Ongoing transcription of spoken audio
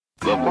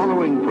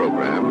following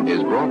program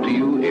is brought to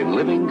you in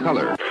living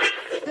color.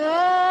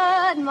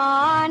 Good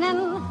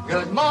morning.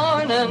 Good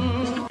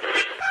morning.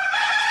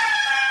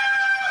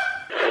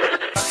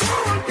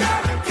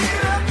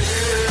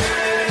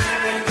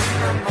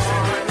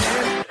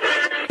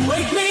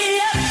 Wake me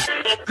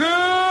up.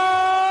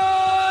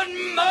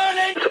 Good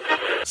morning.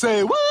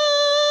 Say what?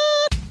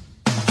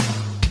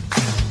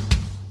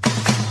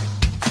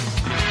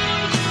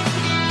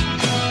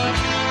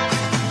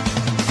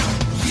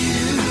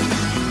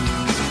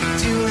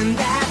 Doing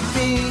that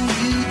thing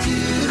you do,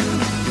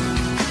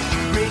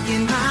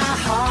 breaking my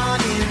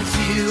heart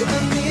into a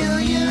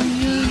million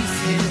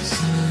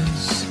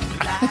pieces.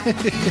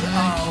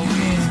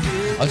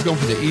 I was going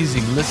for the easy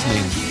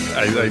listening.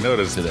 I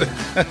noticed it.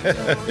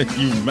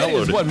 You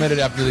mellowed It's it. 1 minute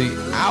after the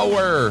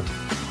hour.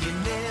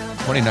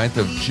 29th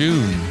of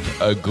June.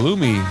 A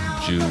gloomy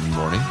June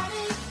morning.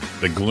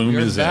 The gloom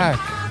We're is back.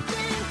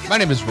 My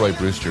name is Roy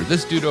Brewster.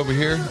 This dude over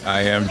here. in.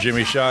 I am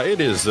Jimmy Shaw.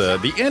 It is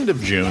the end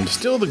of June.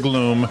 Still the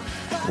gloom.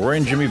 Roy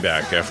and Jimmy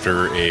back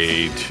after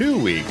a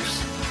 2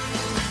 weeks.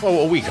 Oh,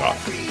 a week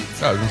off.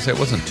 Oh, I was going to say it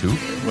wasn't two.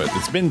 But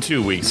it's been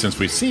 2 weeks since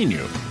we've seen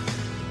you.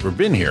 We've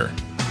been here,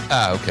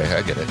 Ah, okay.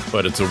 I get it.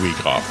 but it's a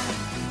week off.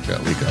 Got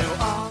a week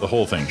off. The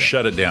whole thing.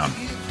 Shut it down.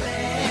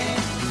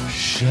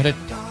 Shut it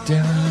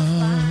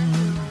down.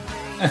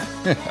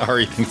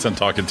 Ari thinks I'm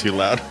talking too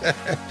loud.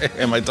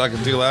 Am I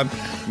talking too loud?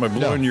 Am I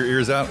blowing your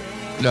ears out?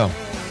 No.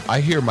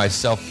 I hear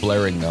myself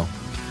blaring, though.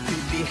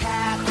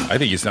 I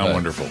think you sound But-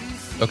 wonderful.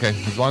 Okay.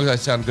 As long as I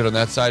sound good on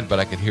that side, but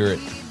I can hear it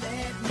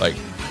like,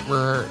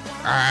 Well,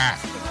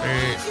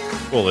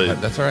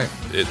 that's all right.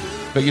 it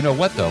But you know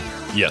what, though?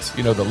 yes.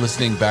 You know, the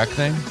listening back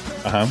thing?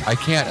 Uh-huh. I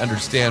can't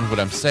understand what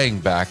I'm saying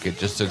back. It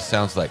just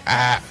sounds like,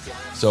 ah.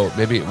 So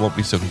maybe it won't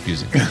be so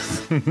confusing.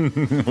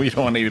 We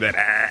don't want to do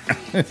that.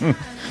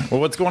 Well,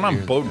 what's going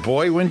on, boat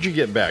boy? When did you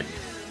get back?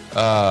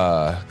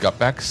 Got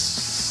back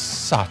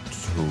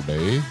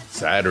Saturday.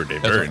 Saturday.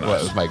 That's Very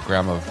what nice. my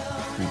grandma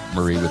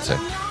Marie would say.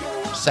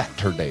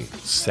 Saturday.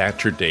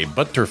 Saturday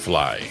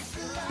butterfly.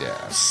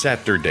 Yeah.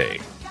 Saturday.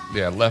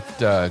 Yeah, left,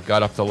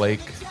 got off the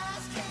lake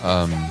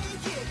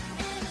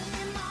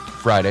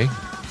Friday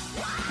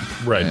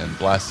Right. and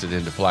blasted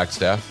into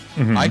Flagstaff.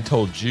 I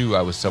told you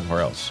I was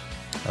somewhere else.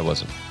 I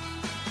wasn't.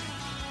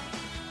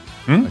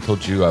 I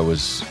told you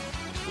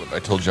I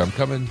told you I'm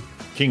coming.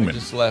 Kingman. I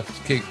just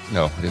left.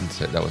 No, I didn't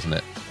say that. Wasn't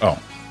it? Oh,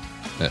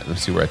 Let me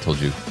see where I told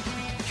you.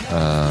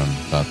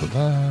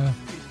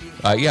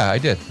 Yeah, I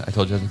did. I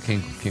told you I was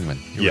in Kingman.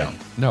 You're Yeah. right.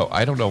 No,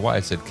 I don't know why I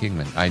said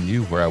Kingman. I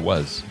knew where I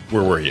was.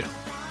 where were you?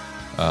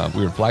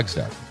 We were in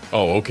Flagstaff.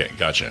 Oh, okay.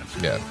 Gotcha.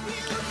 Yeah.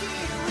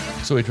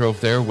 So we drove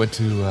there, went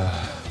to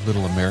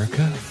Little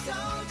America,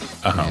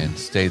 and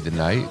stayed the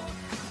night.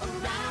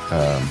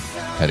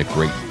 Had a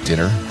great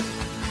dinner,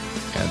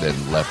 and then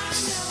left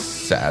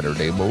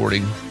Saturday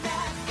morning.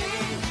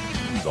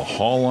 The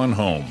haul on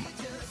home.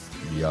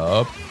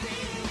 Yup.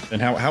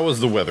 And how was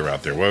the weather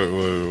out there?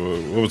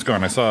 What was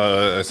going on?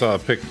 I saw a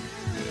pic.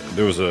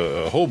 There was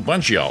a whole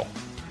bunch of y'all.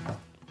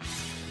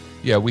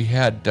 Yeah, we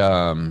had.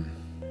 Let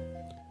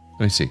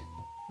me see.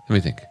 Let me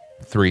think.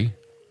 3.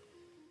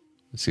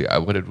 Let's see.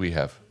 What did we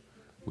have?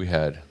 We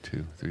had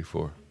 2, 3,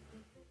 4,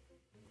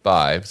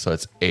 5. So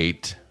that's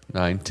 8,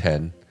 9,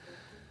 10,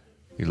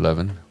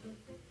 11,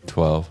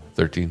 12,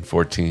 13,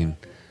 14,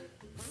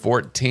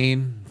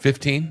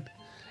 15,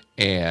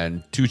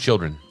 and 2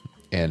 children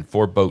and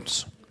 4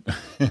 boats.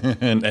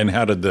 And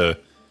how did the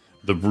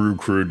brew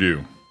crew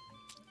do?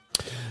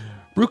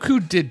 Roku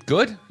did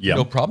good. Yeah.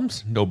 No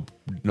problems.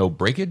 No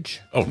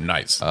breakage, Oh,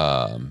 nice.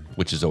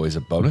 which is always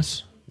a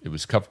bonus. It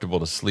was comfortable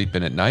to sleep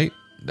in at night.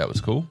 That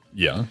was cool.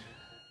 Yeah.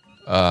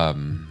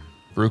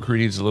 Brew crew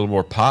needs a little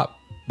more pop,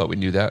 but we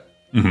knew that.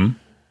 Mm-hmm.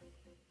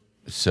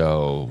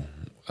 So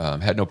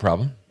had no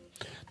problem.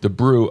 The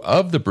brew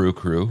of the brew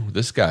crew,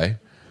 this guy,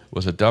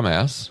 was a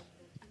dumbass.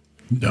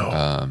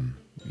 No.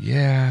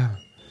 Yeah.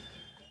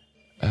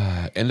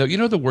 And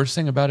the worst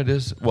thing about it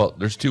is, well,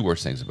 there's 2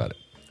 worst things about it.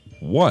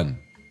 One,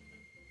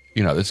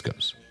 you know how this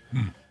goes.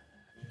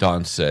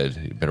 Don said,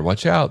 you better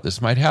watch out.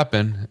 This might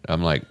happen.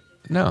 I'm like,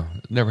 no,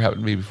 it never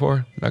happened to me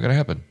before. Not going to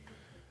happen.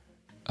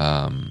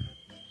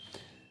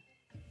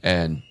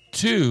 And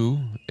 2,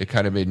 it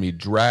kind of made me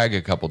drag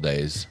a couple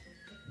days.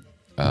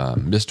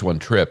 Missed one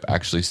trip,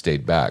 actually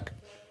stayed back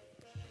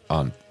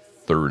on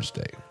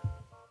Thursday.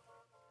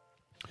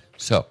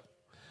 So,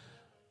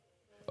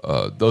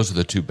 those are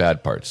the 2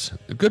 bad parts.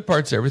 The good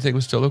parts, everything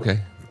was still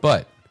okay.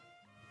 But,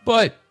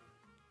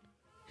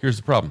 here's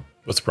the problem.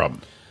 What's the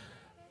problem?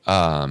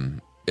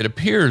 It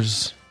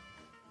appears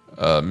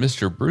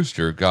Mr.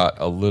 Brewster got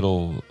a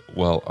little,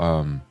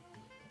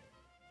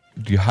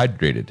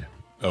 dehydrated.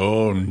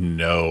 Oh,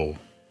 no.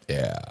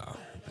 Yeah.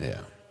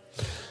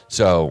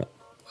 So,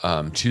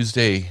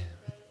 Tuesday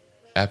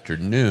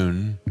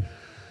afternoon,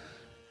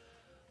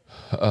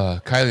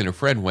 Kylie and her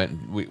friend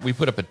went. We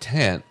put up a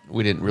tent.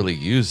 We didn't really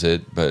use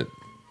it, but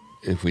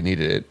if we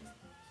needed it,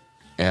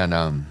 and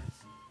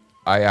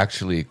I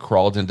actually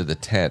crawled into the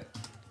tent.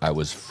 I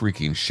was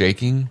freaking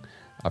shaking.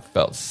 I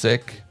felt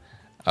sick.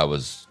 I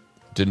was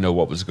didn't know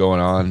what was going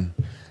on.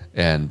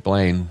 And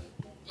Blaine,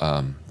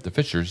 the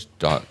Fisher's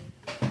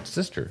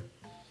sister,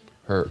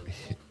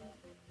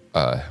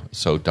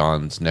 so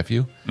Don's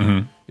nephew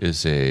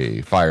is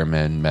a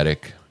fireman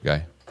medic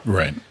guy.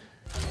 Right.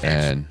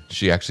 And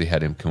she actually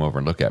had him come over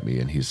and look at me,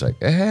 and he's like,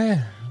 looking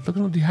a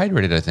little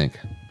dehydrated, I think.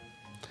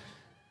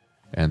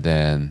 And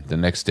then the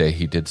next day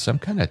he did some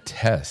kind of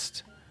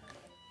test.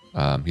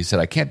 He said,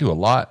 I can't do a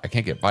lot. I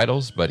can't get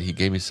vitals, but he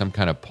gave me some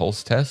kind of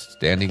pulse test,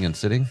 standing and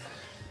sitting.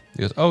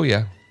 He goes, oh,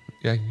 yeah,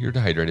 you're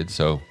dehydrated.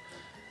 So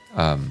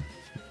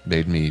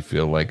made me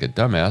feel like a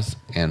dumbass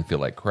and feel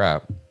like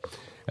crap.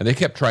 And they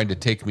kept trying to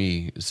take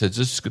me, said,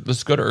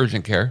 let's go to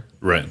urgent care.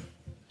 Right.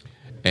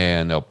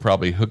 And they'll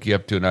probably hook you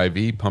up to an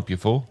IV, pump you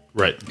full.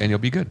 Right. And you'll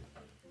be good.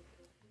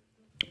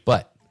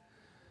 But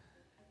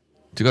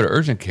to go to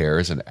urgent care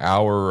is an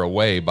hour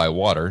away by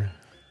water.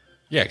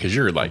 Yeah, because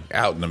you're like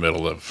out in the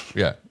middle of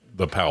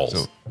the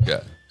Powells.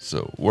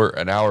 So we're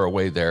an hour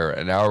away there,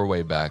 an hour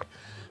away back,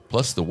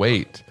 plus the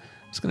wait.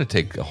 It's going to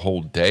take a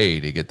whole day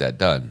to get that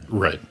done.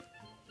 Right.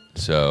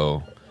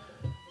 So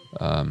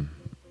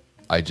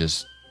I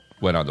just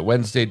went on the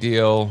Wednesday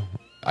deal.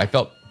 I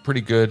felt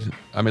pretty good.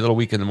 I mean, a little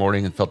weak in the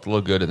morning and felt a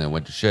little good, and then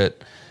went to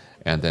shit.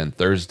 And then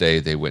Thursday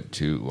they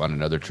went on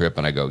another trip,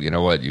 and I go, you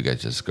know what? You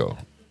guys just go.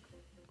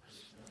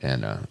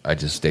 And I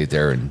just stayed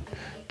there and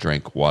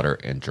drank water.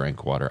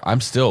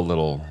 I'm still a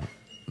little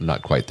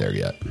not quite there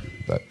yet,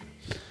 but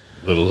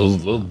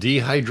little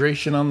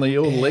dehydration on the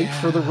old lake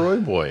for the Roy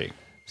boy.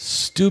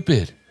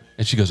 Stupid.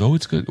 And she goes, oh,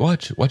 it's good.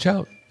 Watch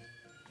out.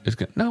 It's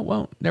good. No, it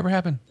won't. Never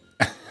happened.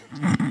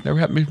 Never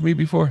happened to me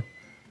before.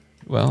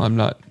 Well, I'm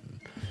not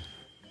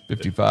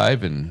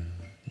 55 and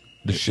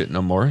the shit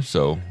no more,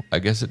 so I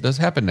guess it does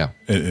happen now.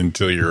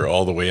 Until you're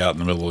all the way out in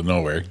the middle of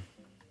nowhere.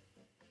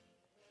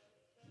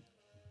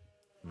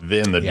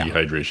 Then the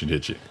dehydration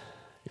hits you.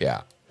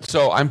 Yeah.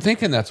 So I'm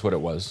thinking that's what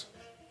it was.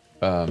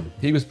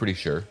 He was pretty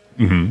sure.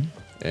 Mm-hmm.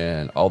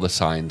 And all the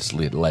signs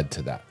led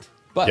to that.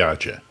 But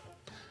gotcha.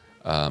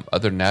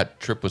 Other than that,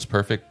 trip was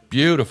perfect.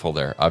 Beautiful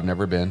there. I've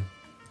never been.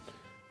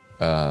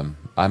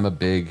 I'm a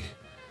big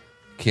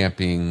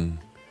camping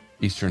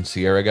Eastern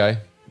Sierra guy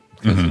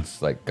because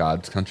it's like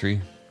God's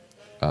country.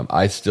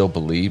 I still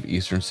believe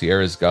Eastern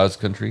Sierra is God's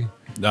country.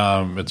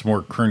 It's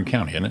more Kern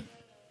County, isn't it?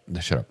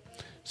 Shut up.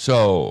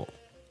 So,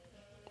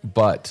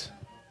 but,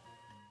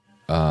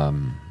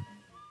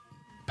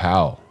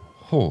 Powell,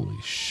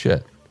 holy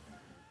shit.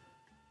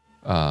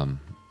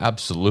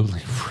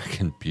 Absolutely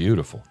freaking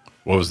beautiful.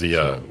 What was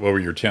the, what were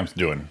your temps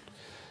doing?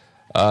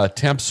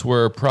 Temps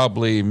were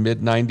probably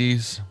mid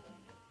 90s.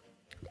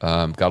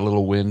 Got a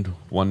little wind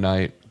one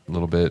night, a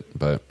little bit,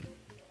 but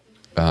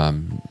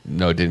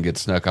no, it didn't get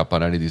snuck up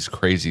on any of these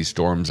crazy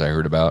storms I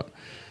heard about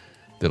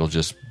that'll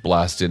just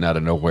blast in out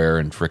of nowhere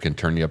and frickin'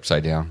 turn you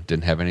upside down.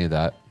 Didn't have any of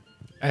that.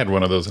 I had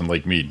one of those in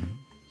Lake Mead.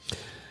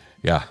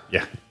 Yeah.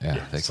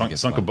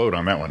 Sunk a boat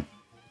on that one.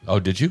 Oh,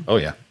 did you? Oh,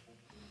 yeah.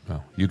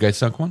 Oh, you guys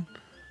sunk one?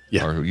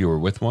 Yeah. Or you were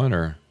with one,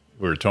 or?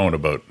 We were towing a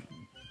boat.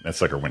 That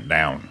sucker went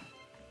down.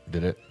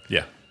 Did it?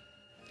 Yeah.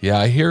 Yeah,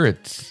 I hear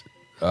it's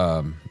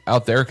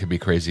out there could be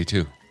crazy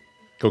too.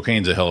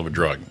 Cocaine's a hell of a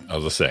drug, I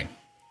was just saying.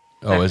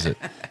 Oh, is it?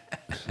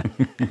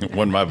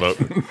 Wasn't my boat.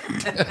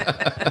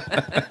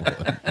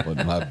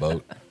 Wasn't my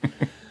boat.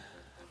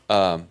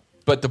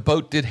 But the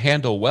boat did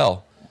handle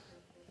well.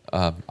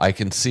 I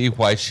can see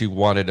why she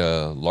wanted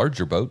a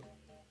larger boat.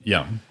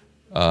 Yeah.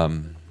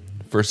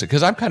 First,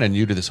 because I'm kind of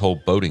new to this whole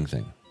boating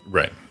thing.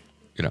 Right.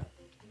 You know,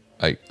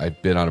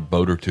 I've been on a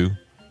boat or two.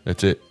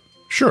 That's it.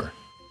 Sure.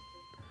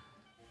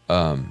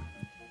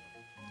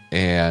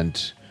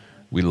 And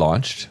we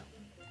launched.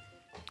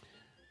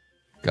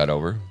 Got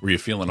over. Were you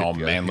feeling all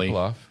manly?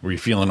 Off. Were you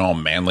feeling all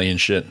manly and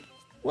shit?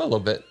 Well, a little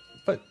bit,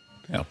 but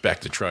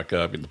back the truck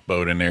up, get the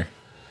boat in there.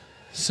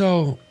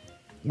 So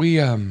we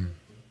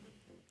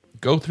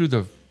go through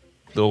the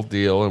little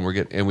deal,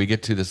 and we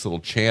get to this little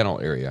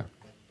channel area,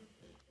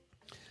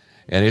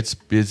 and it's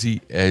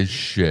busy as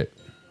shit.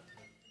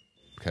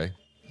 Okay,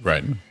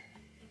 right,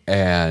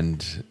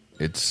 and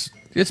it's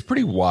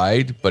pretty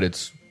wide, but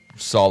it's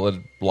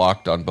solid,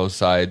 blocked on both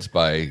sides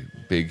by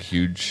big,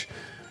 huge,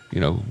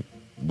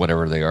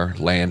 whatever they are,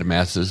 land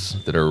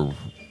masses that are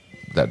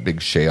that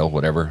big shale,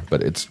 whatever,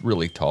 but it's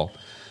really tall.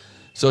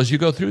 So as you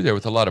go through there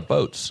with a lot of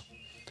boats,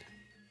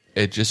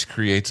 it just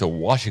creates a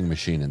washing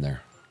machine in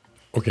there.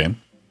 Okay.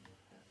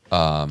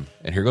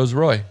 And here goes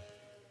Roy.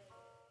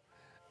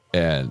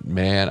 And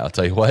man, I'll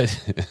tell you what.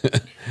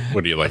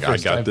 What do you like? I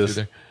got this.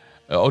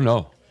 Oh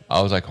no.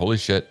 I was like, holy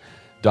shit.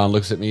 Don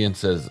looks at me and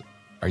says,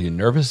 "Are you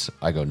nervous?"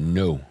 I go,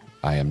 "No,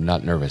 I am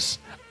not nervous.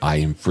 I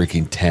am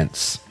freaking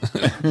tense."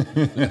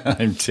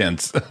 I'm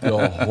tense.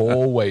 The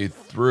whole way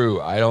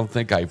through. I don't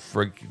think I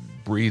freaking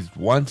breathed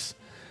once.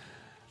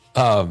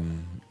 I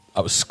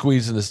was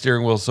squeezing the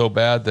steering wheel so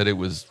bad that it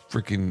was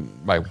freaking,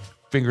 my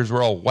fingers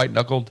were all white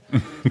knuckled.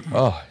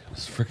 Oh, it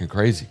was freaking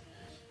crazy.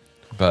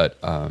 But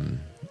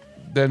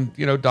then,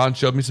 Don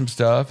showed me some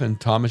stuff, and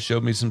Thomas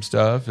showed me some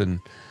stuff, and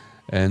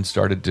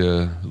started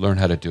to learn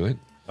how to do it.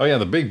 Oh, yeah,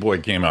 the big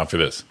boy came out for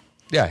this.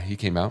 Yeah, he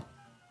came out.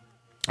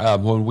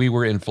 When we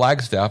were in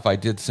Flagstaff, I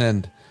did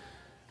send.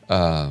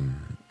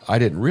 I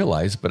didn't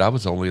realize, but I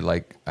was only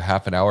like a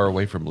half an hour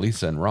away from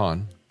Lisa and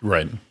Ron,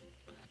 Right.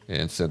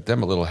 and sent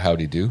them a little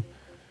howdy do.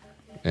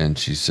 And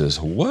she says,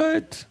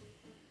 "What?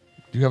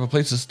 Do you have a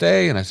place to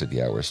stay?" And I said,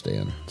 "Yeah, we're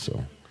staying." So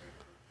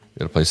we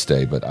got a place to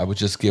stay. But I was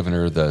just giving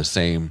her the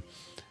same.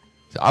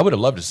 I would have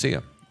loved to see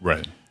him.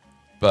 Right.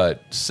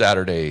 But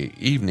Saturday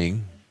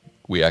evening,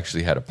 we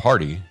actually had a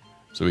party.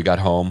 So we got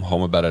home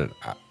about an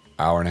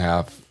hour and a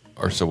half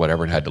or so,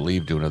 whatever, and had to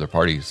leave, do another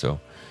party. So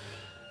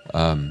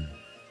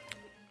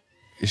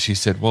she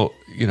said, well,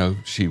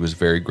 she was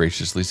very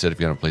graciously said, if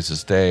you have a place to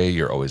stay,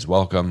 you're always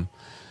welcome.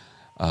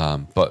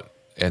 And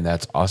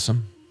that's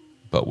awesome.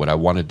 But what I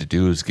wanted to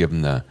do is give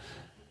him the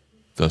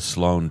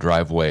Sloan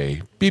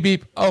driveway beep,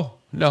 beep. Oh,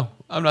 no,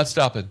 I'm not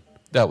stopping.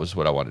 That was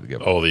what I wanted to give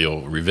him. Oh, the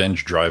old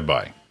revenge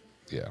drive-by.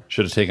 Yeah.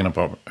 Should have taken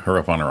her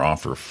up on her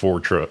offer. Four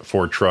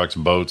trucks,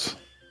 boats,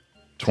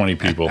 20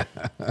 people.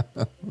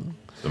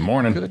 Good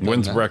morning. Could've done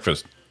When's that.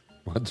 breakfast?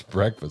 What's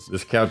breakfast?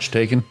 This couch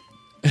taken?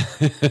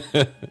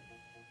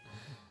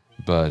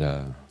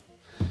 But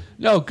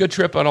no, good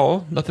trip on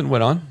all. Nothing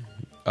went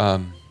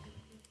on.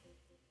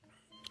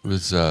 It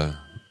was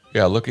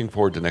looking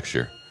forward to next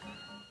year.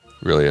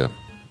 Really,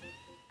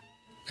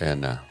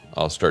 and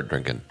I'll start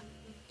drinking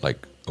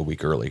like a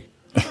week early,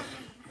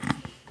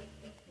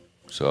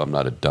 so I'm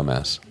not a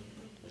dumbass.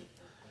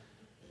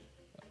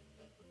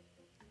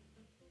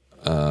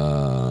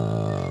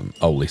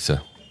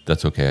 Lisa,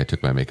 that's okay. I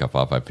took my makeup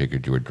off. I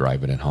figured you were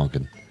driving and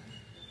honking.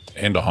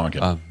 And a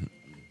honking.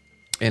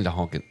 And a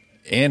honking.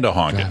 And a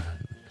honking.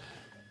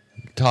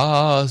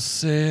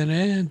 Tossing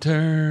and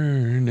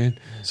turning.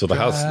 So the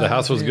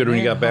house was good when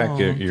you got back.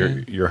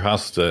 Your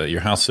house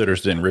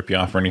sitters didn't rip you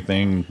off or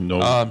anything.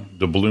 No,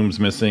 the balloon's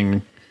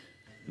missing.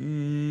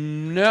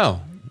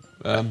 No.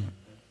 I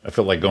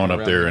felt like going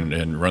up there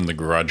and run the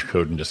garage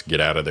code and just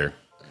get out of there.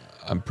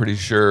 I'm pretty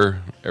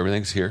sure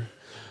everything's here.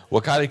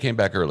 Well, Kylie came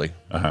back early.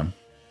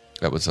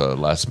 That was a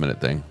last minute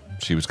thing.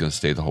 She was going to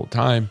stay the whole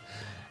time,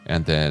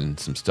 and then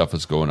some stuff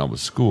was going on with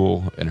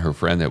school. And her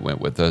friend that went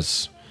with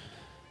us,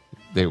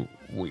 you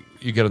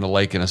get on the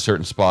lake in a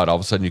certain spot, all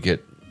of a sudden you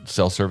get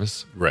cell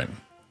service, Right.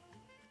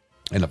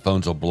 and the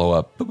phones will blow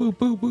up. Boo boo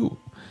boo boo.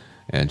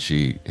 And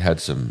she had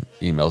some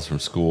emails from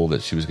school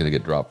that she was going to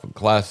get dropped from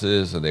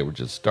classes, and they were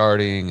just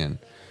starting. And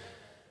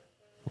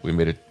we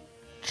made a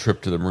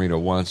trip to the marina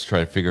once,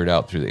 try to figure it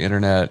out through the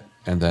internet,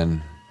 and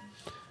then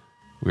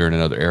we were in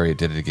another area,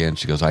 did it again.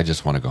 She goes, I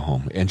just want to go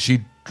home. And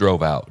she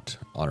drove out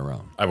on her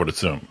own. I would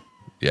assume.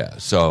 Yeah,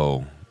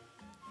 so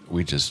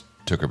we just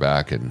took her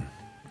back, and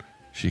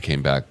she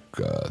came back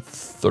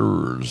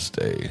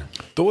Thursday.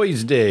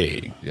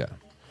 Thursday. Yeah.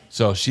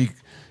 So she,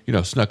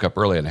 snuck up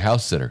early on the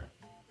house sitter,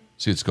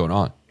 see what's going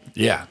on.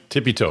 Yeah,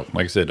 tippy toe.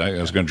 Like I said, I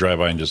was going to drive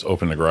by and just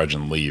open the garage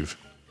and leave.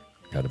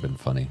 That'd have been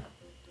funny.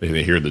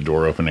 They hear the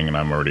door opening and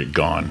I'm already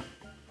gone.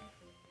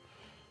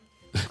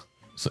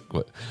 It's like,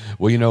 what?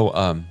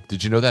 Well,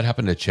 did you know that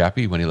happened to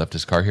Chappie when he left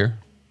his car here?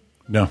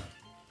 No.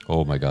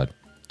 Oh, my God.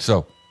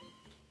 So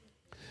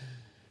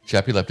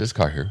Chappie left his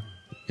car here.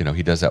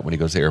 He does that when he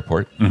goes to the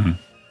airport. Mm-hmm.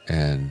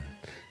 And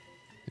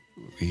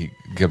he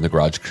give him the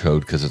garage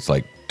code because it's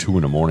like 2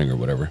 a.m. or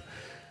whatever.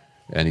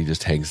 And he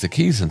just hangs the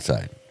keys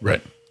inside.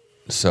 Right.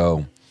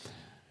 So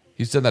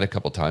he's done that a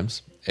couple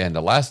times. And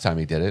the last time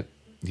he did it,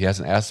 he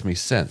hasn't asked me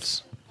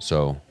since.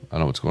 So I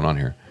don't know what's going on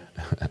here.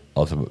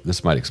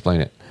 This might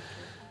explain it.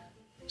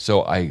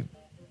 So I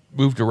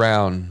moved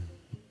around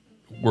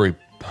where he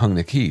hung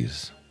the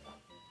keys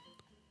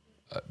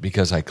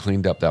because I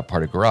cleaned up that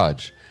part of the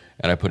garage,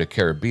 and I put a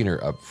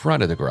carabiner up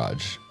front of the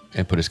garage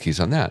and put his keys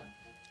on that.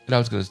 And I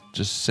was going to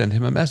just send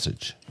him a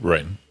message.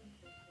 Right.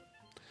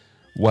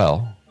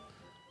 Well,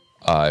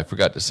 I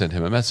forgot to send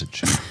him a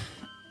message.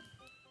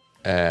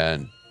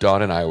 And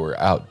Dawn and I were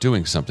out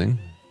doing something.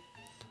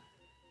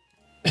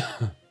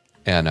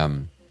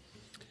 And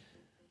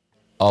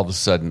all of a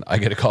sudden, I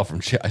get a call from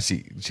I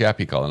see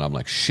Chappie calling. I'm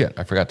like, shit,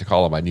 I forgot to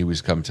call him. I knew he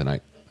was coming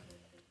tonight.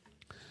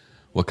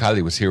 Well,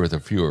 Kylie was here with a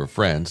few of her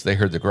friends. They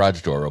heard the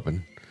garage door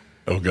open.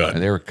 Oh, God.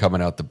 And they were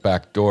coming out the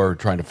back door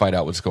trying to find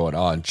out what's going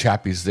on.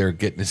 Chappie's there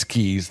getting his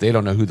keys. They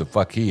don't know who the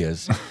fuck he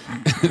is.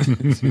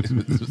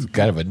 It was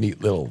kind of a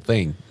neat little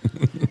thing.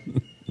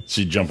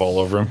 She jump all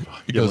over him.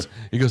 He goes,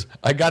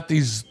 I got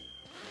these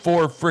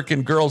 4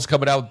 freaking girls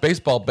coming out with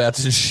baseball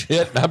bats and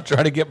shit, and I'm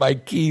trying to get my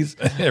keys.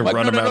 I'm like,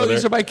 Run them out of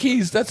these there. are my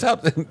keys. That's how.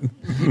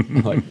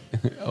 I'm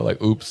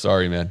like, oops,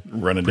 sorry, man.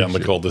 Running down the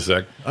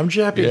cul-de-sac. I'm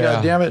Chappie,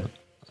 Yeah. goddammit.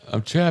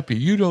 I'm Chappie.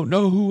 You don't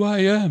know who I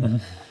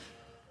am.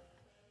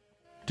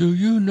 Do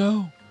you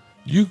know?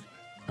 All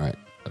right,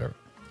 whatever.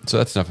 So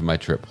that's enough of my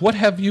trip. What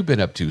have you been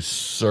up to,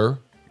 sir?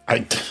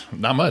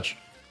 Not much.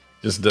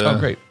 Just Oh,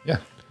 great. Yeah,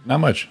 not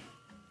much.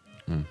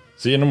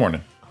 See you in the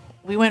morning.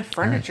 We went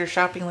furniture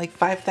shopping like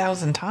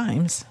 5,000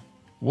 times.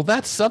 Well,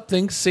 that's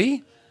something.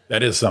 See?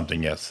 That is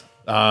something, yes.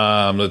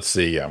 Let's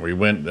see. Yeah, we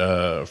went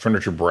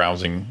furniture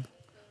browsing,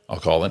 I'll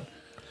call it.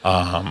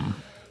 I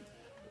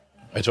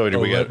told you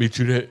we got.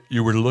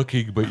 You were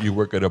looking, but you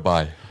weren't going to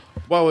buy.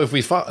 Well, if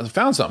we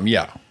found something,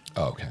 yeah,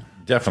 Oh, okay.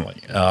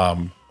 definitely.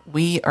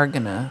 We are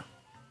gonna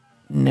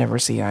never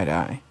see eye to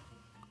eye.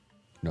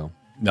 No.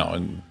 No,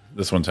 and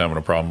this one's having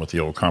a problem with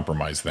the old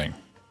compromise thing.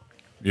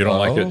 You don't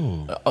like it?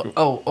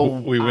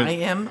 We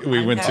went-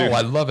 we went to- Oh,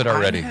 I love it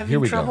already. I'm having Here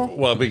we go. trouble.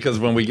 Well, because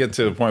when we get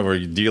to the point where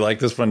do you like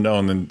this one? No,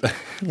 and then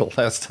the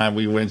last time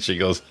we went, she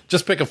goes,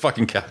 "Just pick a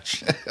fucking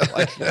couch,"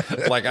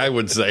 like I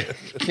would say,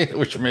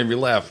 which made me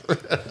laugh.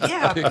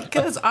 Yeah,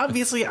 because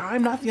obviously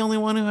I'm not the only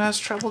one who has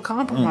trouble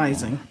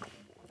compromising.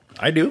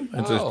 I do.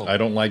 It's Oh. I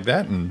don't like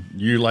that, and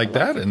you like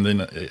that, and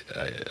then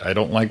I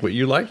don't like what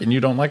you like, and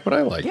you don't like what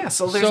I like. Yeah,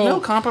 so there's no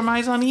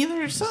compromise on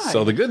either side.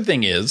 So the good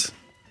thing is,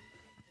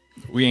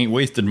 we ain't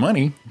wasted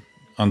money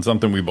on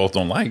something we both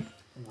don't like.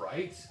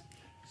 Right.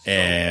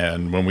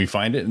 And when we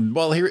find it,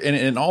 well, here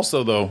and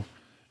also though,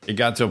 it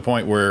got to a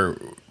point where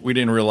we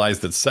didn't realize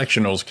that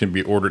sectionals can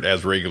be ordered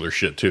as regular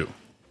shit too.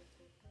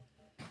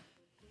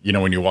 You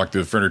know, when you walk to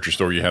the furniture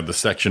store, you have the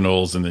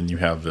sectionals, and then you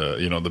have the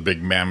the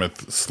big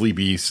mammoth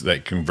sleepies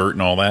that convert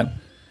and all that.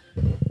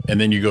 And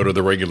then you go to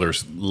the regular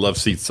love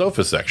seat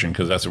sofa section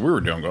because that's what we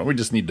were doing. Going, we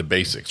just need the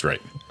basics,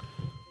 right?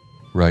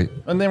 Right.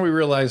 And then we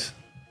realized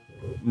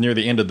near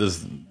the end of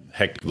this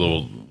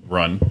little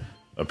run,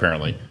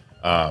 apparently,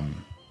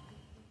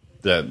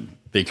 that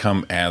they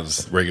come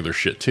as regular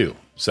shit too,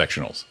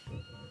 sectionals.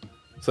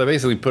 So they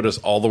basically put us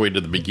all the way to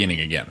the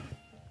beginning again.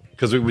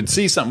 Because we would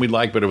see something we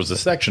like, but it was a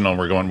sectional, and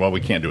we're going, well, we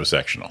can't do a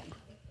sectional.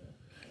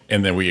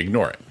 And then we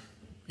ignore it.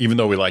 Even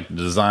though we like the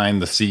design,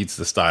 the seats,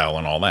 the style,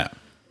 and all that.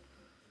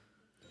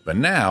 But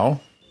now,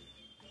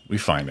 we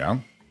find out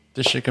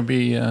this shit can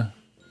be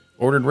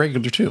ordered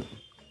regular too.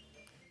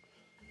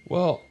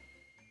 Well,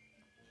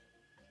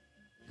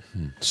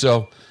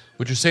 so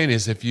what you're saying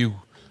is if you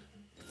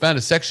found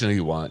a sectional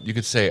you want, you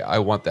could say, I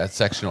want that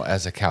sectional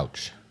as a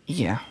couch.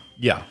 yeah.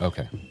 Yeah.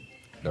 Okay.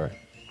 All right.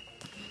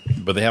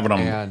 But they have it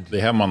on And-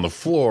 they have them on the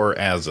floor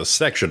as a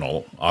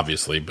sectional,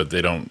 obviously, but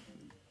they don't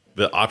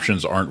the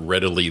options aren't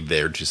readily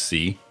there to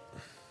see.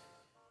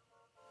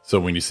 So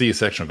when you see a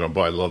sectional going,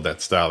 boy, I love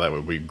that style, that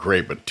would be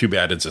great, but too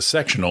bad it's a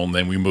sectional, and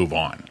then we move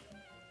on.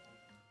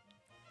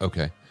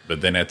 Okay. But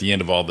then at the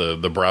end of all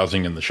the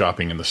browsing and the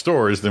shopping in the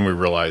stores, then we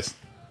realize,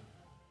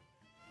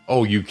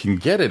 oh, you can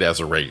get it as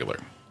a regular.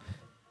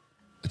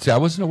 See, I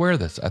wasn't aware of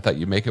this. I thought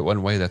you make it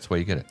one way, that's why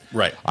you get it.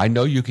 Right. I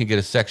know you can get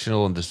a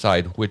sectional and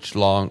decide which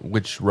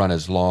run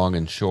is long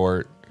and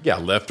short. Yeah,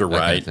 left or That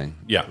kind of right. thing.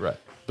 Yeah. Right.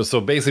 But so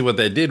basically what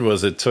that did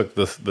was it took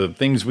the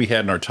things we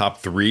had in our top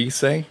 3,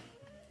 say,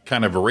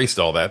 kind of erased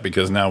all that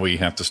because now we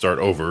have to start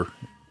over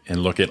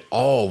and look at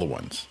all the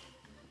ones.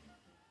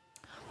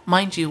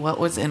 Mind you, what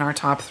was in our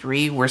top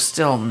 3 were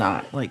still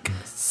not like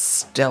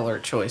stellar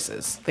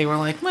choices. They were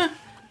like, meh,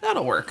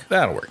 that'll work.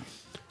 That'll work.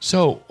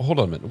 So, hold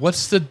on a minute.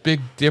 What's the big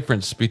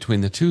difference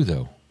between the two,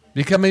 though?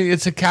 Becoming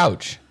it's a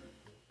couch.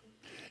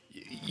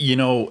 You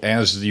know,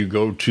 as you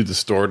go to the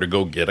store to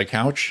go get a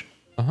couch,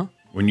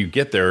 when you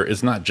get there,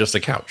 it's not just a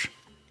couch.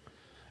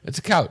 It's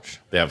a couch.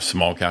 They have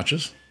small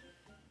couches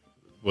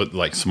with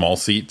like small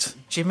seats.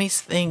 Jimmy's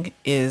thing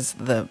is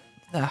the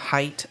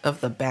height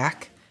of the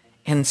back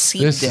and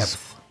seat This is-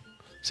 depth.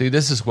 See,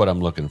 this is what I'm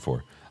looking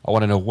for. I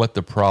want to know what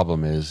the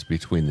problem is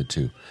between the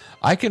two.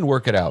 I can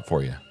work it out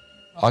for you.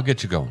 I'll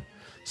get you going.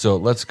 So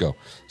let's go.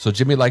 So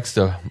Jimmy likes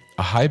a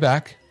high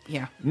back.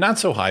 Yeah. Not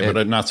so high,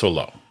 but not so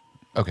low.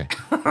 Okay.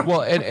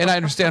 Well, and I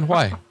understand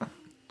why.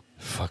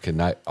 Fucking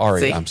night.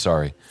 Ari, See? I'm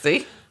sorry.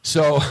 See?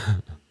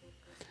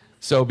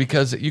 So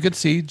because you can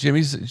see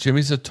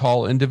Jimmy's a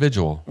tall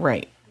individual.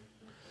 Right.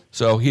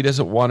 So he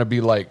doesn't want to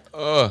be like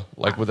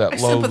with that I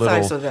low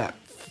sympathize little, with that.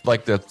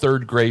 like the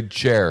third grade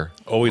chair.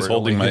 Always where it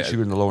only holding hits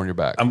you in the lower in your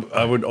back.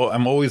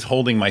 I'm always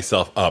holding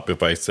myself up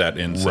if I sat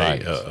in, say,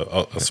 Right.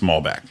 a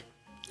small back.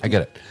 I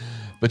get it.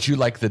 But you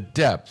like the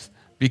depth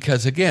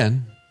because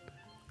again,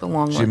 The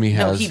long Jimmy one.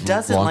 No, has he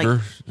doesn't longer-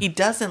 like he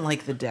doesn't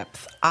like the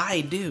depth. I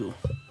do.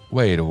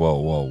 wait,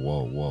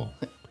 whoa.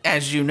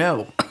 As you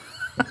know.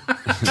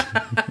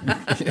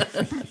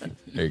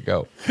 There you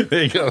go.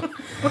 There you go.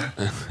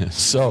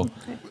 So,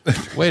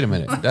 wait a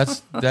minute.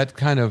 That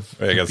kind of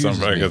I got confuses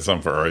some. I me. got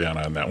some for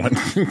Ariana on that one.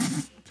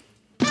 That's-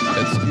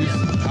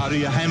 How do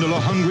you handle a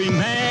hungry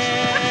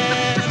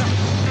man?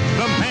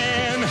 The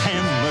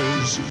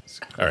manhandlers.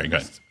 All right, go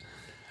ahead.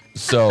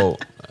 So,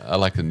 I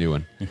like the new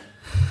one.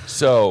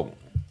 So,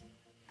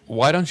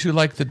 why don't you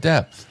like the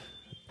depth,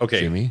 Okay,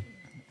 Jimmy?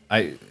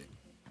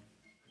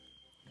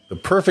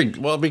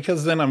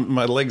 because then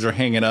my legs are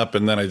hanging up,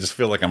 and then I just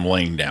feel like I'm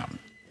laying down.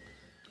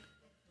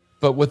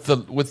 But with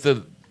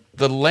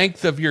the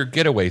length of your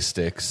getaway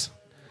sticks,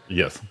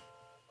 Yes.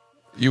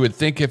 you would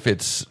think if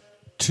it's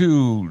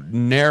too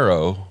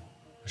narrow,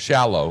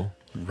 shallow,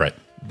 Right.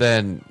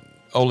 then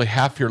only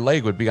half your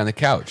leg would be on the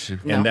couch.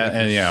 No.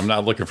 And yeah, I'm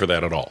not looking for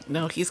that at all.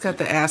 No, he's got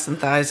the ass and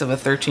thighs of a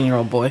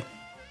 13-year-old boy.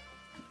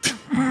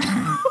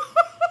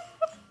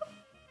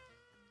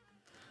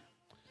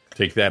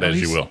 Take that as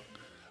you he's-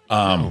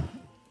 will.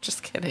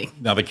 Just kidding.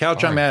 Now the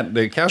couch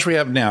the couch we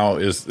have now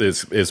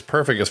is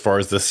perfect as far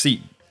as the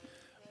seat.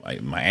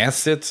 my ass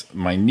sits,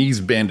 my knees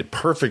bend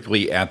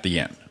perfectly at the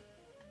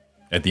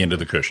end of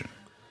the cushion.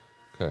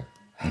 Okay.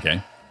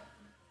 Okay.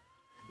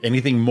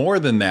 Anything more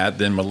than that,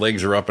 then my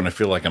legs are up and I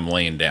feel like I'm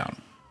laying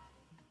down.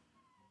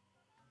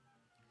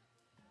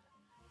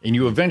 And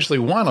you eventually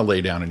want to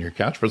lay down on your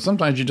couch, but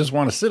sometimes you just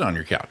want to sit on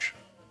your couch.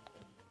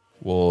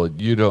 Well,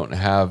 you don't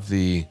have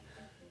the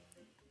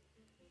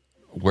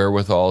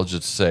wherewithal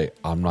just to say,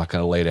 I'm not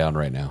going to lay down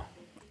right now.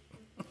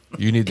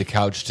 You need the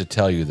couch to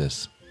tell you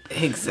this.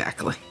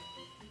 Exactly.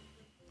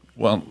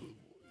 Well,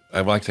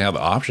 I'd like to have the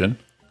option.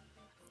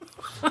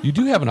 You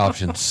do have an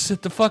option.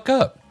 Sit the fuck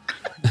up.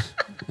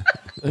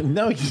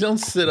 No, you don't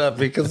sit up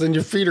because then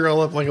your feet are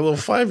all up like a little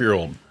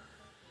 5-year-old.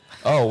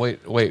 Oh, wait.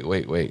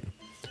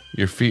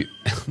 Your feet.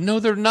 No,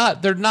 they're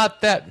not. They're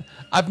not that.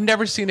 I've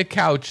never seen a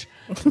couch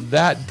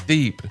that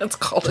deep. That's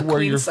called to a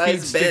where your feet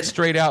queen-size stick bed.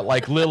 straight out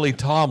like Lily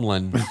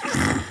Tomlin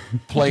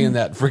playing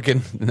that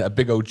freaking that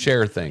big old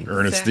chair thing.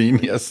 Ernestine,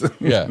 yes.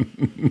 Yeah.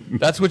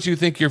 That's what you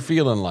think you're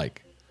feeling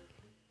like.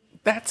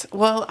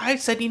 Well, I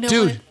said, you know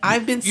Dude, what?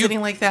 I've been sitting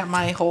like that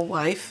my whole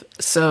life,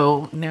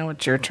 so now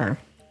it's your turn.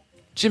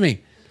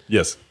 Jimmy,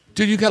 Yes.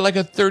 dude, you got like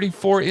a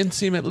 34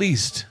 inseam at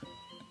least.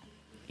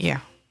 Yeah.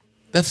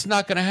 That's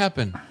not going to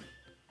happen.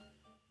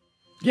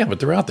 Yeah, but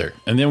they're out there.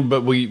 And then,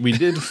 but we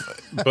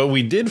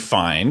did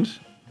find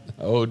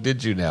Oh,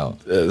 did you now?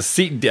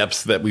 seat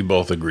depths that we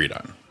both agreed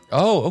on.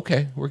 Oh,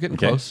 okay. We're getting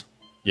Okay. close.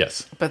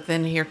 Yes. But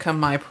then here come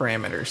my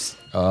parameters.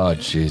 Oh,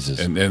 Jesus.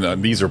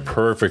 And these are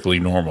perfectly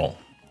normal.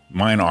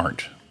 Mine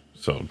aren't.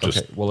 So just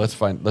Okay, well, let's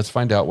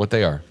find out what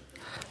they are.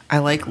 I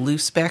like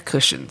loose back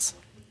cushions.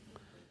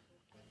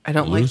 I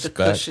don't Loose like the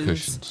back cushions.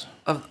 cushions.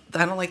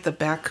 I don't like the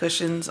back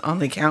cushions on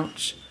the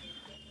couch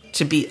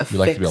to be affixed. You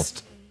like to be able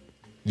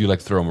you like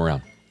to throw them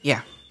around.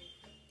 Yeah.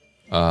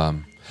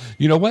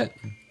 You know what?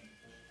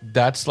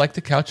 That's like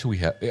the couch we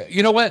have.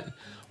 You know what?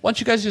 Why don't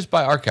you guys just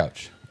buy our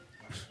couch?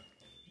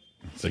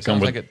 does it come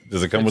with, like it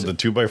does it come with the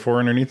 2x4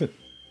 underneath it?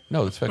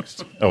 No, it's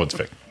fixed. Oh, it's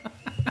fixed.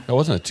 It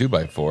wasn't a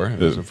 2x4. It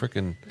was a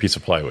freaking Piece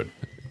of plywood.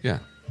 yeah.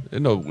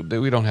 No,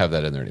 we don't have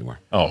that in there anymore.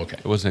 Oh, okay.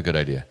 It wasn't a good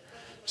idea.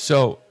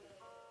 So,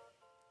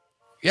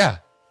 yeah,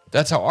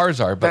 that's how ours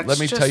are. But That's let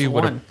me just tell you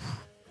what a one.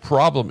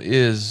 problem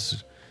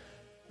is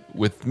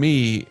with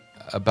me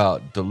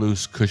about the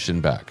loose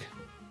cushion back.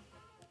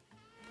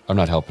 I'm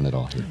not helping at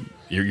all here.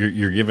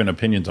 You're giving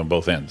opinions on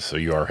both ends, so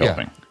you are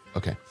helping. Yeah.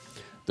 Okay.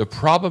 The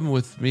problem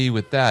with me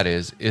with that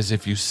is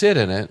if you sit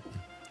in it,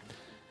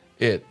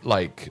 it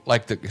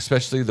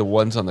especially the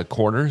ones on the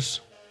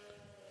corners,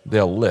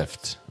 they'll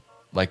lift.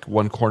 Like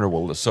one corner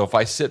will lift. So if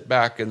I sit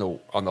back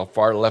on the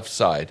far left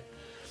side,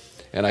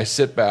 and I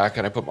sit back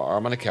and I put my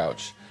arm on the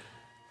couch,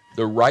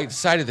 the right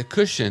side of the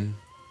cushion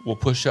will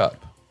push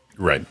up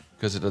Right.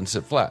 because it doesn't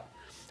sit flat.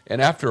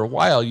 And after a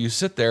while, you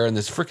sit there and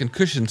this freaking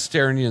cushion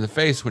staring you in the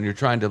face when you're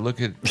trying to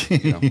look at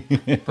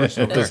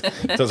personal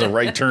care. Does a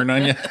right turn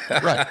on you?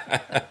 Right.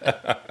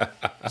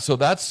 So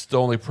that's the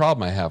only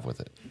problem I have with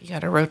it. You got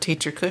to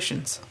rotate your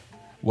cushions.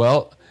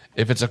 Well,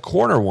 if it's a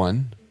corner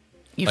one,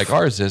 You like f-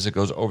 ours is, it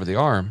goes over the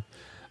arm,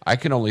 I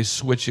can only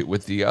switch it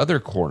with the other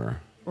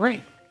corner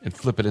Right. and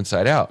flip it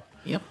inside out.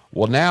 Yep.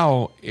 Well,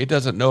 now it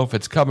doesn't know if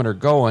it's coming or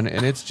going,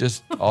 and it's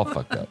just all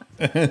fucked up.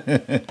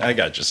 I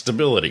got you.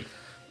 Stability.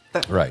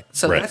 Right.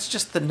 So Right. that's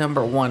just the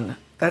number one.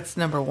 That's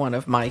number one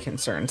of my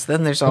concerns.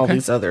 Then there's all Okay.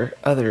 these other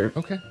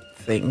Okay.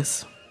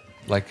 things.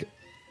 Like,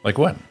 Like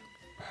what?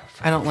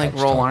 I don't like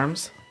Couch roll top.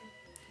 arms.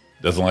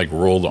 Doesn't like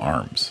rolled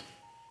arms.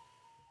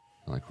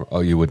 oh,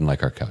 you wouldn't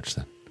like our couch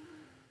then.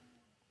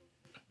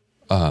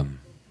 What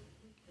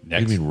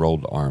Next. do you mean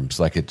rolled arms?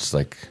 Like it's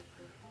like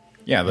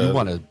Yeah, the you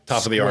want a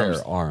top of the square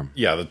arms. arm.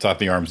 Yeah, the top of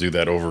the arms do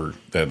that over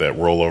that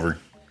roll over.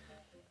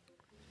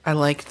 I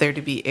like there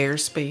to be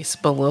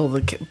airspace below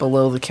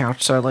the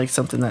couch, so I like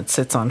something that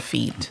sits on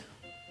feet.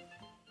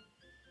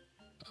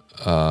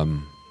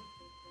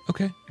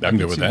 Okay. I'm I can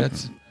good with see that.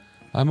 that's-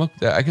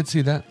 I could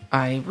see that.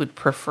 I would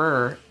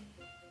prefer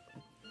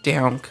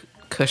down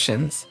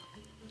cushions.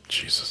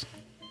 Jesus.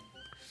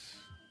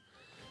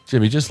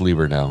 Jimmy, just leave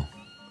her now.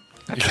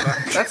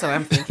 That's what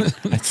I'm thinking.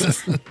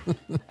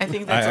 I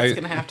think that's what's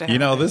going to have to happen. You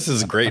know, this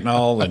is great and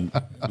all, and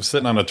I'm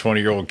sitting on a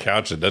 20-year-old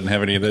couch that doesn't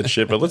have any of that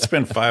shit, but let's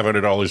spend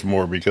 $500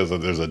 more because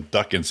there's a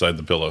duck inside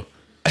the pillow.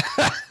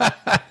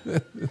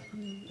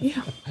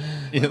 Yeah.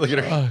 Yeah, look at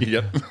her.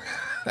 Yep.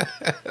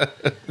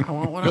 I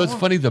want what You know, I it's want.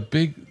 funny the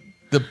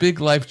big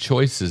life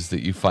choices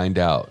that you find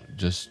out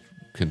just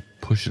can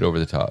push it over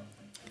the top.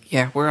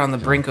 Yeah, we're on the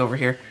brink over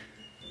here.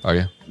 Are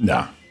you?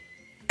 Nah.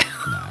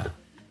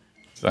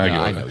 I,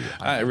 No, I know you.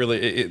 I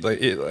really,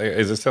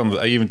 as I was telling,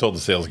 I even told the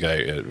sales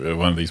guy at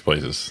one of these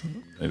places,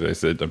 I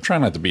said, I'm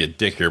trying not to be a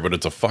dick here, but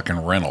it's a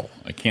fucking rental.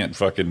 I can't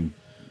fucking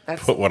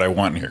That's- put what I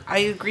want in here. I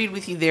agreed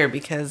with you there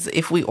because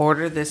if we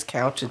order this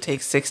couch, it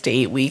takes 6 to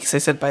 8 weeks. I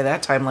said by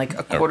that time, like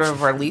a quarter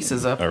of our lease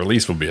is up. Our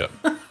lease will be up.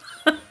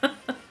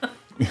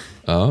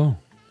 Oh,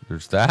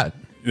 there's that.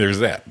 There's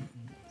that.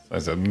 So I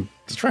said, I'm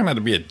just trying not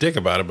to be a dick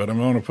about it, but I'm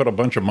going to put a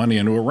bunch of money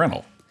into a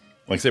rental.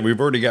 Like I said, we've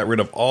already got rid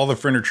of all the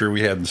furniture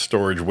we had in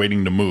storage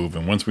waiting to move.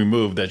 And once we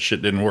moved, that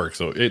shit didn't work.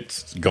 So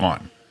it's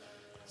gone.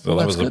 So Well,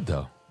 that that's was good,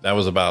 though. That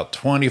was about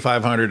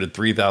 $2,500 to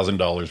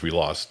 $3,000 we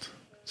lost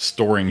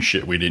storing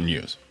shit we didn't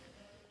use.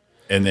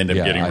 And ended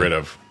up getting rid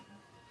of.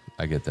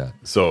 I get that.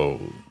 So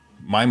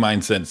my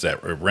mindset's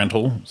at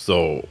rental.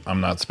 So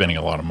I'm not spending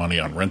a lot of money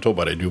on rental,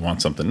 but I do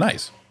want something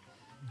nice.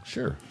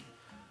 Sure.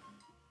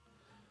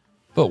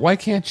 But why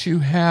can't you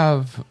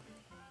have...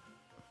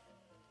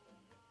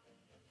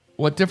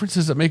 What difference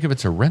does it make if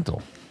it's a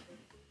rental?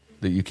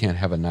 That you can't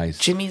have a nice...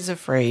 Jimmy's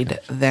afraid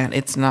that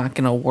it's not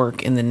going to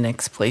work in the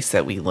next place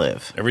that we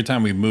live. Every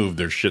time we move,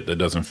 there's shit that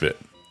doesn't fit.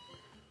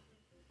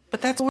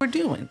 But that's what we're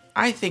doing.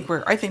 I think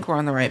we're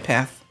on the right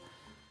path.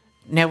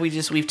 Now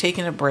we've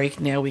taken a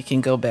break. Now we can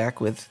go back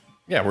with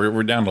Yeah,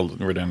 we're down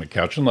to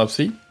couch and love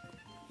seat.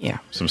 yeah.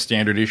 Some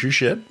standard issue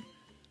shit.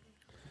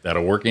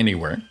 That'll work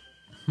anywhere.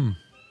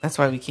 That's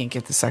why we can't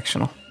get the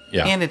sectional.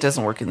 Yeah. And it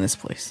doesn't work in this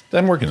place.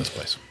 Doesn't work in this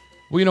place.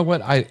 Well, you know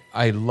what?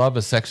 I love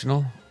a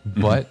sectional,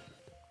 but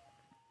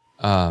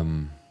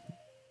they're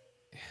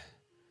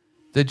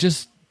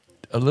just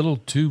a little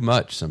too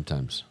much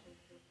sometimes.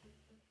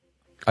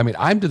 I mean,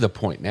 I'm to the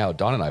point now,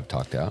 Dawn and I have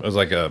talked out. It was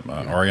like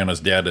Ariana's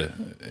dad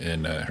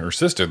and her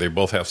sister. They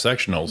both have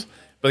sectionals,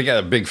 but they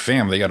got a big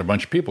family. They got a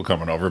bunch of people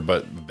coming over,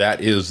 but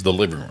that is the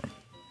living room.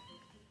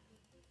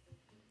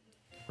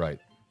 Right.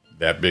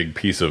 That big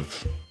piece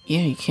of...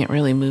 Yeah, you can't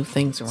really move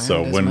things around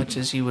So as when- much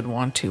as you would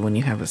want to when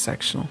you have a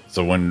sectional.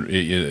 So when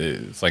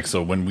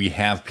when we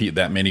have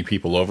that many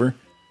people over,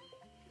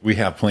 we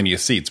have plenty of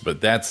seats,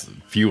 but that's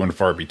few and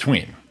far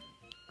between.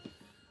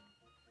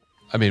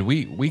 I mean,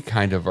 we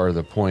kind of are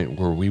the point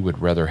where we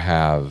would rather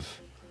have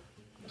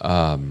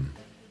a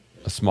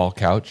small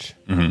couch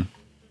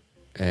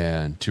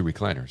and 2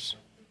 recliners.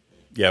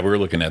 Yeah, we were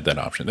looking at that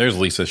option. There's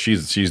Lisa.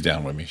 She's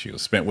down with me. She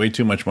goes, spent way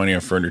too much money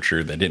on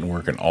furniture that didn't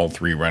work in all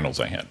 3 rentals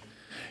I had.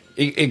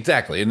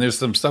 Exactly. And there's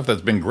some stuff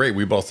that's been great.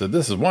 We both said,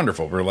 this is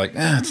wonderful. We're like,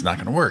 it's not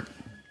going to work.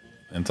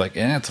 And it's like,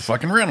 it's a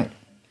fucking rental.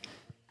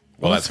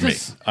 Well, Well, that's me.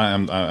 it's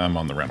I'm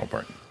on the rental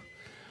part.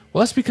 Well,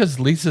 that's because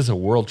Lisa's a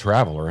world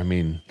traveler. I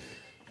mean,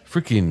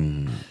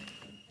 freaking,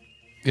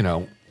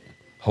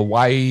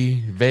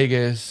 Hawaii,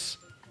 Vegas.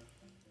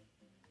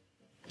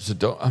 So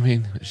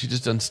she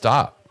just doesn't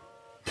stop.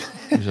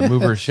 She's a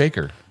mover and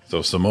shaker.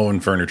 So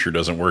Samoan furniture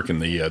doesn't work in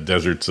the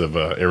deserts of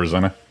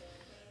Arizona.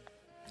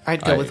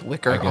 I'd go with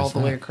wicker I guess all the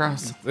way not.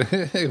 across.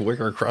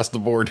 Wicker across the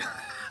board.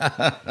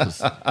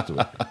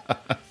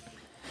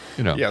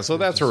 Yeah, so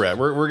that's where we're at.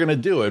 We're going to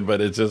do it,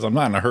 but it's just I'm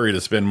not in a hurry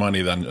to spend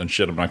money on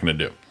shit I'm not going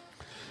to do.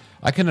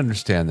 I can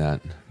understand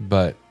that,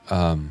 but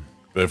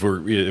But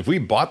if we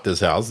bought this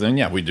house, then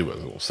yeah, we do a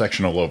little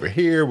sectional over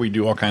here. We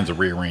do all kinds of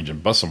rearranging,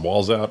 bust some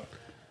walls out,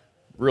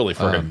 really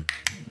fucking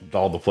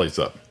doll the place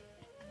up.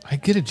 I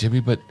get it, Jimmy.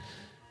 But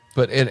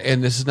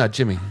and this is not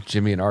Jimmy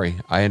and Ari.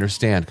 I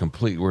understand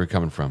completely where you're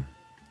coming from,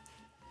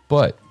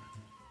 but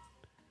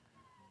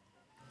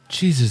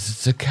Jesus,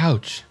 it's a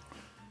couch.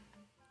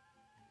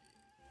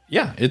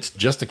 Yeah, it's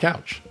just a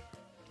couch.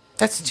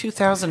 That's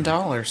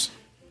 $2,000.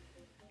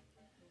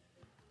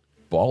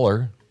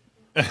 Baller.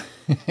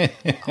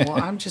 Well,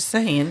 I'm just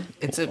saying,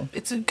 it's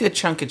a good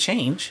chunk of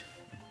change.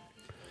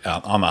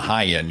 On the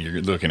high end,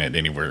 you're looking at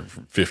anywhere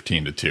from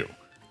 15 to 2.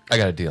 I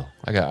got a deal.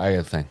 I got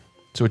a thing.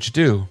 So what you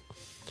do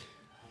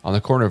on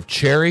the corner of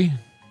Cherry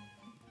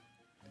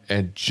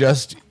and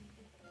just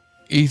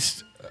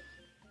east,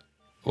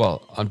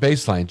 well, on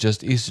Baseline,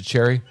 just east of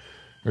Cherry,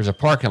 there's a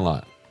parking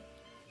lot.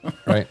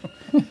 Right?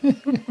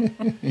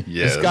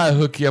 Yeah, This guy will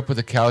hook you up with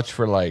a couch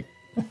for like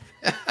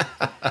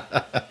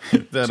that,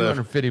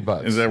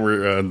 $250. is that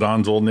where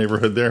Don's old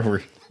neighborhood there,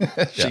 where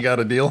she got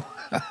a deal?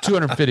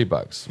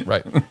 $250.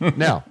 Right.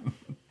 Now,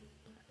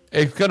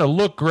 it's going to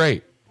look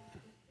great.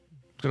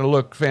 It's going to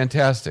look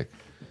fantastic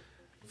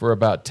for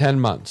about 10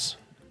 months.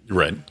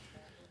 Right.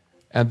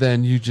 And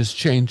then you just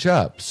change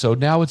up. So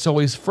now it's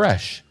always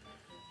fresh.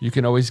 You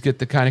can always get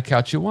the kind of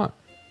couch you want.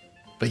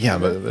 But yeah,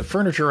 the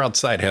furniture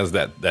outside has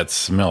that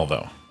smell,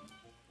 though.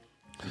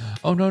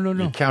 Oh, no.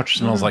 The couch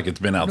smells like it's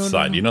been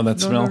outside. You know that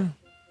smell?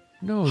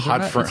 No. they're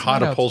Hot not- it's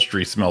hot not out-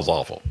 upholstery smells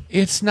awful.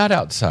 It's not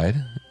outside.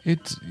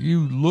 It's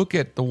you look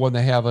at the one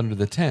they have under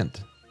the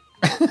tent,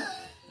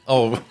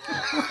 Oh,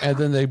 and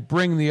then they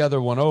bring the other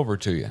one over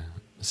to you.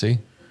 See?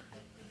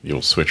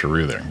 you'll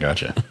switcheroo there.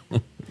 Gotcha.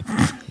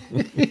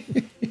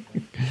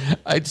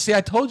 I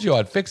told you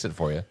I'd fix it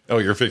for you. Oh,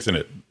 you're fixing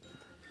it.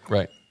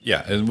 Right.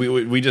 Yeah, and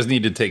we just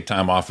need to take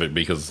time off it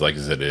because, like I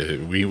said,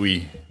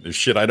 there's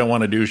shit I don't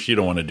want to do, she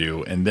don't want to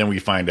do, and then we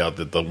find out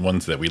that the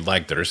ones that we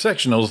like that are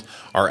sectionals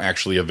are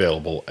actually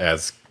available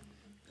as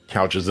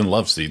couches and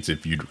love seats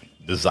if you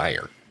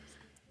desire.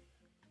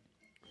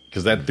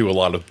 Because that threw a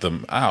lot of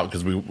them out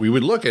because we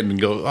would look at it and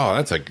go, oh,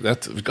 it's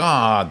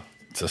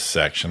a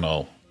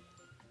sectional,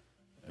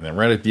 and then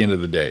right at the end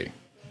of the day,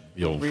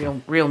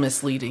 Real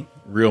misleading.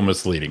 real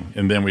misleading,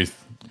 and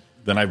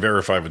then I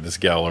verified with this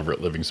gal over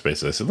at Living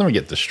Space. I said, let me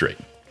get this straight.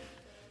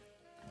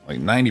 Like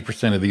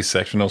 90% of these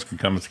sectionals can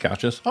come as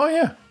couches. Oh,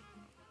 yeah.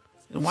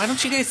 Why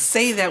don't you guys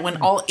say that when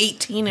all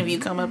 18 of you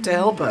come up to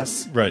help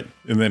us? Right.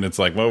 And then it's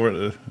like,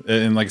 well,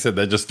 and like I said,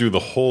 that just threw the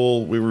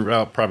whole, we were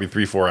out probably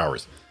 3-4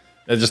 hours.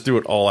 That just threw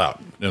it all out.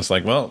 And it's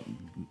like, well,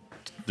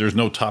 there's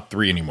no top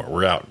 3 anymore.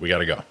 We're out. We got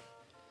to go.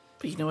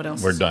 But you know what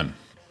else? We're done.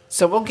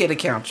 So we'll get a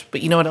couch.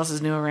 But you know what else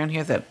is new around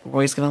here that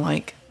Roy's going to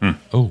like?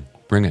 Oh,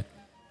 bring it.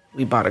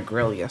 We bought a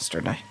grill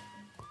yesterday.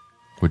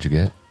 What'd you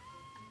get?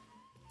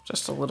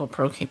 Just a little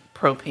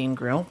propane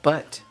grill,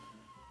 but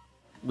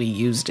we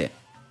used it.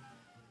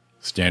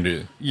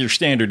 Your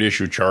standard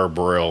issue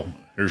charbroil.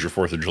 Here's your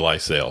 4th of July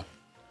sale.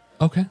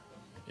 Okay.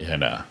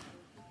 And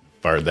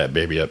fired that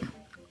baby up.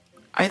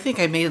 I think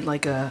I made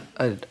like a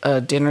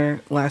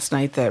dinner last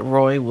night that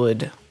Roy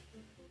would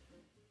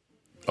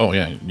Oh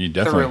yeah, you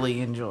definitely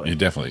thoroughly enjoy. You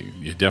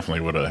definitely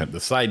would have. The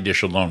side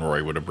dish alone,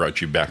 Roy, would have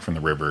brought you back from the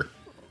river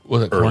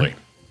Was it early. corn?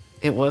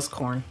 It was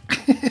corn.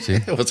 See?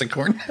 Was it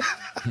corn?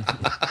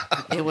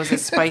 It was a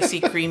spicy,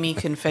 creamy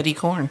confetti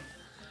corn.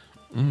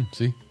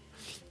 See?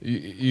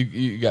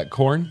 You got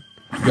corn?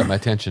 You got my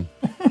attention.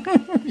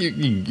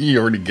 you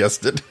already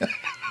guessed it.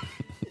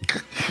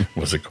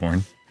 Was it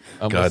corn?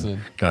 I'm God, listening.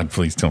 God,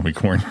 please tell me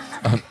corn.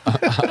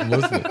 I'm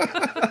listening.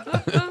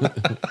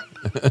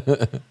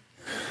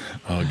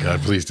 Oh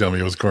God, please tell me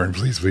it was corn.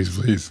 Please, please,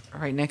 please.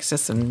 Right next to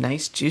some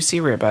nice, juicy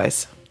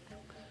ribeyes.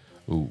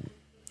 Ooh.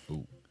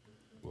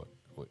 What?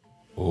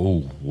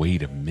 Oh,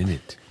 wait a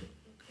minute.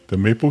 The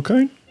maple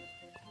kind?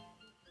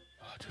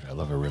 Oh, dude, I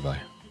love a ribeye.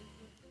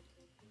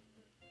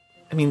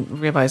 I mean,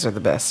 ribeyes are the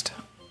best.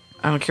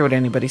 I don't care what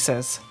anybody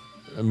says.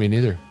 Me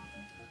neither.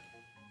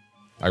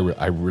 I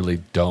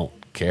really don't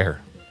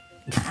care.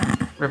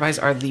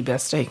 Ribeyes are the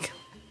best steak.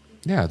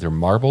 Yeah, they're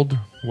marbled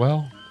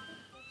well,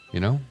 you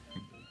know?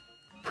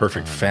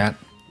 Perfect fat.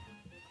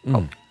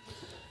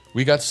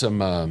 We got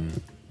some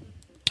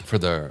for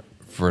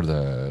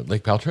the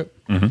Lake Powell trip.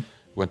 Mm-hmm.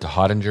 Went to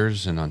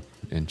Hottinger's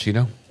in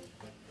Chino,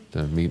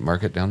 the meat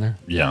market down there,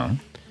 Yeah.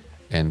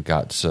 and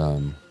got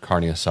some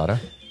carne asada.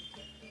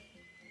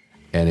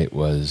 And it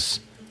was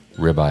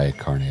ribeye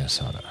carne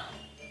asada.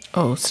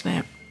 Oh,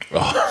 snap.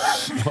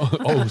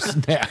 Oh,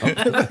 snap.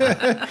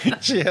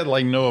 She had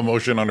like no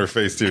emotion on her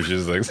face too. She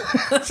was like,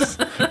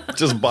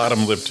 just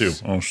bottom lip too.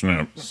 Oh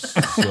snap!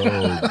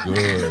 So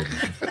good.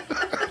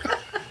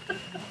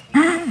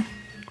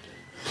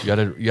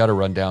 You gotta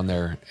run down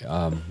there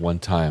one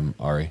time,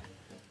 Ari.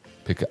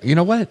 Pick up. You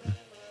know what?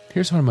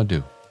 Here's what I'm gonna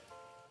do.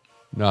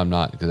 No, I'm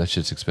not, because that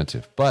shit's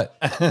expensive. But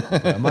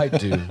what I might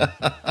do.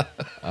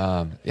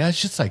 Yeah,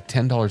 it's just like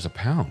 $10 a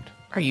pound.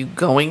 Are you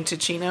going to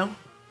Chino?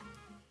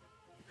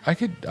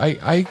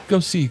 I go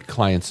see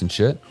clients and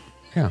shit.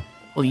 Yeah.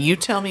 Well, you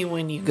tell me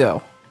when you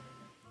go,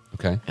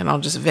 Okay. and I'll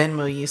just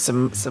Venmo you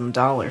some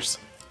dollars.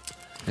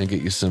 And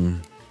get you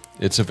some.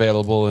 It's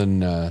available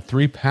in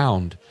 3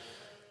 pound.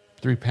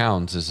 3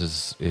 pounds is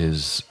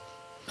as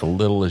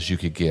little as you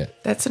could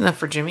get. That's enough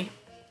for Jimmy.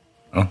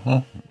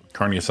 Oh,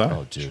 carne asada.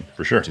 Oh, dude,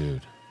 for sure.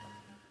 dude.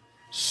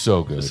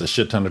 So good. It's a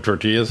shit ton of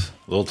tortillas,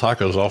 little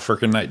tacos all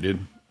freaking night, dude.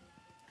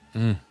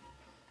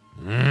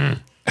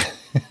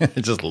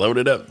 Just load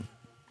it up.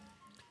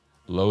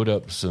 Load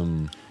up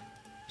some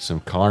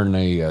carne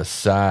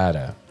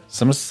asada.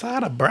 Some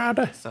asada,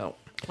 brother. So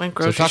went So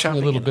grocery talk to shopping.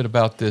 me a little bit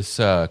about this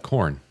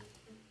corn.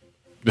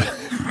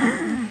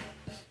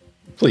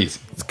 Please.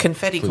 It's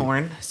confetti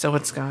corn, so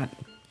it's got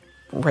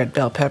red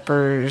bell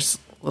peppers,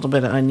 a little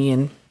bit of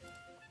onion,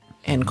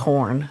 and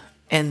corn.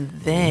 And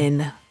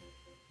then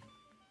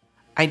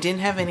I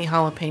didn't have any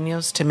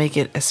jalapenos to make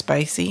it a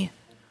spicy,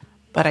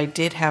 but I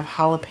did have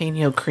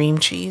jalapeno cream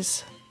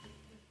cheese.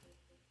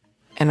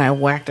 And I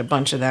whacked a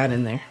bunch of that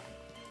in there.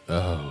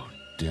 Oh,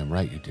 damn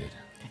right you did.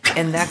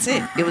 And that's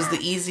it. It was the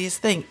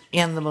easiest thing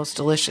and the most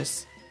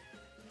delicious.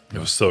 It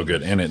was so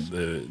good. And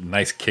it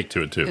nice kick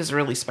to it, too. It was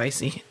really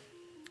spicy.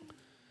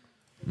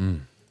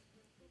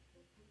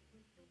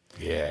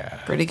 Yeah.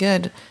 Pretty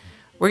good.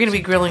 We're going to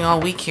be grilling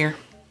all week here.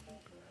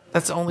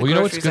 That's the only Well, you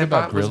know what's groceries good I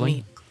about bought was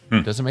grilling?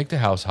 meat. Doesn't make the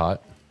house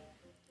hot.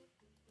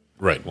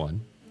 Right.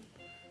 One.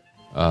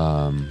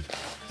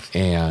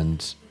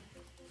 And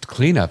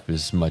cleanup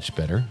is much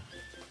better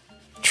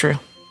True.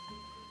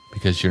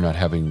 because you're not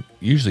having.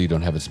 Usually, you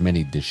don't have as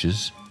many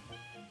dishes.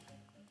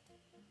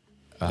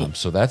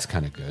 So that's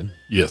kind of good.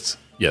 Yes.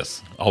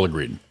 Yes. All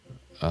agreed.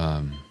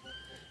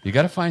 You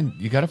gotta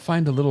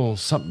find a little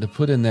something to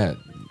put in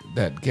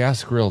that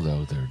gas grill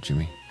though, there,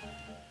 Jimmy.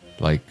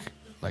 Like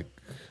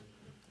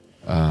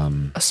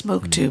A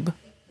smoke tube.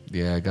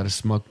 yeah, I got a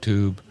smoke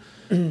tube.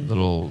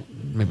 Little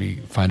maybe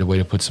find a way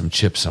to put some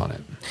chips on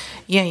it.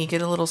 Yeah, you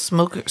get a little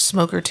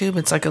smoker tube.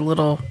 It's like a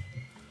little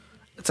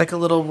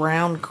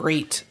round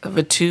grate of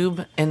a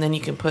tube, and then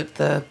you can put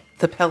the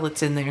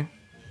pellets in there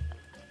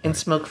and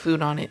smoke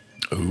food on it.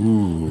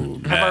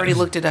 Ooh. I've already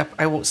looked it up.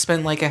 I will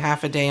spend like a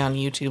half a day on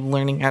YouTube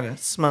learning how to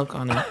smoke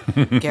on a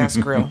gas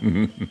grill.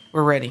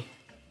 We're ready.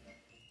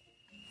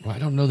 Well, I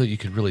don't know that you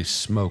could really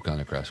smoke on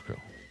a gas grill.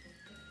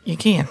 You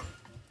can.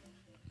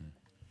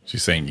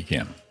 She's saying you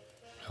can.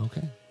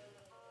 Okay.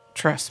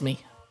 Trust me.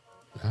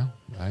 Well,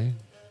 I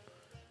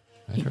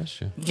I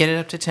trust you. Get it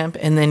up to temp,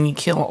 and then you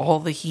kill all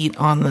the heat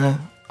on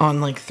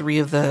like 3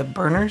 of the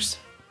burners.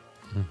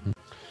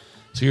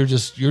 So you're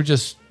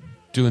just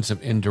doing some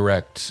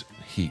indirect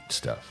heat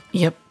stuff.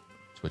 Yep.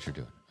 That's what you're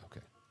doing.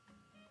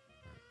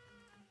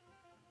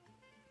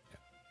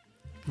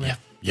 Okay.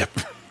 Yep.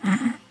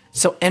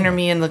 So enter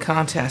me in the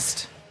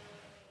contest.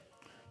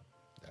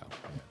 Yeah,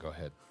 go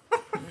ahead.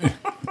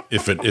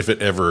 If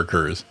it ever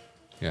occurs.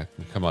 Yeah,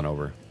 come on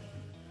over.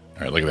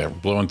 All right, look at that. We're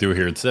blowing through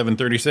here at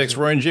 7:36.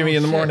 Roy and Jimmy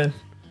in the shit. morning.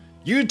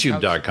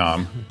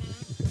 YouTube.com.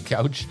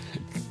 Couch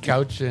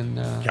and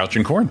Couch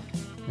and Corn.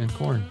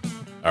 corn.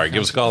 All right,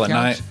 give us a call at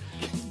 9. Couch.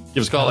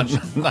 Give us a call at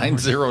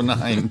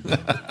 909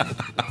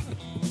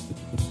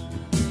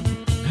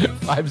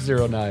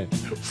 509.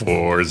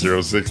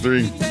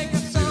 4063. Take a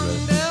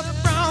thunder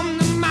from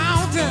the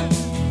mountain.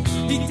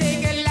 He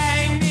take a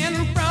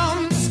lightning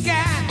from the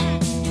sky.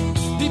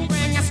 He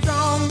bring a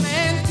strong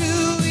man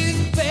to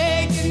his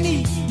begging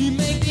knee. He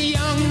make the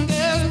young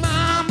girl's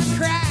mama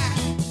cry.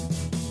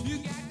 You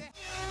got to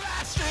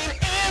right straight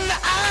in the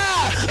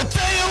eye. I'll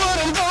tell you what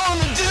I'm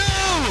gonna do.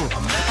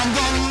 I'm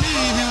gonna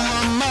leave you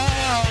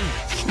alone.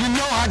 You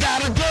know I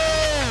gotta go.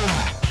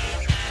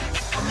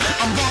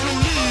 I'm gonna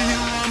leave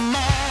you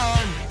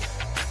alone.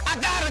 I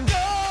gotta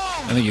go.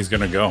 I think he's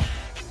going to go.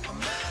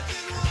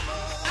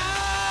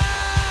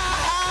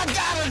 I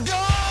gotta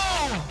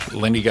go.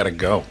 Lindy got to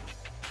go.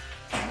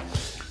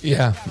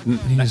 Yeah,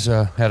 he's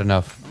had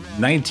enough.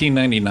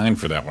 $19.99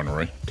 for that one,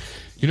 Roy.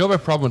 You know what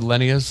my problem with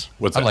Lenny is?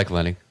 What's I that? like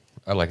Lenny.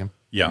 I like him.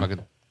 Yeah. I'm not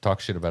gonna talk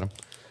shit about him.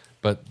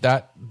 But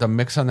the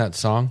mix on that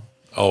song,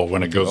 Oh,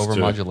 when it goes to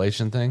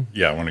overmodulation thing,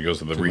 when it goes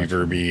to the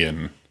reverby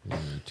and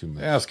too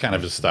much. that's kind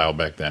of his style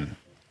back then.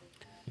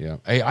 Yeah.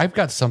 Hey, I've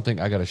got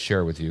something I got to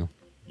share with you.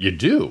 You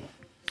do.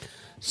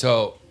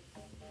 So,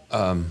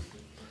 I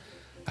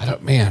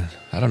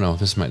don't know.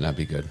 This might not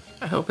be good.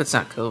 I hope it's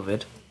not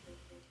COVID.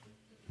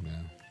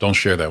 Don't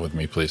share that with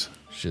me, please.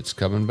 Shit's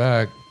coming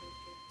back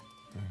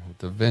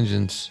with a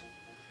vengeance.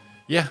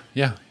 Yeah.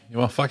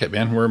 Well, fuck it,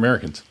 man. We're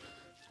Americans.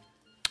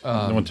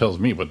 No one tells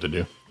me what to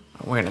do.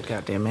 I'm wearing a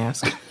goddamn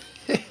mask.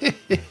 I'm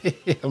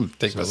gonna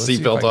take my Let's see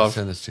if I seatbelt can off.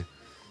 send this to you.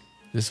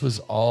 This was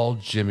all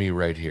Jimmy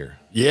right here.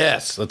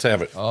 Yes, let's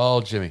have it.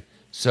 All Jimmy.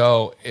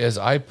 So as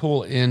I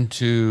pull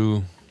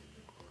into,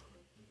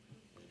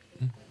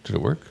 did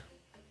it work?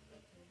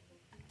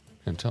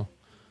 Can't tell.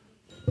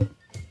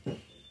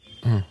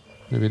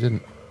 Maybe it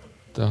didn't.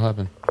 That'll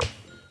happen.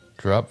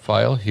 Drop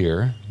file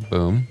here.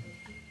 Boom.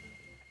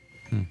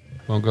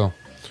 Won't go.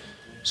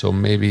 So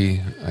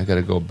maybe I got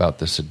to go about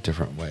this a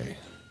different way.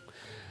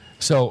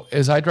 So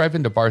as I drive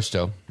into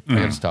Barstow, I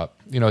got to stop.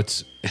 You know,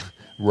 it's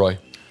Roy.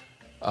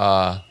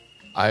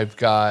 I've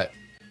got.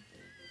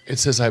 It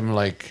says I'm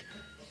like,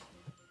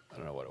 I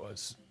don't know what it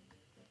was,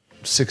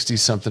 60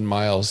 something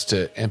miles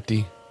to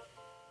empty,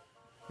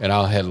 and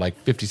I'll had like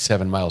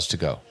 57 miles to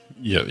go.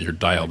 Yeah, you're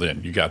dialed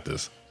in. You got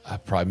this. I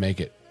probably make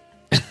it.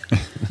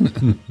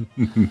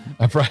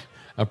 I'm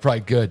probably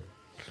good.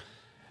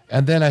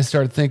 And then I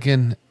started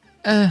thinking,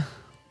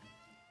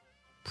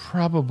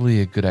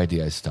 probably a good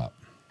idea I stop.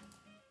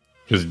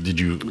 Because did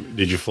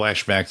you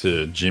flash back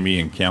to Jimmy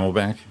and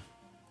Camelback?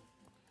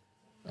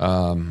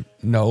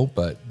 No,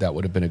 but that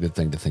would have been a good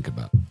thing to think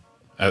about.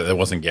 That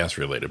wasn't gas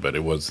related, but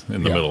it was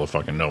in the Yeah. middle of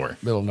fucking nowhere.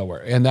 Middle of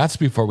nowhere. And that's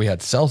before we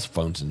had cell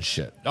phones and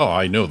shit. Oh,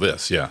 I know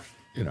this. Yeah,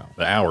 You know,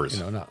 the hours.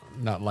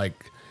 not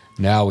like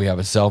now we have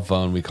a cell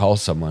phone, we call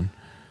someone,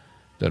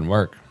 doesn't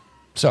work.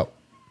 So,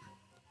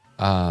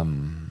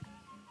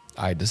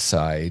 I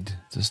decide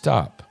to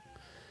stop.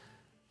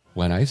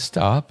 When I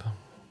stop,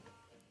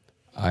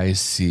 I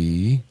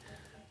see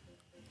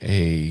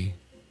a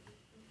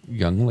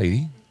young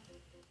lady.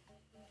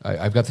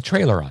 I've got the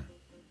trailer on.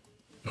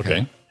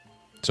 Okay.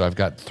 So I've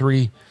got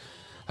 3.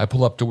 I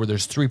pull up to where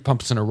there's 3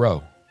 pumps in a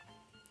row,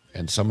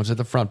 and someone's at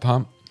the front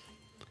pump.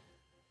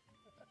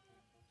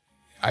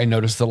 I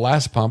notice the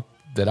last pump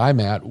that I'm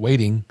at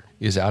waiting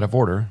is out of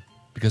order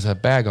because of a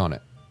bag on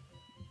it.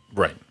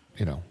 Right.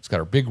 You know, it's got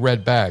a big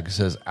red bag. It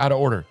says out of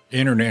order.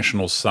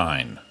 International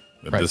sign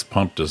that Right. this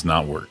pump does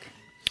not work.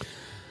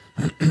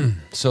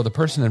 So the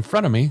person in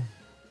front of me,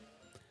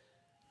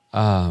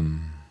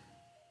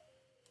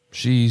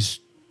 she's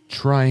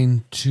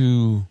trying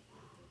to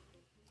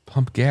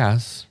pump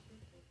gas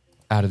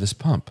out of this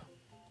pump.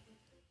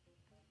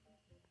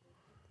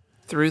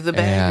 Through the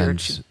bag, or And-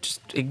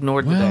 just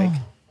ignored the bag?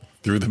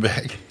 Through the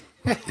bag.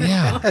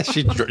 Yeah,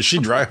 she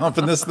dry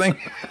humping this thing?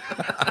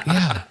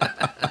 yeah.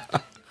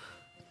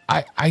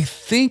 I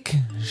think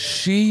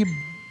she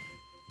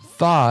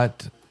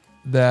thought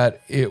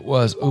that it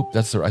was. Oop,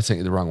 that's I sent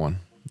you the wrong one.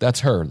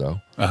 That's her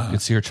though. You can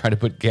see her trying to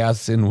put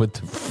gas in with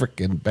the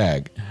freaking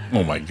bag.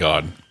 Oh my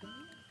God.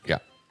 Yeah.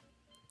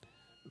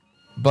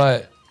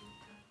 But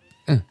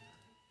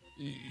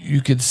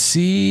you could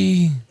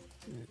see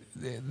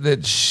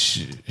that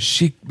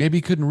she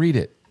maybe couldn't read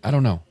it. I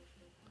don't know.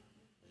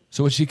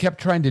 So what she kept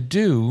trying to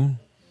do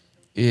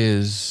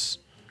is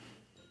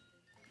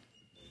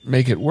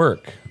make it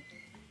work.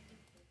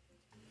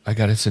 I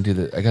gotta send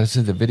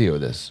the video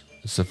of this.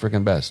 It's the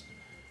freaking best.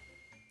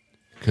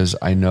 because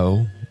I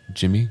know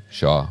Jimmy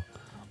Shaw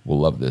will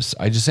love this.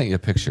 I just sent you a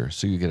picture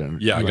so you get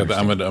it. Yeah, I got that.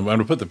 I'm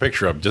gonna put the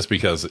picture up just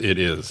because it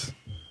is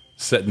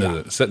setting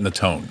the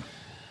tone.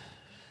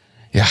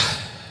 Yeah,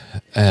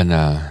 and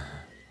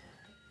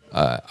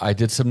I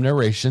did some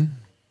narration.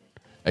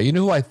 You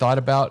know who I thought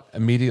about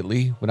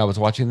immediately when I was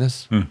watching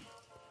this?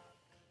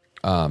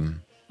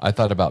 I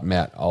thought about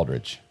Matt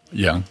Aldridge.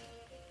 Yeah.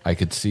 I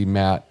could see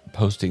Matt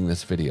posting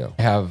this video.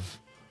 I have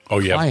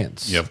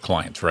clients. You have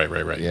clients.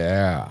 Right.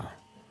 Yeah.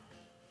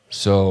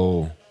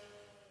 So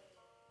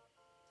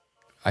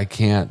I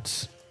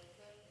can't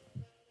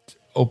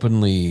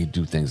openly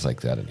do things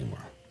like that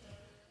anymore.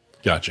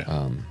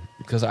 Gotcha.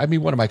 Because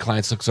one of my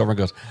clients looks over and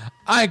goes,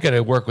 I got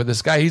to work with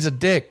this guy. He's a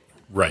dick.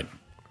 Right.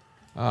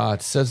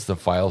 It says the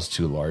file's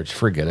too large.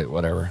 Forget it.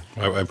 Whatever.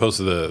 I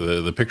posted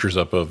the pictures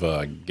up of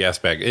gas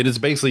bag. It is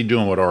basically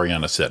doing what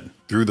Ariana said,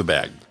 through the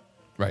bag.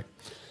 Right.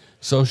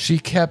 So she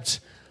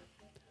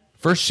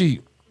first she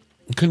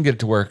couldn't get it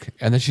to work,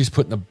 and then she's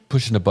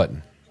pushing a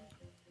button.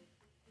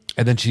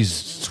 And then she's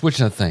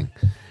switching a thing.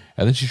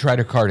 And then she tried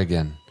her card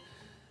again.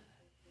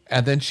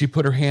 And then she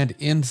put her hand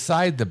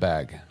inside the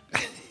bag.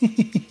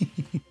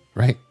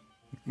 Right?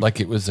 Like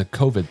it was a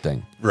COVID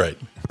thing. Right.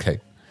 Okay.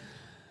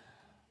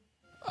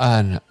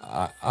 And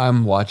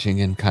I'm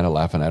watching and kind of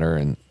laughing at her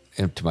and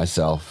to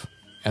myself.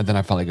 And then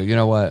I finally go, you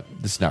know what?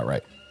 This is not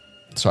right.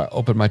 So I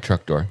opened my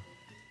truck door.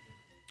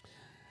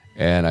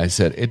 And I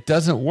said, it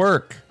doesn't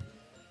work.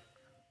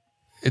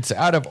 It's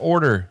out of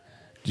order.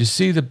 Do you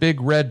see the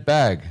big red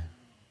bag?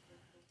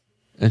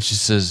 And she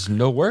says,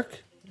 no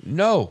work?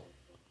 No.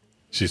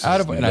 She says,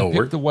 Out of and no I picked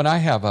work. the one I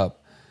have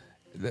up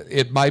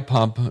at my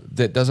pump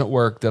that doesn't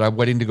work, that I'm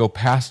waiting to go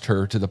past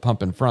her to the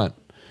pump in front.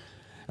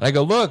 And I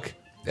go, look,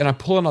 and I'm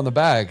pulling on the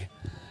bag.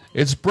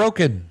 It's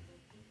broken.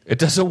 It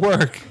doesn't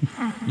work.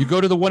 You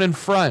go to the one in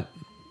front.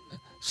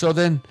 So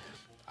then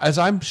as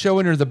I'm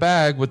showing her the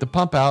bag with the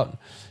pump out,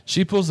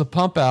 she pulls the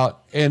pump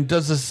out and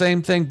does the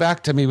same thing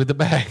back to me with the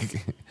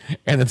bag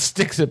and then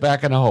sticks it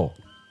back in a hole.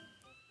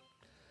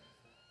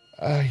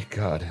 Oh,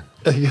 God.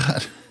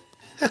 Oh,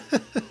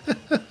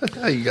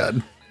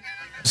 God.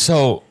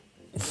 So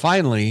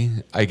finally,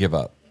 I give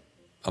up.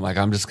 I'm like,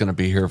 I'm just going to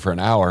be here for an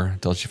hour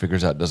until she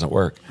figures out it doesn't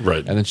work.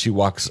 Right. And then she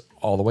walks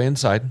all the way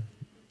inside.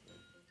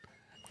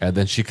 And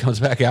then she comes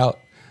back out,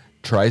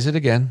 tries it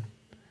again,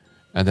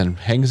 and then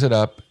hangs it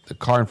up. The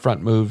car in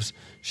front moves.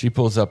 She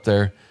pulls up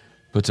there,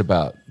 puts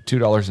about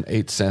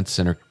 $2.08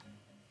 in her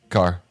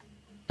car,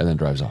 and then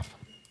drives off.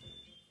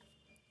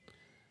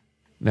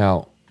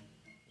 Now,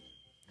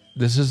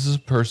 this is a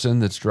person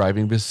that's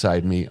driving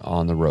beside me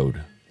on the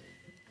road.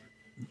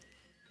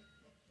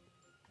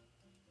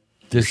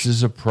 This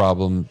is a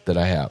problem that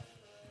I have.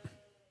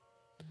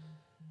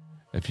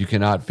 If you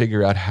cannot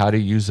figure out how to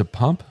use a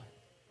pump,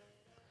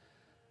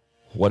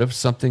 what if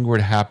something were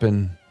to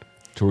happen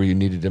to where you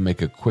needed to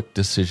make a quick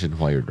decision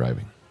while you're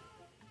driving?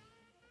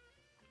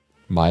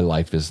 My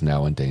life is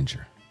now in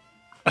danger.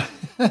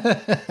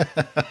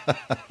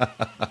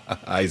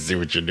 I see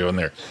what you're doing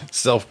there.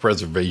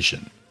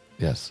 Self-preservation.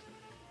 Yes.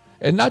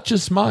 And not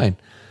just mine,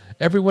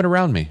 everyone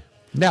around me.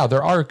 Now,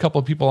 there are a couple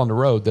of people on the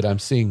road that I'm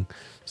seeing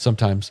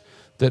sometimes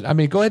that,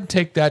 go ahead and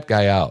take that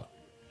guy out.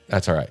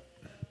 That's all right.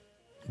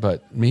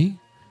 But me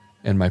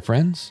and my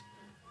friends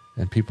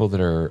and people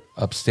that are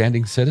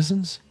upstanding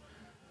citizens,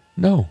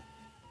 no.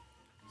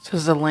 So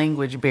the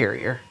language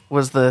barrier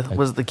was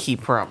the key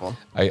problem.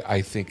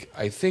 I think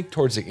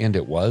towards the end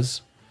it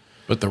was.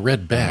 But the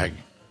red bag.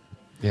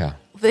 Yeah.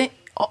 They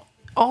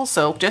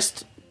also,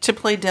 just to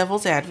play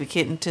devil's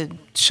advocate and to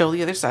show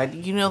the other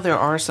side, there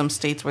are some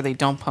states where they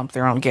don't pump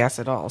their own gas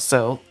at all.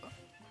 So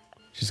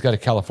She's got a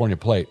California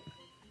plate.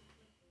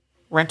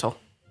 rental.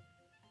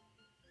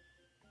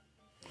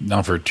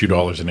 Not for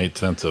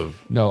 $2.08 of...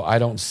 No, I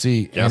don't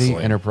see Gasoline.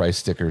 any Enterprise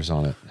stickers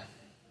on it.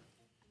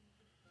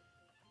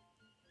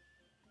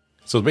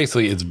 So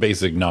basically, it's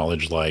basic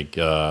knowledge like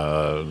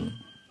you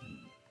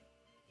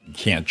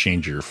can't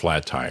change your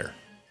flat tire.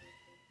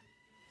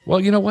 Well,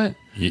 you know what?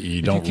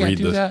 You don't can't read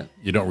do that-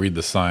 You don't read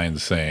the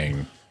signs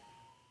saying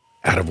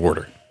out of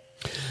order.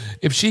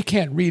 If she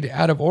can't read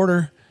out of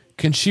order,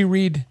 can she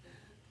read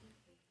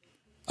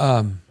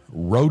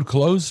road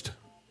closed?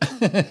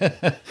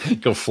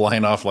 Go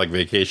flying off like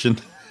vacation.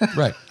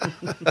 Right.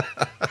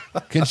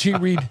 Can she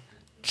read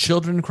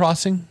children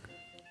crossing?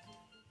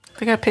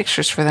 They got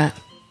pictures for that.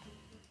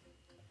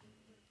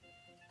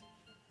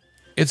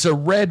 It's a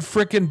red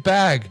frickin'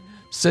 bag.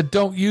 Said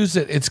don't use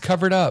it. It's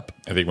covered up.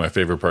 I think my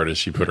favorite part is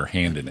she put her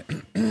hand in it.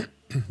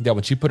 Yeah,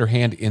 when she put her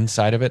hand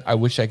inside of it, I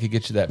wish I could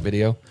get you that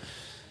video.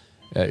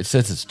 It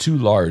says it's too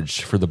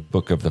large for the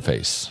book of the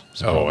face.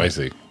 Oh, I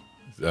see.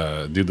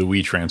 Do the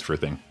Wii transfer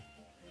thing.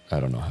 I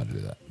don't know how to do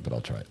that, but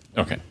I'll try it.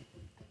 Okay.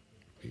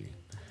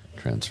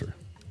 Transfer.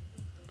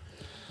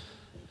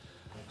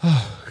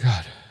 Oh,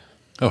 God.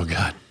 Oh,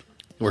 God.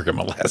 Working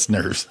my last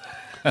nerves.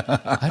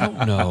 I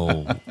don't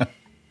know.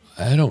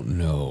 I don't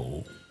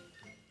know.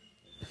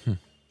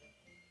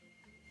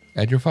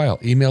 Add your file.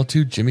 Email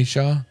to Jimmy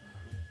Shaw.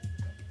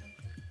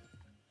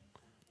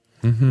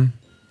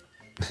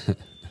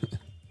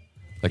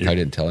 Like I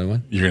didn't tell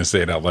anyone? You're going to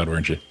say it out loud,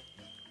 weren't you?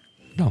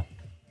 No.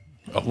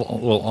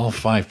 Well, all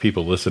 5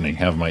 people listening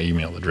have my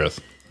email address.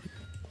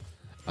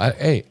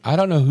 I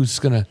don't know who's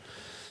going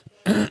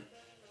to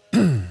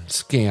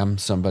scam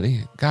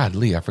somebody. God,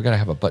 Lee, I forgot I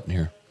have a button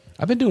here.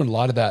 I've been doing a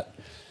lot of that.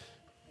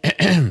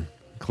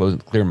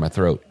 Clearing my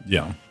throat.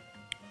 Yeah.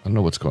 I don't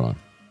know what's going on.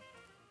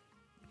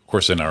 Of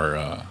course, in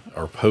our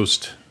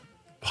post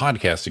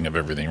podcasting of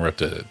everything, we're up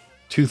to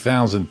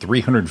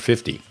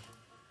 2,350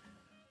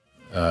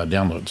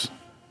 downloads.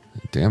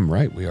 Damn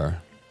right we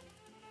are.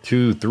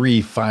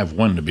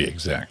 2351 to be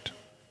exact.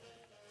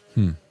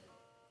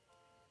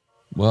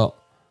 Well,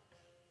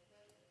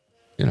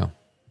 you know,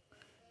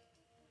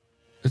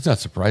 it's not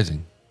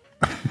surprising.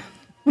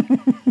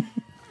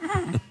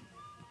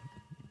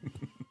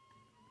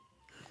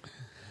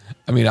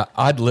 I mean,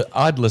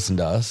 I'd listen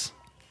to us.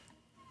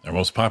 Our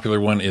most popular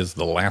one is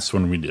the last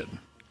one we did.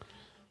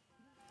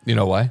 You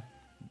know why?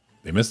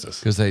 They missed us.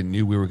 Because they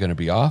knew we were going to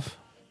be off.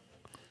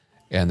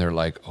 And they're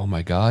like, oh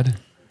my God,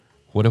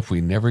 what if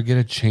we never get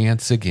a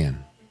chance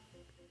again?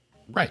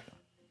 Right.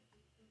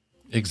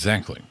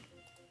 Exactly.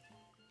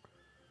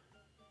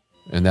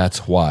 And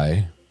that's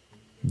why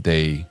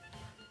they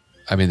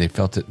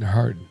felt it in their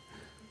heart.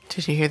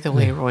 Did you hear the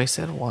way Roy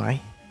said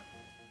why?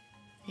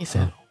 He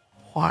said,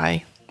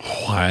 why?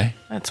 Why?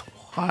 That's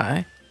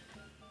why.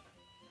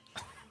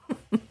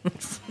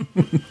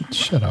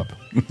 Shut up.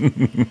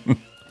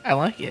 I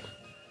like it.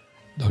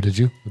 Oh, did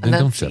you? Then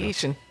don't shut up.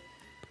 Enunciation.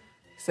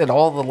 He said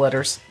all the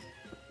letters.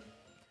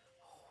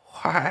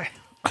 Why?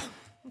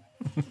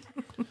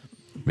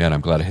 Man,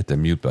 I'm glad I hit the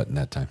mute button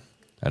that time.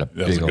 I had a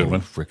That was big a good old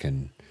one.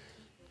 freaking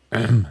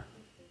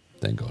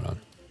thing going on.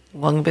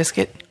 Lung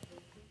biscuit?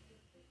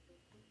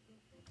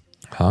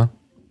 Huh?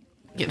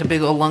 Getting a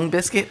big old lung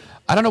biscuit?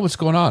 I don't know what's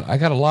going on. I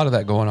got a lot of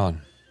that going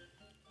on.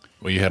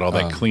 Well, you had all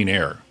that clean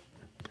air.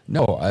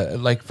 No, I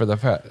like for the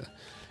fact,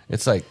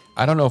 it's like,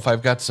 I don't know if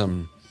I've got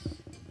some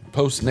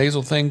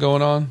post-nasal thing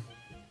going on.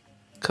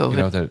 COVID. You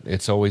know, that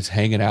it's always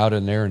hanging out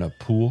in there in a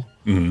pool.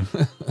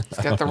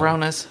 It's got the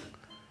Ronas.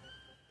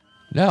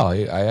 No,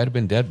 I had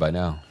been dead by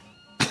now.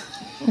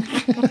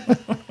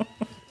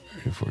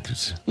 Well,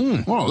 this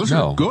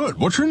No. is good.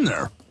 What's in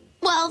there?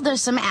 Well,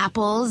 there's some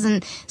apples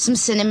and some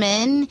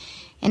cinnamon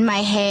and my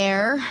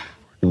hair.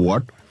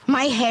 What?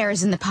 My hair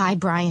is in the pie,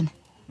 Brian.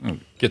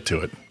 Get to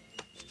it.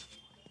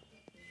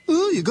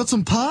 Ooh, you got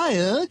some pie,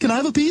 huh? Can I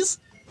have a piece?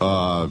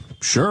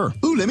 Sure.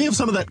 Ooh, let me have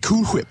some of that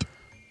Cool Whip.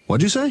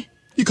 What'd you say?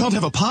 You can't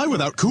have a pie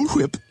without Cool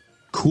Whip.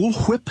 Cool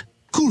Whip?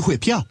 Cool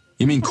Whip, yeah.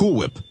 You mean Cool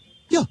Whip?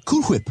 Yeah,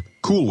 Cool Whip.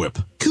 Cool Whip.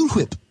 Cool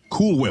Whip.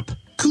 Cool Whip.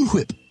 Cool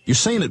Whip. You're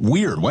saying it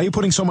weird. Why are you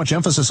putting so much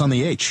emphasis on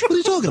the H? What are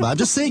you talking about? I'm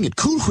just saying it.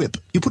 Cool Whip.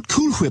 You put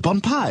Cool Whip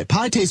on pie.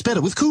 Pie tastes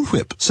better with Cool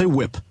Whip. Say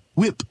whip.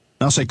 Whip.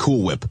 Now say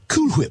Cool Whip.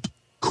 Cool Whip.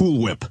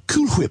 Cool Whip.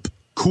 Cool Whip.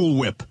 Cool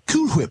Whip.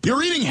 Cool Whip.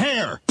 You're eating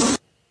hair!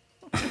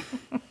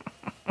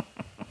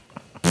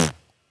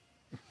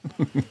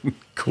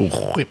 Cool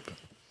whip.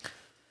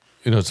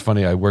 You know, it's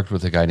funny. I worked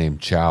with a guy named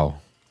Chow.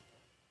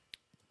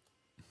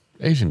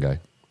 Asian guy.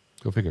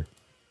 Go figure.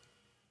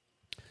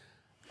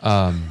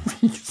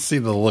 See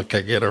the look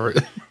I get over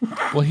it.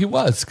 Well, he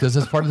was, because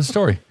that's part of the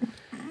story.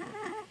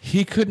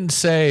 He couldn't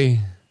say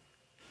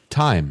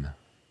time.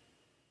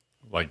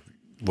 Like,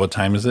 what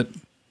time is it?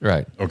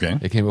 Right. Okay.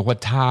 It came with,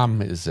 what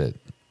time is it?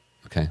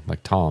 Okay.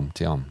 Like Tom.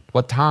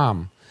 What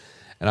time?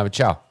 And I would,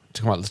 Chow,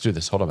 come on, let's do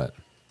this. Hold on a minute.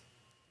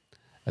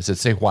 I said,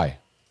 say why.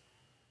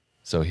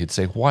 So he'd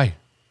say why.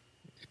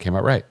 It came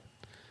out right.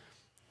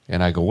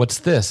 And I go, what's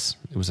this?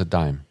 It was a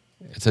dime.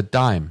 It's a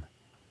dime.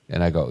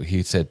 And I go,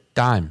 he said,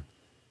 dime.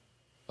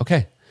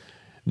 Okay.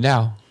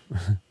 Now,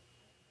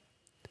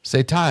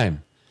 say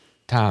time.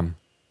 Time.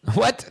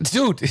 What?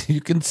 Dude, you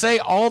can say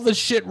all the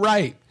shit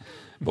right.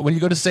 But when you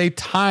go to say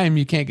time,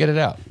 you can't get it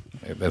out.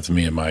 That's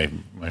me and my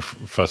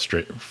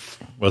frustrate.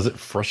 Was it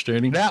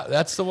frustrating? Yeah,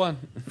 that's the one.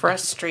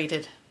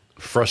 Frustrated.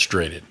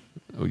 Frustrated.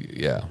 Oh,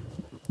 yeah.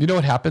 You know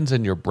what happens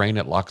in your brain?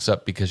 It locks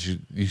up because you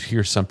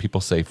hear some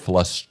people say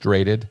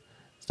frustrated.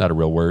 It's not a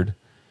real word.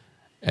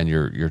 And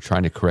you're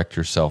trying to correct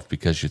yourself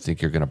because you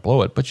think you're going to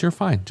blow it, but you're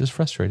fine. Just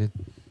frustrated.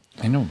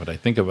 I know, but I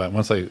think about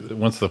once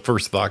the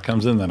first thought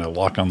comes in, then I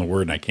lock on the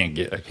word and I can't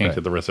get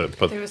the rest of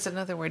it. There was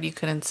another word you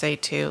couldn't say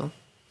too.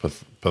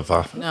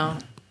 Pathoth. No.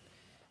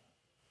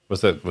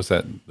 What's that?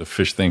 The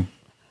fish thing?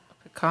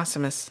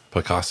 Picossimus.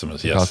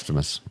 Picossimus. Yes.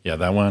 Customus. Yeah,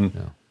 that one.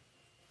 Yeah.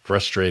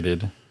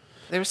 Frustrated.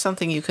 There was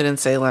something you couldn't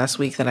say last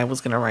week that I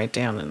was going to write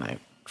down and I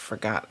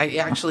forgot. I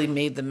actually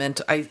made the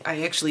mental. I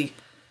actually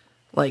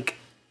like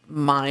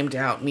mimed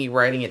out me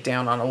writing it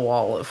down on a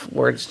wall of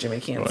words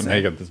Jimmy can't And say.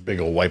 I got this big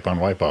old wipe on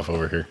wipe off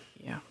over here.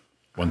 Yeah.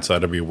 One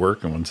side will be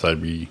work and one side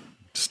will be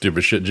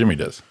stupid shit Jimmy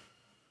does.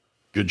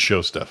 Good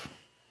show stuff.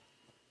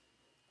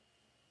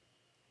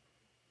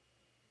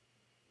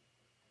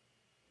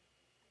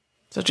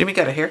 So Jimmy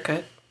got a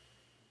haircut.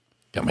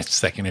 Got my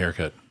second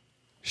haircut.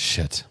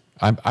 Shit.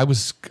 I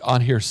was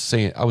on here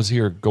saying, I was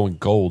here going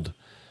gold,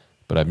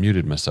 but I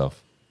muted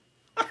myself.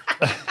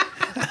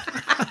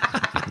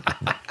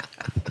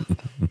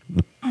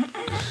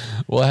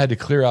 Well, I had to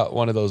clear out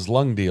one of those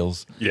lung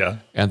deals. Yeah.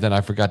 And then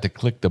I forgot to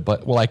click the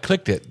button. Well, I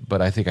clicked it,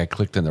 but I think I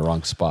clicked in the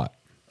wrong spot.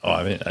 Oh,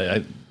 I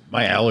mean,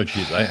 my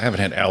allergies, I haven't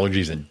had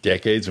allergies in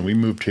decades, and we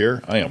moved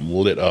here. I am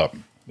lit up.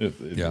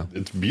 Yeah.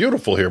 It's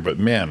beautiful here, but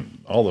man,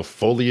 all the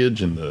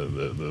foliage and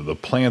the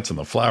plants and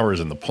the flowers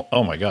and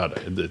oh my God,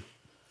 it's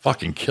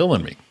fucking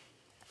killing me.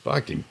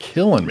 Fucking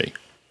killing me.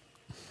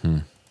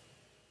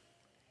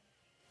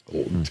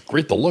 It's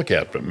great to look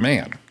at, but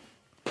man,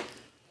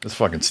 this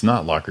fucking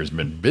snot locker's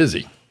been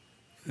busy.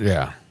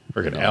 Yeah.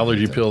 Freaking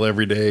allergy pill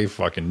every day,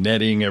 fucking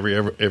netting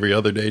every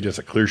other day just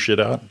to clear shit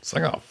out. It's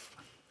like, oh,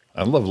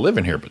 I love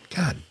living here, but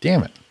God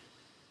damn it.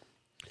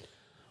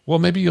 Well,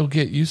 maybe you'll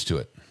get used to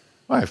it.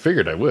 Well, I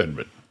figured I would,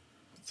 but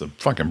it's a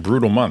fucking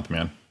brutal month,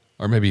 man.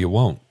 Or maybe you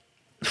won't.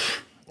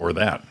 Or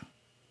that.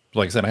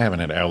 Like I said, I haven't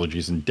had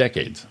allergies in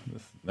decades.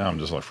 Now I'm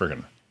just like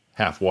freaking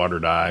half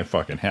watered eye,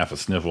 fucking half a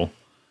sniffle.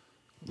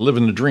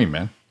 Living the dream,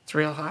 man. It's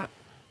real hot.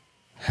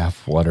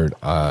 Half watered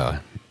eye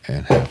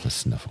and half a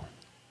sniffle.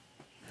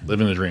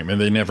 Living the dream.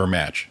 And they never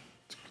match.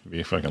 It's gonna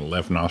be fucking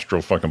left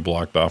nostril fucking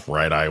blocked off,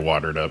 right eye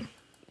watered up.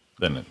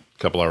 Then a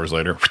couple hours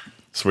later,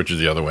 switches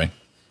the other way.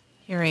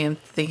 Here I am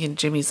thinking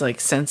Jimmy's like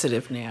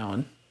sensitive now,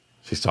 and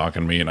She's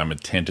talking to me and I'm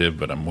attentive,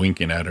 but I'm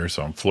winking at her,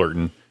 so I'm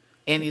flirting.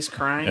 and he's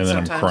crying And then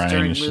I'm sometimes crying.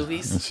 during And,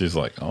 movies. and she's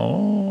like,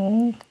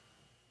 oh.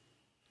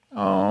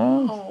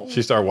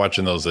 She started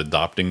watching those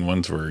adopting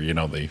ones where, you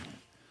know,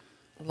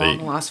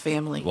 Long lost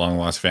family. long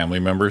lost family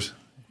members.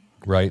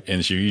 Right.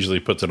 And she usually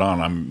puts it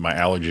on. My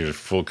allergies are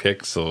full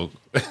kick. So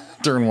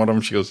during one of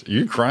them, she goes, "Are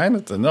you crying?"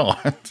 I said, "No,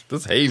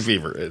 this hay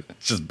fever.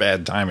 It's just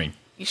bad timing."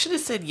 You should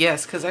have said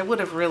yes, because I would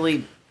have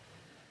really.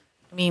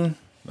 I mean,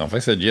 No, if I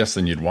said yes,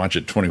 then you'd watch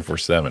it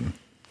 24/7.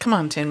 come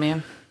on, Tin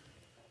Man.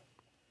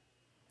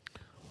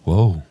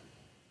 Whoa.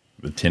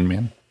 The Tin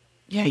Man,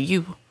 Yeah,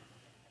 you.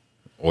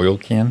 oil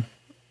can,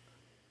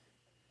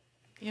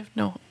 You have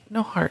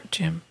no heart,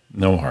 Jim.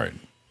 no heart,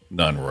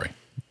 none. Roy,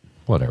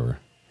 Whatever.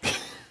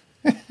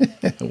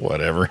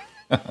 whatever.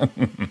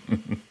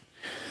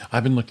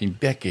 I've been looking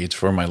decades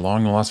for my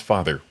long lost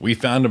father. We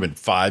found him in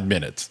 5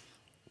 minutes.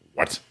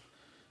 What?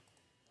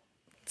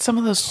 Some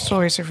of those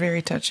stories are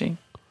very touching.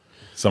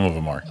 Some of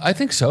them are. I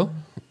think so.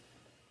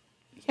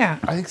 Yeah,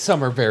 I think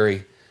some are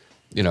very,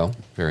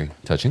 very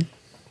touching.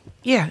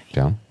 yeah.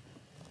 Down.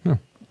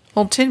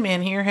 Old Tin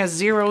Man here has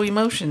zero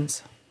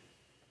emotions.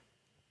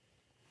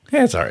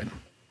 Yeah, it's all right.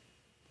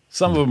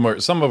 Some of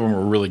them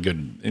are really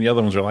good, and the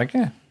other ones are like,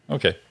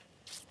 okay.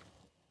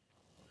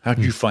 How'd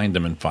you find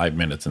them in 5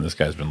 minutes? And this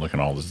guy's been looking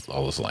all his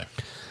life.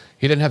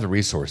 He didn't have the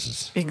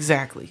resources.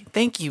 Exactly.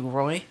 Thank you,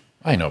 Roy.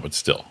 I know, but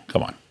still,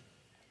 come on.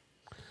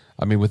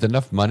 I mean, with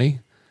enough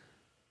money,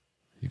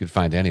 you could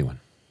find anyone.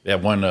 Yeah,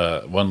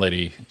 one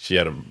lady, she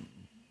had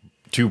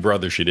 2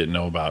 brothers she didn't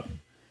know about,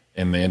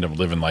 and they ended up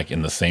living like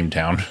in the same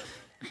town.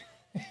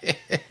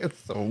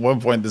 So at one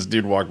point, this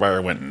dude walked by her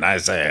and went,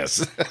 "Nice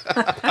ass."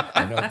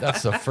 I know,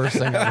 that's the first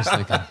thing I was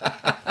thinking.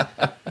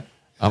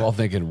 I'm all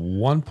thinking,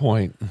 one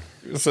point.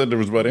 Said to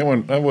his buddy,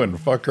 I wouldn't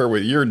fuck her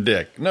with your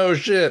dick. No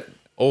shit.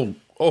 Oh,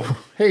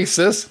 hey,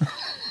 sis.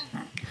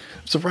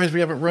 Surprised we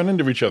haven't run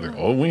into each other.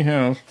 Oh, we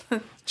have.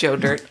 Joe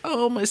Dirt.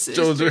 Oh, my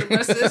sister. Joe Dirt.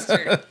 My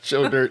sister.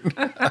 Joe Dirt.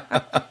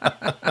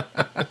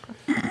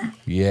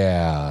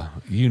 Yeah,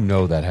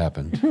 that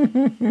happened.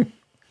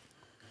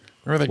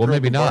 Remember that Well, girl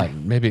maybe at the bar? not.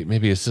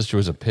 Maybe his sister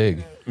was a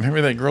pig.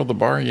 Remember that girl at the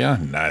bar? Yeah,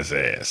 nice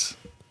ass.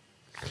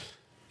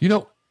 You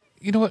know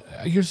what?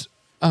 Here's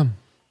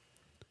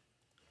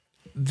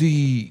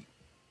the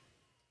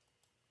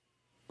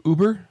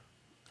Uber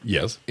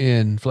Yes.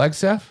 in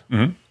Flagstaff.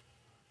 Mhm.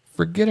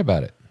 Forget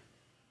about it.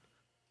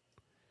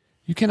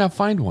 You cannot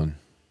find one.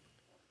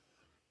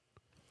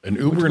 An Went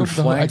to Uber go in from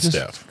the-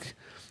 Flagstaff.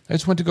 I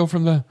just went to go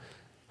from the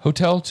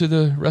hotel to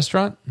the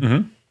restaurant.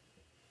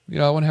 Mm-hmm.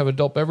 I want to have an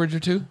adult beverage or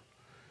two.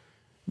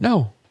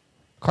 No,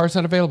 car's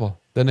not available.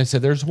 Then they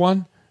said, "There's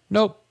one."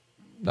 Nope,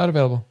 not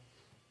available.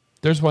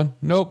 There's one.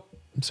 Nope,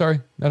 I'm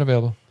sorry, not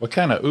available. What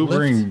kind of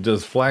Ubering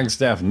does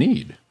Flagstaff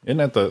need? Isn't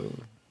that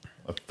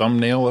a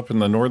thumbnail up in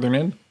the northern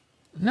end?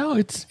 No,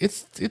 it's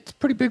a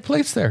pretty big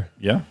place there.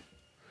 Yeah.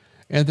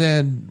 And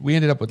then we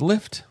ended up with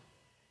Lyft.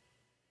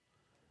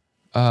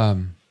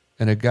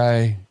 And a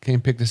guy came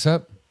picked us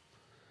up.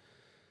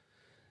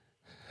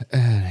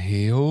 And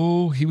he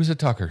was a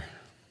talker.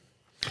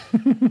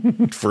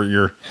 For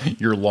your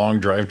long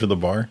drive to the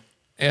bar?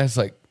 And it's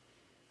like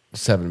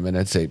 7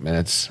 minutes, 8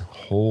 minutes,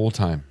 whole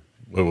time.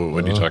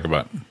 What do you talk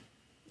about?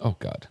 Oh,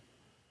 God.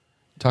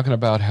 Talking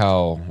about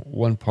how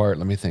one part,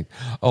 let me think.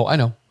 Oh, I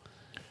know.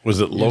 Was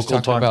it was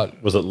local talking talk?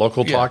 about- Was it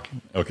local Yeah. talk?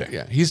 Okay.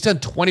 Yeah, he's done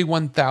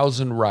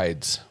 21,000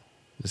 rides,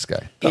 this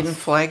guy. In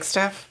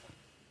Flagstaff?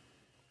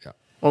 Yeah.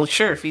 Well,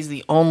 sure, if he's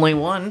the only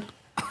one.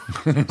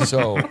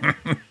 So,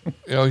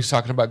 he's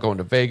talking about going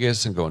to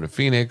Vegas and going to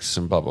Phoenix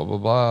and blah, blah, blah,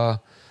 blah.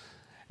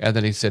 And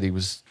then he said he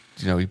was,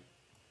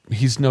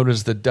 he's known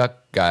as the duck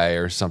guy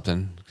or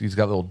something. He's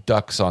got little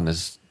ducks on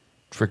his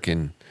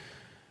freaking,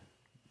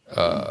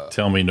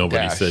 Tell me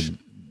nobody Dash. said,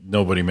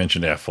 nobody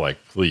mentioned Aflac,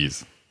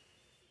 please.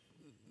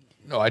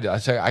 No, I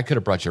say I could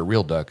have brought you a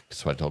real duck.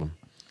 That's what I told him.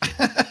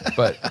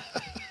 But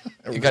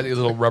he got these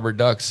little rubber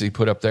ducks he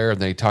put up there,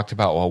 and they talked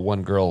about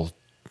one girl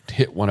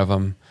hit one of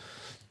them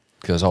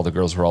because all the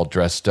girls were all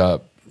dressed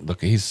up.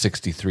 Look, he's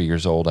 63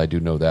 years old. I do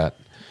know that.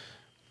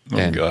 Oh,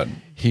 and God.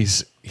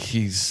 He's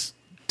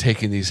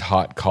taking these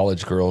hot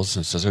college girls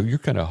and says, "Oh, you're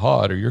kind of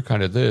hot, or you're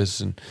kind of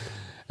this,"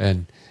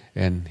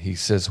 and he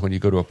says, when you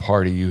go to a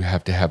party, you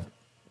have to have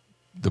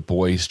the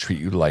boys treat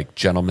you like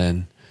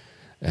gentlemen,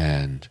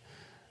 and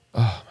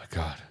oh my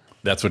God,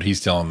 That's what he's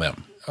telling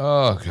them.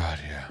 oh God,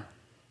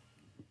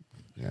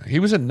 yeah. He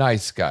was a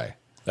nice guy.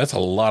 That's a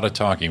lot of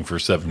talking for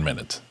 7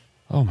 minutes.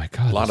 Oh my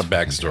God, A lot this of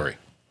fucking backstory. guy.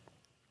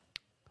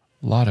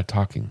 A lot of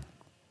talking.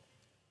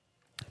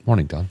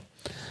 Morning, Don.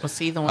 Was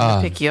he the one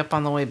to pick you up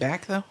on the way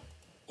back, though?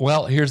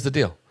 Well, here's the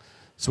deal.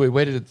 So we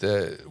waited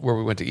at where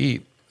we went to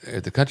eat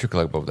at the country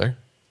club over there.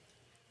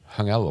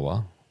 Hung out a little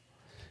while.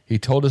 He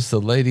told us the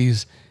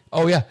ladies.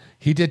 Oh yeah,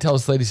 he did tell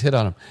us the ladies hit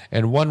on him,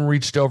 and one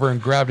reached over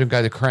and grabbed him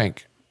by the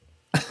crank.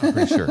 I'm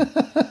pretty sure.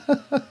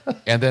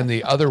 And then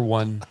the other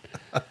one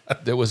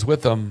that was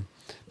with him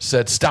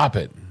said, "Stop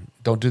it!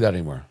 Don't do that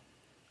anymore."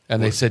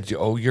 And they said,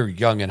 "Oh, you're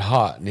young and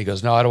hot." And he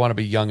goes, "No, I don't want to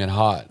be young and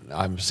hot.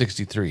 I'm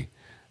 63.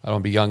 I don't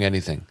want to be young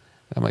anything."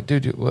 And I'm like,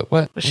 "Dude, what?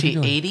 Was what she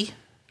 80?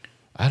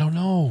 I don't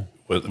know."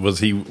 Was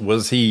he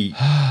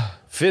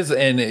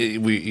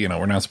and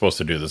we're not supposed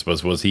to do this,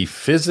 but was he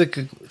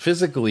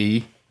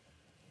physically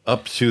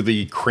up to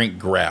the crank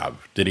grab?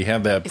 Did he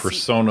have that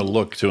persona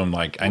look to him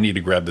like, I need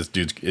to grab this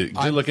dude's good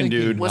looking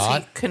dude? Was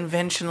he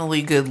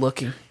conventionally good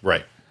looking?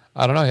 Right.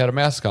 I don't know. He had a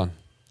mask on.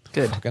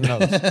 Good. Fucking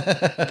knows.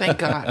 Thank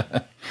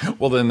God.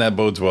 Well, then that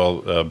bodes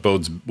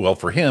well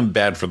for him,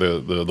 bad for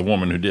the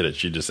woman who did it.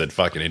 She just said,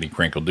 fuck it, any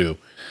crank will do.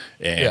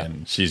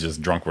 And she's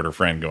just drunk with her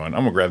friend going,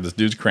 I'm going to grab this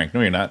dude's crank. No,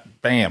 you're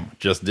not. Bam.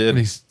 Just did. And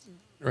he's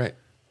right.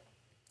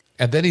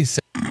 And then he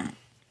said,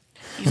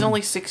 He's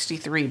only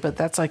 63, but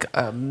that's like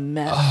a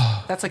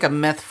meth. That's like a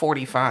meth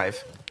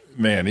 45.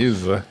 Man,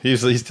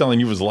 he's telling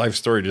you his life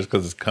story just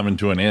because it's coming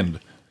to an end.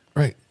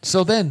 right.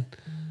 So then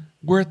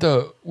we're at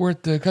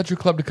the country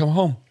club to come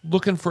home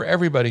looking for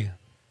everybody.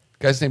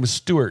 Guy's name is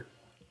Stuart.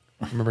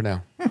 Remember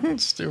now.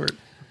 Stuart.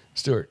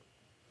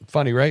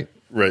 Funny, right?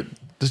 Right.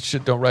 This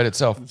shit don't write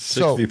itself.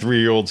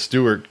 63-year-old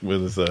Stuart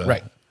with his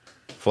Right.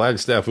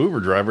 Flagstaff Uber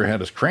driver had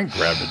his crank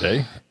grabbed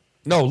today.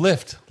 No,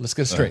 Lyft. Let's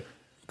get it straight.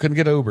 Couldn't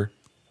get an Uber.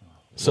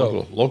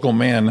 So Local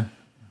man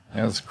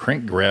has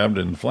crank grabbed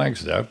in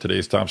Flagstaff.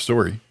 Today's top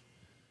story.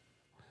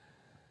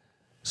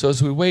 So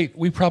as we wait,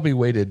 we probably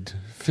waited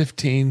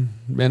 15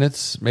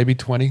 minutes, maybe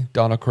 20.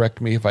 Don will correct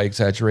me if I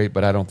exaggerate,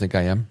 but I don't think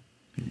I am.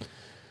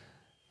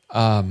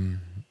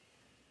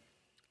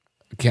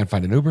 Can't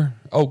find an Uber.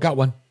 Oh, got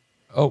one.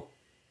 Oh,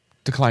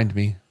 declined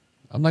me.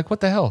 I'm like, what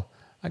the hell?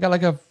 I got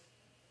like a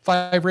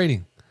 5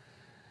 rating.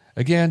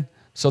 Again,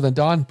 so then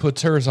Dawn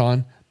puts hers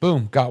on.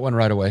 Boom, got one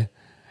right away.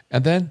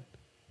 And then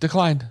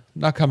declined,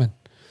 not coming.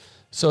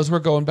 So as we're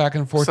going back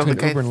and forth So to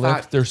the an Uber and guy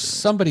Lyft, thought- there's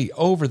somebody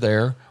over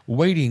there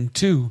waiting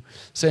too,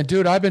 saying,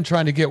 dude, I've been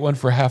trying to get one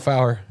for a half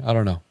hour. I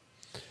don't know.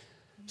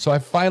 So I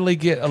finally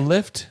get a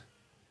Lyft.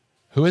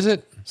 Who is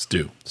it?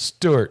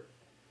 Stuart.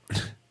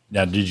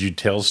 Now, did you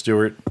tell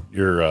Stuart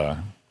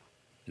your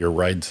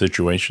ride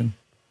situation?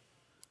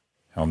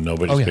 How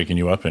nobody's picking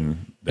you up,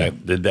 and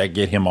did that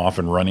get him off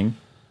and running?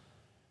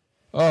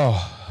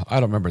 Oh, I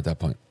don't remember at that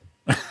point.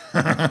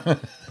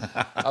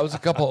 I was a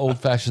couple old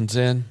fashions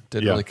in.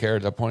 Didn't really care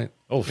at that point.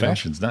 Old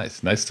fashion's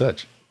nice. Nice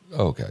touch.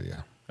 Oh, God,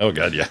 yeah. Oh,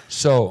 God, yeah.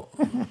 So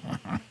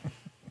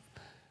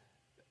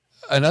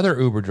another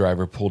Uber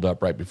driver pulled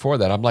up right before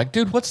that. I'm like,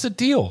 dude, what's the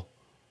deal?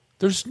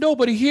 There's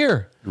nobody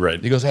here.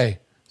 Right. He goes, hey,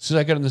 as soon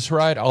as I get on this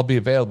ride, I'll be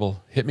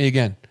available. Hit me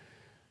again.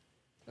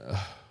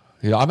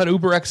 I'm an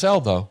Uber XL,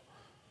 though.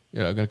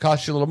 Going to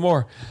cost you a little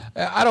more.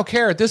 I don't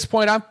care. At this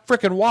point, I'm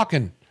freaking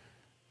walking.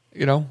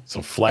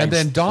 So and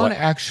then Dawn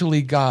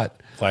actually got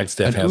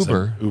Flagstaff an has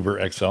Uber. an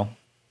Uber XL.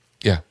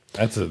 Yeah.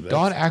 That's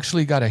Dawn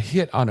actually got a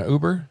hit on an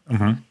Uber.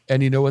 Mm-hmm.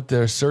 And you know what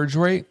their surge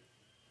rate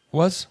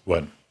was?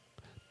 What?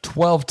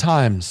 12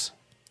 times.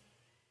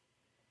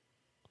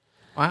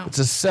 Wow. It's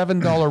a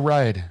 $7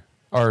 ride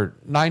or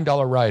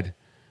 $9 ride.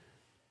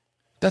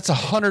 That's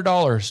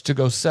 $100 to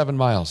go 7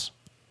 miles.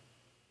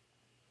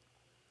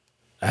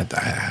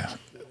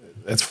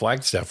 That's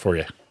Flagstaff for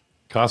you.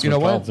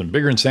 Cosmopolitan,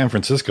 bigger in San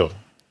Francisco.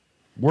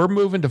 We're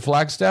moving to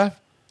Flagstaff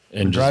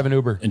and drive an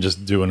Uber. And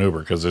just do an Uber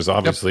because there's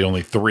obviously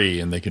only 3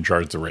 and they can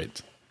charge the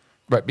rates.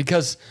 Right,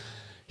 because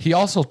he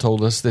also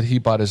told us that he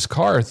bought his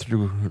car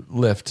through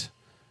Lyft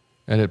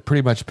and it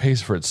pretty much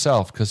pays for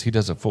itself because he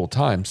does it full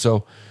time.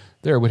 So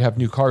there would have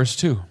new cars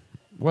too.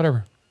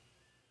 Whatever.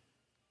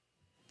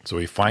 So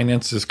he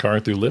financed his car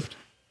through Lyft?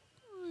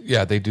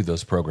 Yeah, they do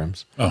those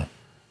programs. Oh.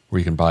 Where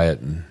you can buy it.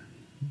 And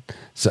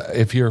so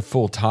if you're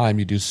full time,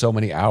 you do so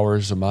many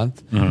hours a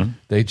month,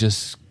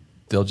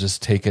 they'll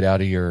just take it out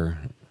of your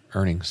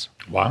earnings.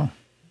 Wow.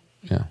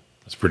 Yeah.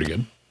 That's pretty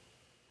good.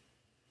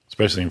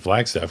 Especially in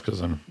Flagstaff, because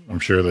I'm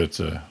sure that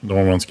no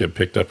one wants to get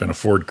picked up in a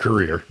Ford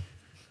Courier.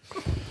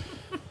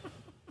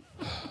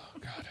 Oh,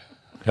 God.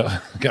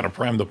 Got to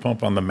prime the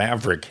pump on the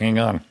Maverick. Hang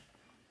on.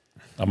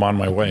 I'm on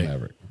my way.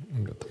 Maverick.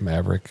 Got the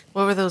Maverick.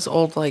 What were those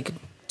old like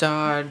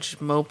Dodge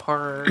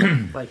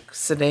Mopar like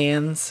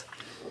sedans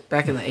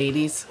back in the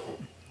 80s?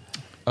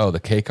 Oh, the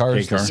K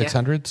cars, the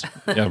K-car.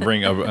 600s. Yeah,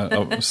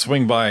 bring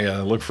swing by.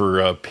 Look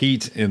for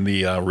Pete in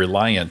the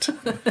Reliant,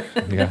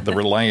 Yeah, the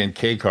Reliant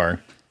K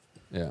car,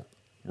 yeah.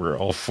 where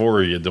all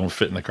four of you don't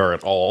fit in the car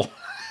at all.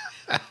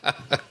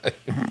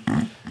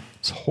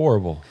 It's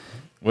horrible.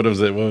 What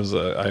was it? What was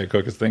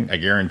Iacocca's thing? I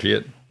guarantee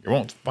it. You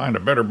won't find a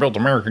better built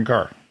American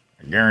car.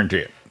 I guarantee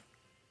it.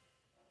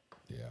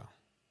 Yeah.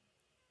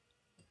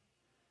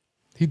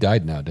 He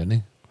died now, didn't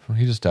he?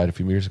 He just died a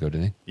few years ago,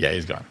 didn't he? Yeah,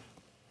 he's gone.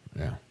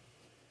 Yeah.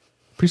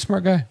 Pretty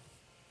smart guy.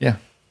 Yeah.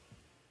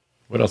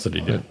 What else did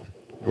he do?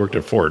 He worked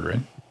at Ford, right?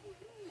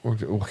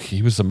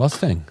 He was the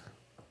Mustang.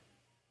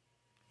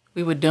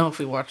 We would know if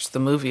we watched the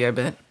movie, I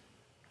bet.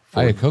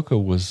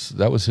 Iacocca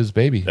was his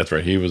baby. That's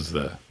right. He was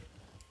the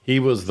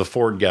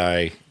Ford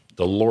guy.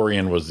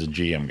 DeLorean was the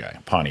GM guy.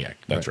 Pontiac.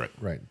 That's right.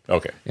 Right.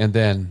 Okay. And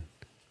then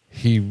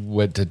he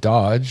went to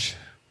Dodge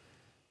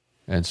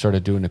and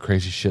started doing the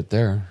crazy shit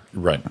there.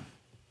 Right.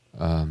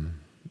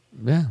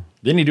 Yeah.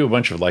 Didn't he do a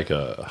bunch of like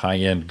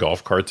high-end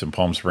golf carts in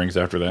Palm Springs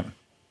after that?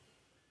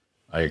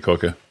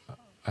 Iacocca.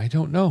 I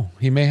don't know.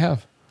 He may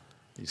have.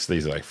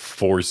 These like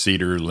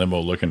 4-seater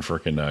limo-looking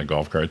freaking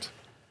golf carts.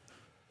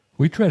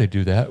 We tried to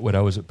do that when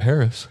I was at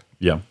Paris.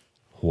 Yeah.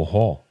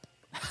 Whoa.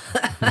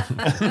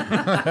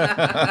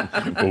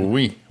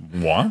 Oui,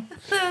 moi.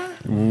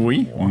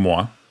 Oui,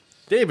 moi.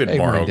 David Hey,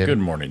 Morrow. morning, David. Good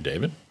morning,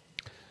 David.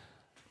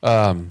 Go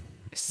ahead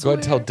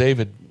and tell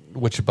David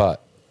what you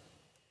bought.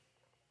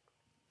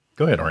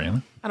 Go ahead,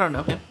 Oriana. I don't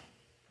know him.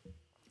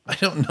 I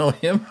don't know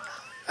him.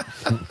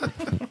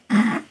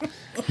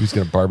 He was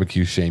going to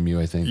barbecue shame you,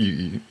 I think.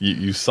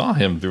 You saw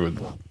him through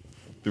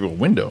a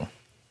window.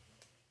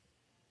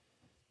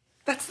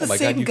 That's the my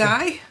same God, you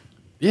guy?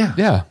 Yeah.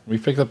 Yeah. We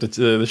picked up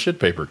the shit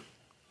paper.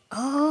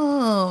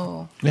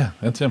 Oh. Yeah,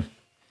 that's him.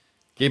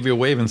 Gave you a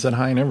wave and said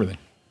hi and everything.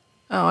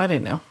 Oh, I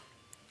didn't know.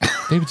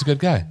 David's a good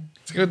guy.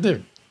 He's a good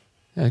dude.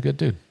 Yeah, good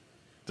dude.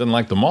 Doesn't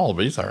like the mall,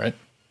 but he's all right.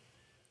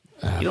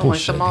 You don't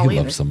like the mall He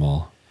either. loves them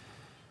all.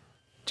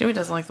 Jimmy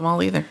doesn't like them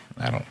all either.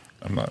 I'm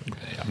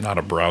not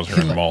a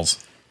browser in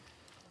malls.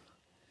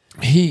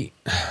 He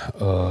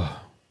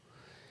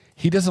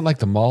doesn't like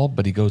the mall,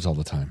 but he goes all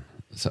the time.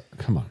 So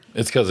come on,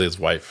 It's because of his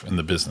wife in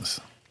the business.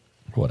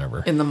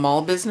 whatever. In the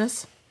mall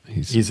business?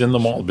 He's in the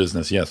mall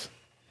business, yes.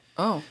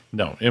 Oh.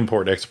 No,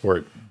 import,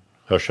 export,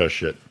 hush hush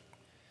shit.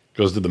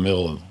 Goes to the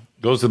mills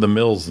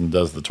and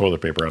does the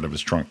toilet paper out of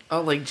his trunk.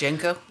 Oh, like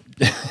Genco?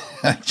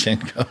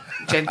 Chenko.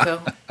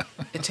 Genco?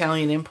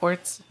 Italian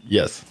imports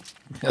Yes,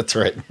 that's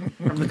right.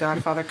 from The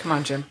Godfather? Come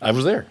on, Jim. I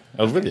was there.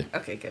 I was with you.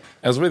 Okay, good.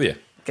 I was with you.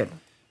 Good.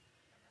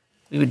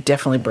 We would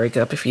definitely break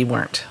up if you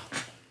weren't.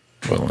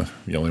 Well,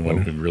 the only one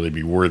who'd really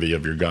be worthy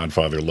of your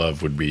Godfather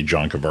love would be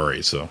John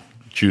Cavari. So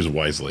choose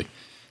wisely.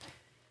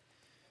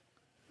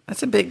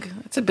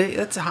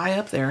 That's high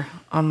up there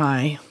on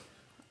my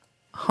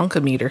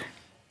hunkometer.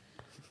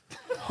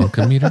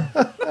 Hunkometer?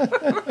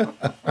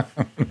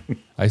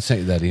 I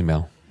sent you that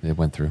email. It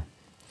went through.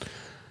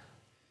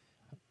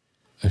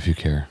 If you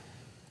care.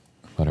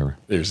 Whatever.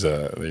 There's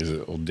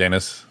old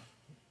Dennis,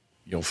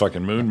 you old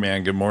fucking moon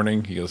man. Good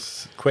morning. He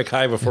goes, quick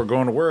hi before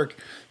going to work.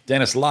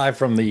 Dennis live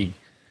from the,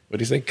 what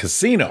do you say,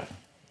 casino.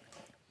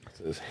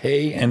 Says,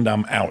 hey, and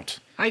I'm out.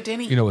 Hi,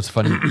 Denny. You know what's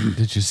funny?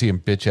 Did you see him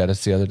bitch at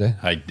us the other day?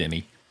 Hi,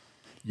 Denny.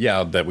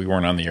 Yeah, that we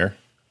weren't on the air.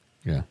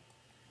 Yeah.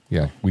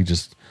 Yeah.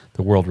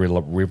 The world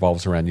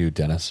revolves around you,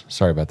 Dennis.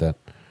 Sorry about that.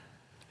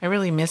 I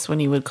really miss when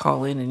he would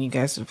call in and you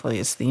guys would play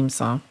his theme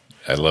song.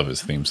 I love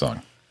his theme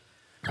song.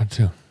 I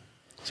too.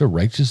 He's a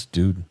righteous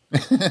dude.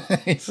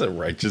 He's a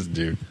righteous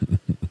dude.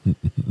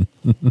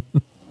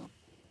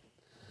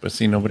 But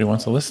see, nobody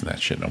wants to listen to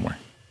that shit no more.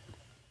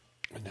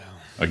 No.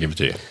 I'll give it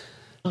to you.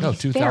 No,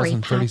 Very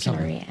 2030 popular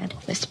something. yet.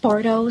 The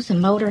sportos,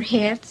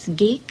 motorheads,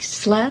 geeks,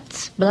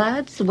 sluts,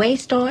 bloods,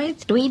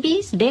 wastoids,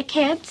 dweebies,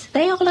 dickheads,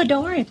 they all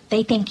adore it.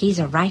 They think he's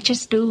a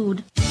righteous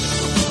dude.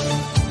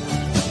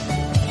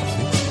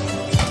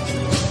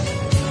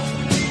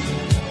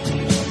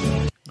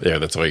 There,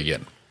 that's all you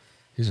get.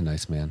 He's a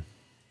nice man.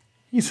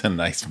 He's a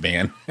nice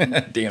man.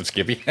 Damn,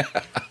 Skippy.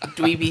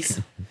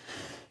 Dweebies.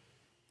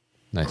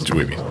 Nice.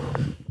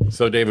 Dweebies.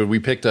 So, David, we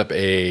picked up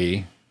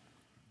a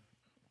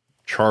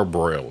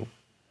charbroil,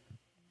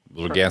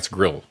 little gas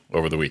grill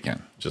over the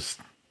weekend. Just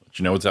let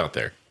you know it's out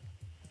there.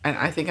 And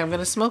I think I'm going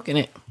to smoke in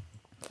it.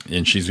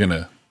 And she's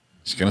gonna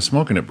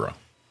smoke in it, bro.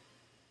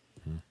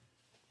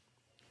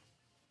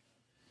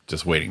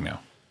 Just waiting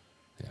now.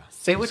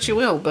 Say what you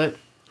will, but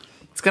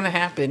it's going to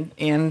happen.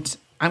 And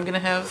I'm going to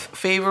have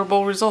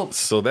favorable results.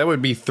 So that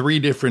would be 3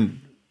 different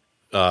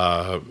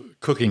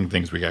cooking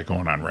things we got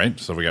going on, right?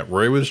 So we got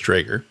Roy with his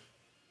Traeger.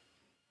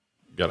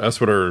 Got us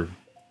with our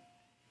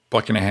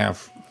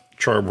 $1.50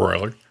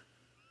 charbroiler.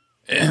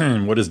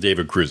 And what is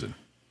David cruising?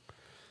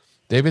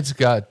 David's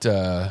got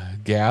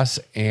gas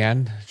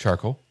and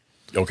charcoal.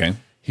 Okay.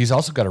 He's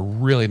also got a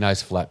really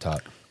nice flat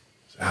top.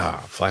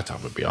 Flat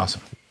top would be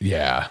awesome.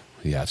 Yeah,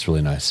 it's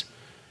really nice.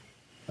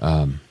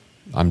 I'm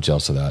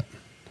jealous of that.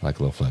 I like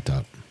a little flat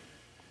top.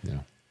 You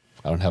know,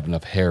 I don't have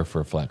enough hair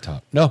for a flat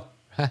top. No,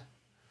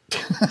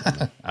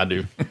 I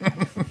do.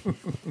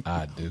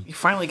 I do. You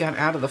finally got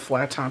out of the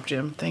flat top,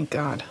 Jim. Thank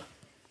God.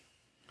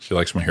 She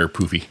likes my hair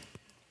poofy.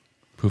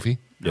 Poofy?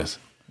 Yes.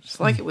 Just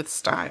like it with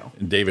style.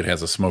 And David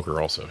has a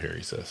smoker also here,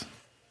 he says.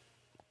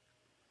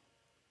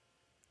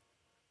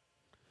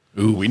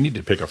 Ooh, we need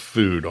to pick a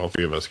food. All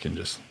three of us can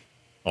just,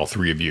 all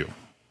three of you.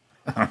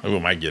 Who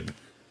am I kidding?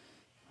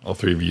 All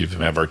three of you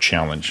have our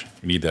challenge.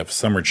 We need to have a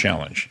summer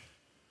challenge.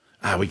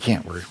 We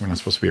can't. We're not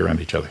supposed to be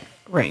around each other.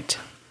 Right.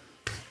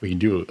 We can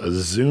do a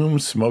Zoom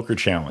smoker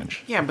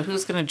challenge. Yeah, but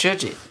who's going to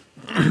judge it?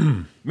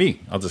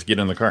 Me. I'll just get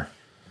in the car.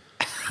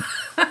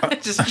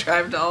 Just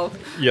drive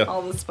to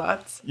all the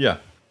spots. Yeah.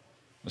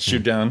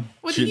 Shoot down.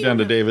 What Shoot do down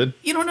to you- David.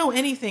 You don't know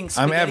anything, I'm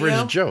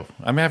Spaghetti-O.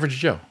 average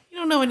Joe. You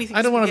don't know anything.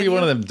 I don't want to be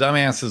one of Spaghetti-O. them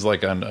dumbasses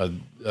like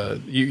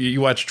on.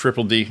 You watch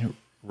Triple D,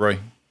 Roy?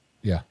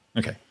 Yeah.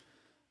 Okay.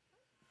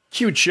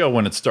 Cute show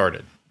when it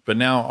started, but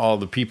now all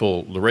the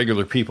people, the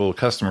regular people,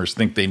 customers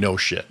think they know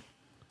shit.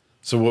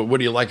 So what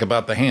do you like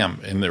about the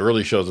ham? In the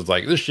early shows, it's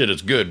like, this shit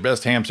is good.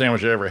 Best ham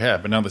sandwich I ever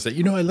had. But now they say,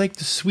 I like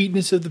the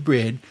sweetness of the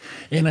bread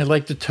and I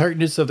like the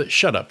tartness of it.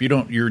 Shut up.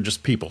 You're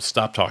just people.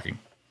 Stop talking.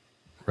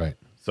 Right.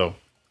 So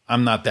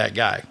I'm not that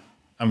guy.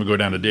 I'm going to go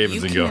down to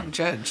David's You and go, can't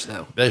judge,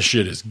 though. that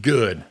shit is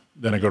good.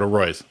 Then I go to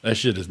Roy's. That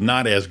shit is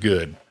not as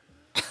good.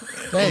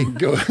 Hey,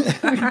 Go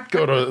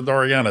to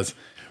Oriana's.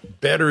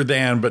 Better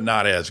than, but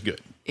not as good.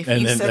 If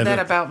you said that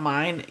about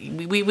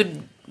mine, we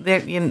would.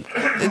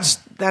 That's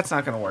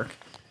not going to work,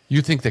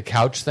 you think the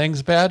couch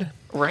thing's bad?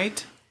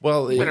 right?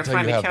 Well, Better until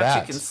find you a have couch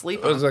that. you can sleep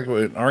it was on. like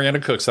when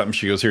Ariana cooks something.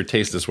 She goes, "Here,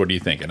 taste this. What do you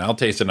think?" And I'll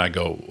taste it, and I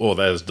go, "Oh,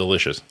 that is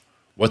delicious.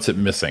 What's it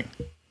missing?"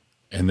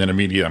 And then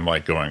immediately I'm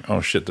like going,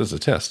 "Oh shit, this is a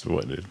test.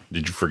 What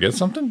did you forget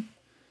something?"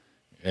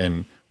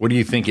 And what do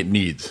you think it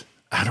needs?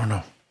 I don't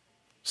know.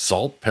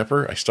 Salt,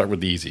 pepper. I start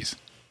with the easies.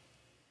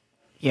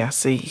 Yeah,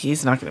 see,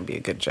 he's not going to be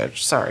a good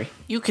judge. Sorry.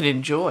 You can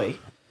enjoy.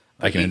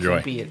 I can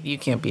enjoy. You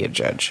can't be a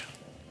judge.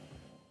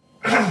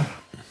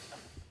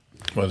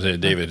 What was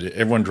it, David?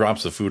 Everyone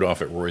drops the food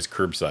off at Roy's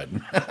curbside.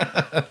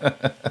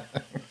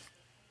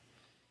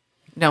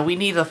 No, we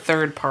need a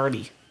third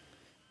party.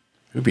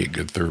 Who'd be a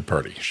good third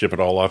party? Ship it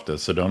all off to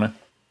Sedona?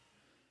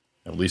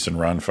 Have Lisa and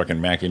Ron fucking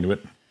Mac into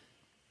it?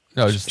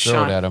 No, just throw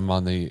Sean- it at him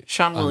on the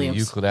Sean on the Williams.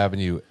 Euclid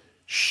Avenue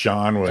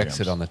Sean Williams.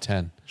 exit on the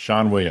 10.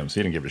 Sean Williams.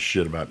 He didn't give a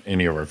shit about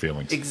any of our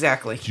feelings.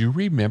 Exactly. Do you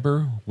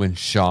remember when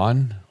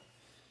Sean?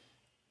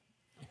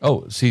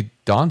 Oh, see,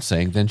 Dawn's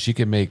saying then she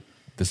could make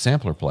the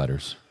sampler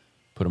platters,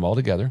 put them all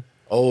together.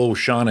 Oh,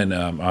 Sean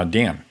and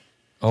Dan.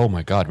 Oh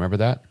my God, remember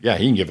that? Yeah,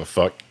 he can give a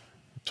fuck.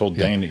 Told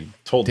Dan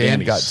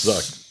he got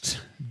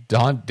sucked.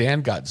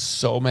 Dan got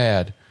so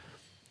mad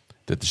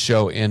that the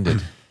show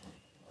ended.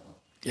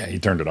 Yeah, he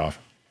turned it off.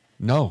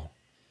 No,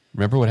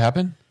 remember what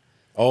happened?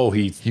 Oh,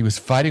 he He was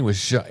fighting with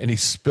Sean, and he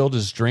spilled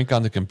his drink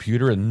on the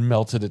computer and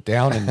melted it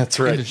down. And That's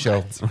right. ended the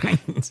show.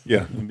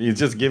 yeah, he's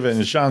just giving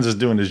and Sean's just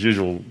doing his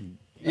usual.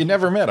 You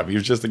never met him. He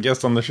was just a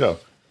guest on the show.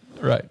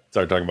 Right.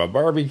 Started talking about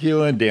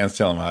barbecuing. Dan's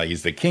telling him how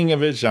he's the king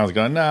of it. Sean's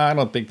going, "Nah, I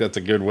don't think that's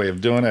a good way of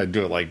doing it. I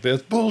do it like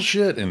this.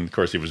 Bullshit." And of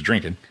course he was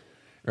drinking.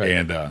 Right.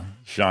 And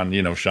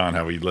Sean, Sean,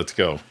 how he lets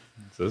go.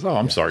 Says, "Oh,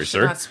 I'm sorry, Should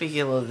sir." not speak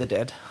ill of the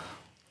dead.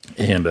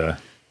 And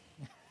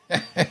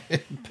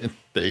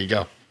there you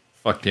go.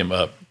 Fucked him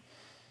up.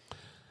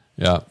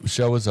 Yeah, the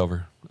show was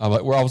over. I'm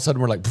like, all of a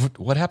sudden we're like,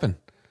 what happened?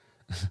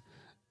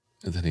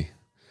 And then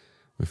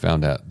we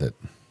found out that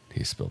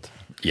he spilled.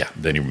 Yeah,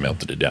 then he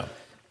melted it down.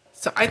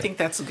 So I think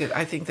that's a good.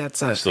 I think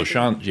that's a. So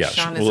Sean, yeah,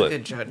 Sean is we'll a let-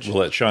 good judge. We'll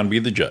let Sean be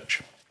the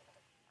judge.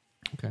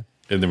 Okay.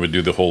 And then we'll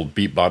do the whole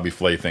beat Bobby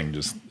Flay thing,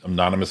 just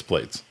anonymous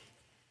plates.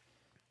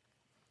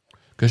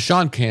 Because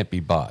Sean can't be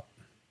bought.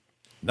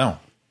 No.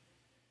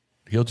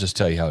 He'll just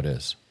tell you how it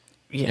is.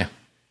 Yeah.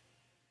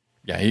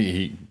 Yeah,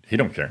 he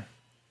don't care.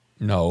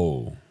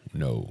 No. I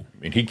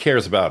mean, he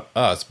cares about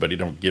us, but he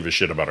don't give a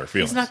shit about our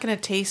feelings. He's not going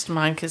to taste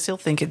mine because he'll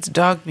think it's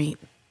dog meat.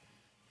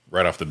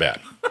 Right off the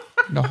bat.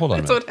 No, hold on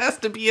a So minute. it has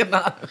to be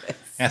anonymous.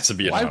 Has to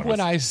be Why anonymous. when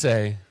I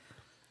say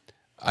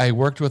I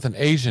worked with an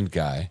Asian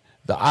guy,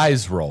 the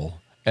eyes roll,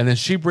 and then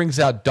she brings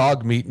out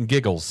dog meat and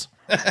giggles?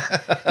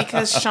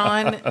 Because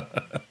Sean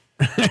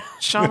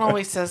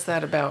always says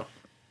that about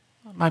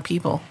my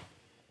people.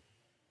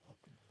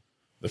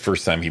 The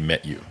first time he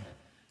met you.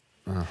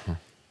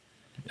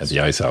 At the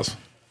Ice House.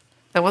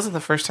 That wasn't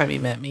the first time he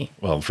met me.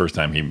 Well, the first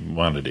time he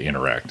wanted to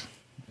interact.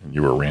 And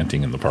you were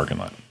ranting in the parking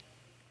lot.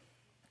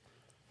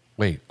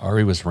 Wait,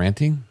 Ari was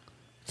ranting?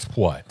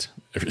 What?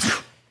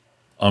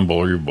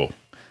 Unbelievable.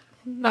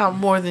 Not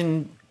more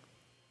than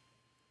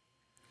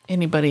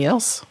anybody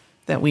else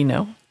that we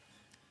know.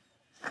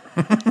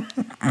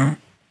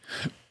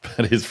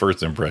 But his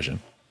first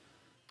impression.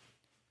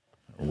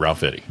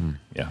 Ralph Eddy.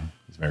 Yeah.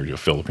 He's married to a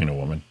Filipino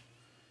woman.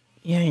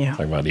 Yeah.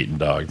 Talking about eating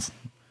dogs.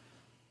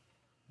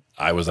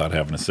 I was out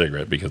having a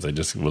cigarette because I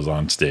just was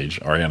on stage.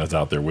 Ariana's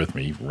out there with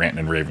me, ranting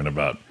and raving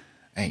about,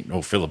 ain't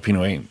no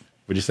Filipino, ain't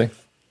What'd you say?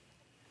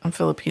 I'm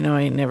Filipino.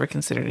 I ain't never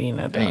considered eating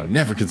a I dog. ain't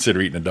never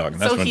consider eating a dog.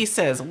 And So he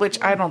says, which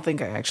I don't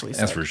think I actually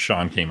said. That's where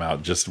Sean came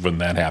out just when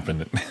that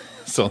happened.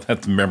 So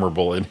that's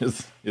memorable in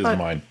his But,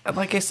 mind.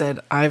 like I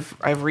said, I've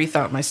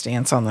rethought my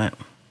stance on that.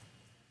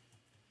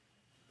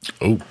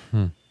 Oh.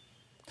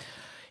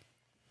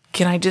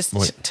 Can I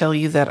just tell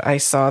you that I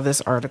saw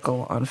this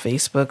article on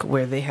Facebook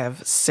where they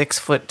have 6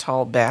 foot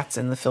tall bats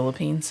in the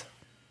Philippines?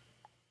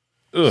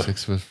 Ugh.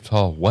 6 foot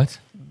tall. What?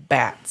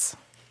 Bats.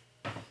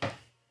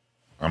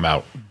 I'm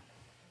out.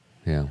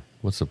 Yeah.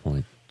 What's the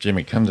point?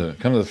 Jimmy, come to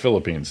the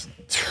Philippines.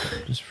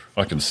 Just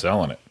Fucking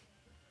selling it.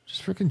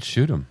 Just freaking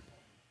shoot him.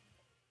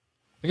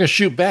 I gotta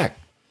shoot back.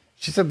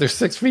 She said they're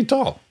 6 feet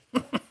tall.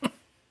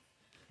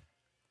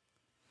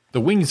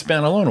 The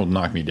wingspan alone will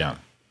knock me down.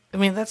 I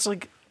mean, that's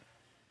like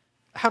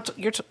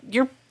you're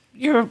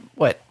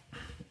what?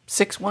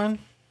 6'1",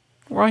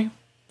 Roy?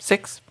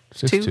 6'2"?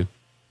 6'2".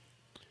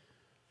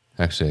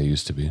 Actually, I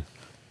used to be.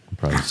 I'm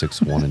probably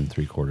 6'1" and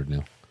 3/4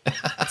 now.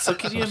 So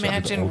can you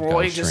imagine old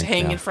Roy guy just shrink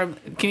hanging now. from?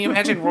 Can you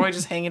imagine Roy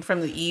just hanging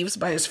from the eaves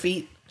by his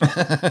feet? I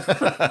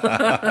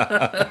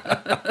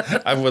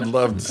would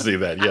love to see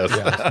that, yes.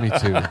 Yeah, me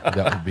too.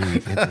 That would be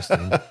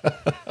interesting.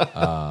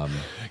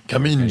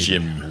 Come in,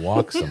 Jim.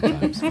 Walk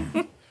sometimes.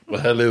 Well,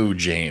 hello,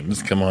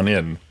 James. Come on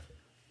in.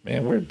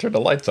 Man, where turn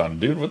the lights on,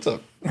 dude? What's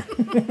up?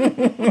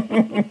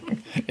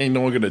 Ain't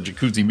no one gonna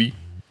jacuzzi me.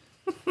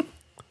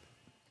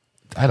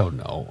 I don't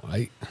know.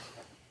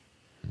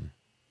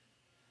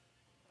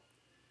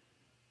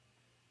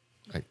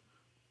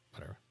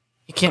 Whatever.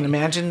 You can't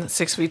imagine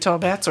 6 feet tall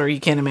bats, or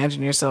you can't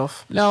imagine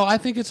yourself. No, I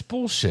think it's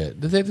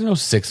bullshit. There's no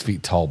 6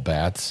 feet tall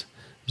bats.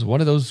 It's one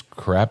of those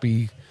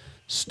crappy,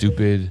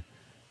 stupid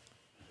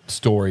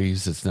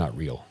stories that's not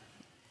real.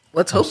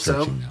 Let's hope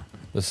so. Searching now.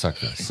 Let's suck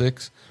that.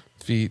 6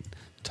 feet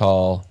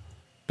tall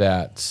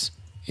bats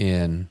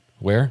in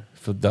where?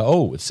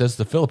 It says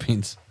the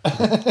Philippines.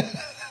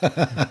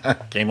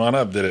 Came on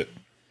up, did it?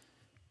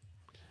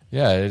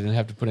 Yeah, I didn't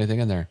have to put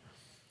anything in there.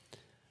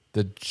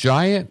 The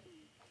giant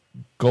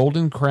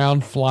golden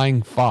crown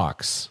flying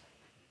fox,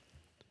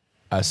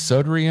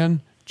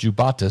 Asodrion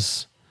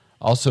jubatus,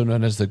 also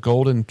known as the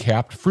golden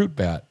capped fruit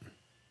bat.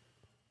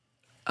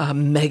 A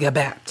mega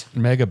bat.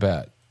 Mega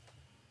bat.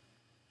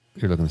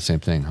 You're looking at the same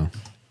thing, huh?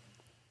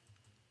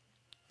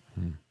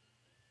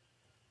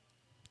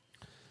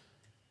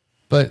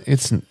 But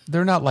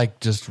they're not like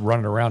just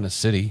running around a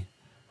city.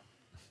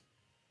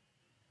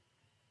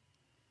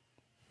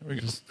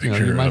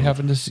 You might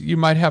happen to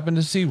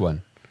see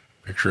one.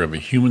 Picture of a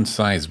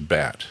human-sized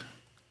bat.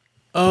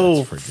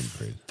 Oh, That's freaking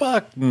crazy.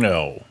 Fuck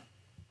no.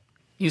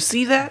 You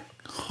see that?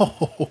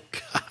 Oh,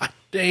 god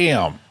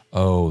damn.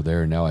 Oh,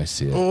 there, now I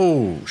see it.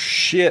 Oh,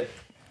 shit.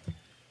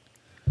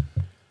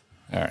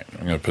 All right,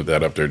 I'm going to put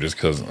that up there just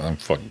because I'm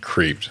fucking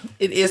creeped.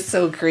 It is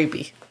so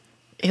creepy.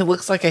 It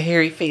looks like a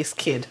hairy-faced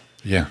kid.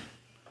 Yeah.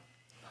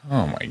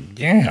 Oh, my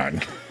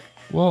God.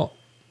 Well,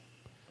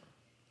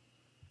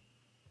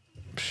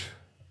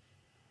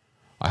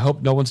 I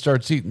hope no one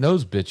starts eating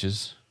those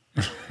bitches.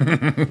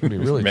 It'd be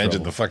really Imagine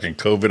trouble. the fucking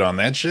COVID on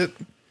that shit.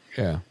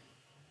 Yeah.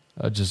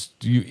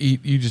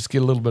 You just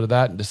get a little bit of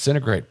that and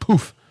disintegrate.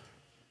 Poof.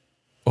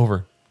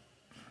 Over.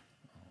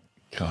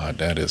 God,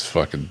 that is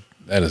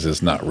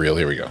just not real.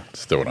 Here we go.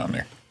 Let's throw it on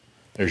there.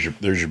 There's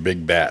your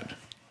big bat.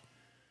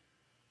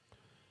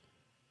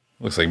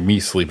 Looks like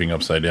me sleeping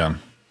upside down.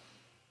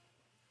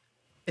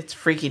 It's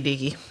freaky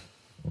deaky.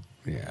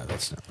 Yeah,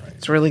 that's not right.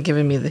 It's really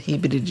giving me the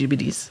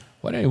heebie-jibbities.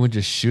 Why don't anyone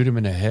just shoot him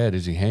in the head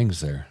as he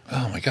hangs there?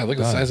 Oh my God, look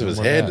at the size of his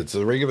what head. that? It's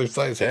a regular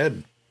size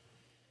head.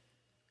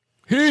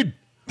 Heed!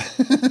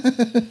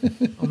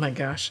 Oh my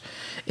gosh.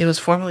 It was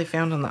formerly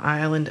found on the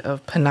island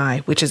of Panay,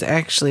 which is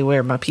actually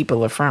where my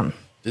people are from.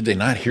 Did they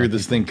not hear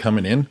this thing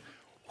coming in?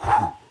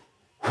 You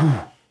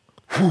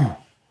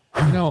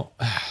know,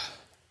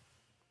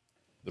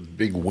 The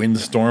big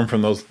windstorm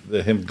from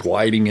him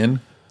gliding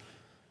in.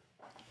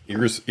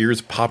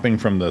 Ears popping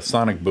from the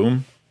sonic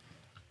boom.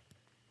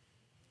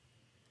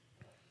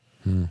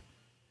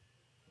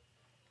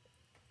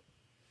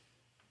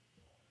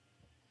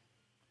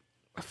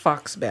 A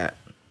fox bat.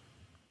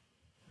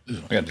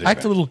 I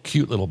act a little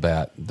cute little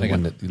bat. The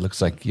one that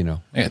looks like, I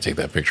gotta take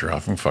that picture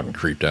off. I'm fucking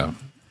creeped out.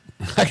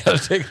 I gotta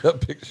take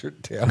that picture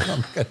down.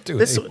 I'm not gonna do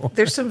it anymore.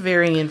 There's some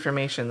varying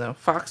information, though.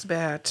 Fox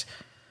bat,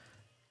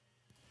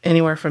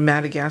 anywhere from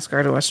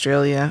Madagascar to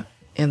Australia,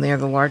 and they are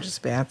the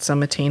largest bats.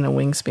 Some attain a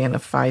wingspan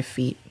of 5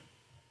 feet.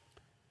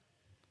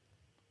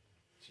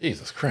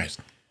 Jesus Christ.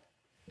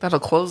 That'll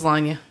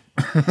clothesline you.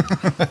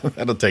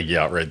 That'll take you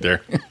out right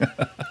there.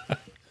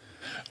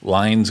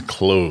 Lines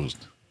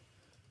closed.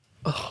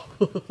 Oh.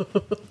 All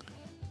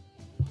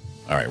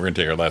right, we're going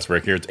to take our last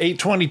break here. It's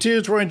 8:22.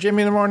 It's Roy and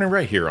Jimmy in the morning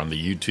right here on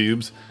the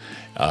YouTubes.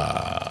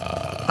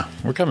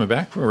 We're coming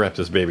back. We'll wrap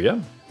this baby up.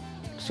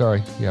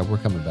 Sorry. Yeah, we're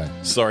coming back.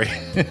 Sorry.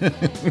 See you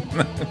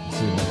next.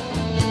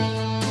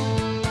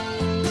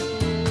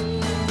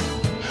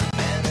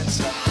 It's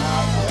a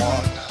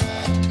hot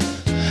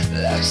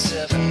one, like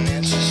 7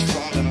 inches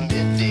from the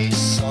midday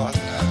sun.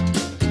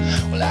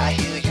 Well, I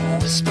hear you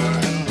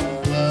whispering the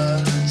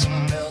word.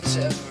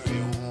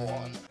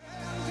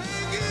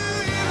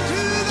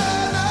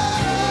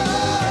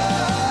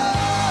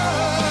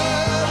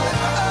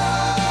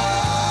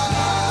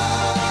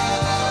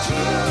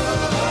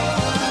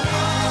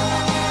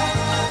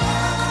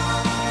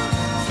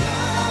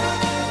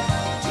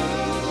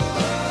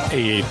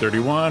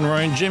 6:31, Roy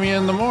and Jimmy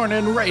in the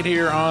morning, right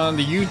here on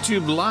the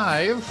YouTube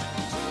Live.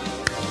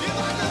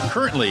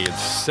 Currently, it's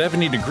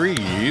 70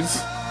 degrees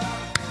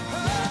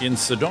in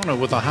Sedona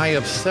with a high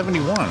of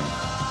 71.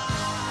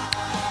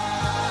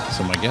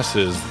 So my guess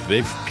is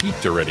they've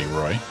peaked already,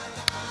 Roy.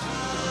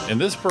 In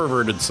this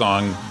perverted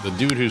song, the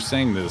dude who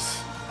sang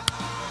this,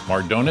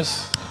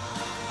 Mardonis,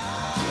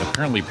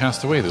 apparently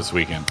passed away this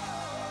weekend.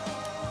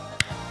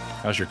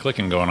 How's your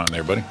clicking going on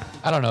there, buddy?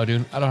 I don't know,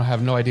 dude. I don't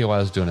have no idea why I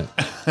was doing it.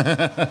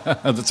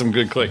 That's some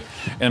good click.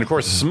 And of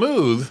course,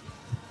 Smooth,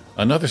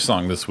 another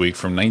song this week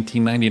from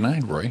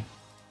 1999, Roy.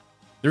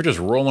 They're just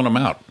rolling them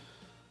out.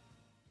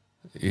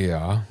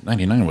 Yeah.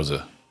 99 was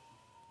a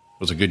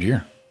good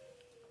year.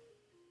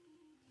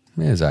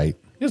 It's aight.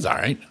 It's all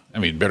right. I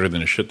mean, better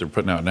than the shit they're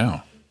putting out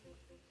now.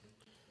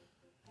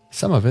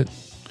 Some of it.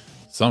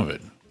 Some of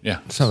it, yeah.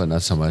 Some of it,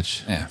 not so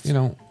much. Yeah, you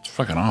know, it's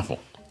fucking awful.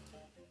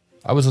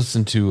 I was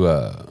listening to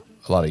a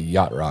lot of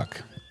yacht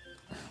rock.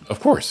 Of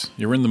course,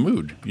 you're in the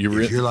mood.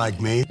 If you're like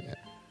me.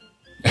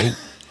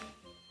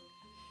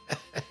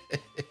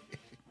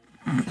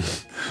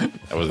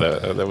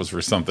 That was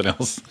for something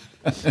else.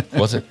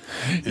 Was it?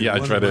 Yeah,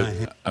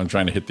 I'm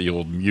trying to hit the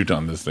old mute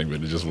on this thing,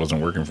 but it just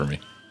wasn't working for me.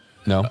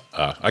 No,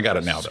 I got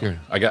it now though.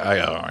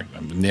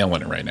 I'm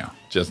nailing it right now.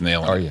 Just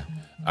nailing it. Are you?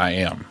 I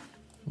am.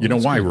 You know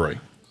why, Roy?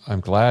 I'm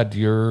glad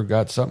you're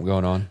got something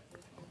going on.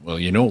 Well,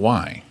 you know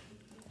why?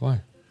 Why?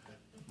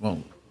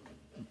 Well,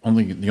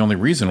 the only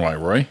reason why,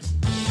 Roy.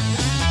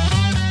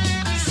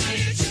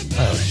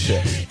 Oh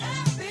shit.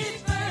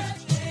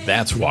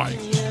 That's why.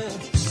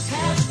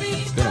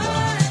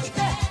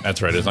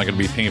 That's right. It's not going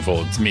to be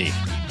painful. It's me.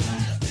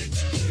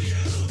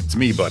 It's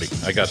me, buddy.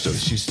 I got this.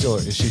 Is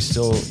she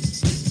still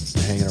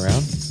hanging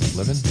around,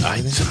 living?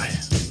 I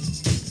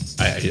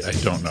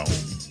don't know.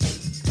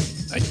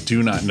 I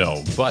do not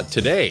know. But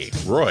today,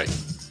 Roy,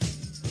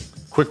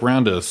 quick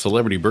round of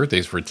celebrity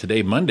birthdays for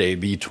today, Monday,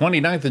 the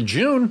 29th of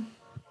June.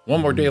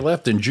 One more day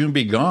left and June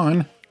be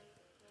gone.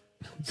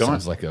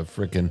 Sounds like a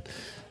freaking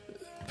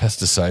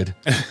pesticide.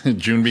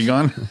 June be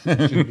gone?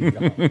 June be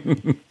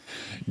gone.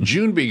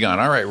 June be gone.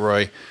 All right,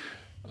 Roy.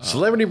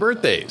 Celebrity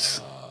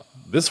birthdays.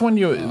 This one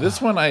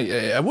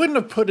I wouldn't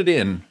have put it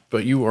in,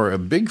 but you are a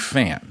big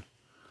fan.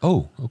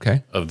 Oh,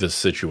 okay. Of this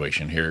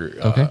situation here.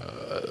 Okay.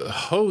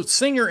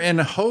 Singer and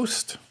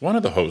host, one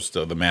of the hosts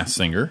of The Masked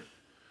Singer,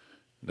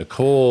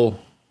 Nicole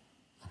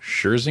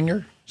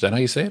Scherzinger. Is that how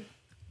you say it?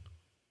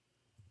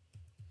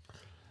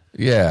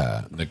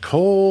 Yeah.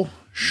 Nicole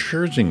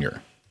Scherzinger.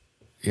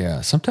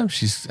 Yeah.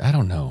 Sometimes I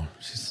don't know.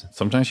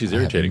 Sometimes she's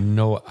irritating.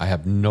 I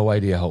have no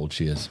idea how old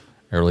she is.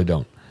 I really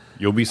don't.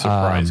 You'll be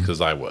surprised because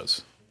I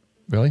was.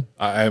 Really?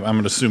 I'm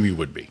going to assume you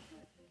would be.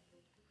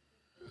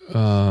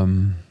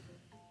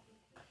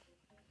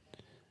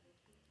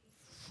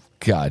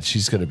 God,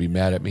 she's going to be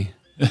mad at me.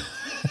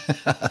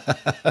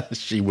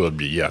 She will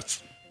be,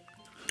 yes.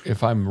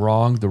 If I'm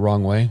wrong the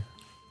wrong way.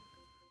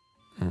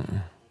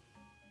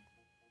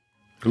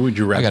 Who would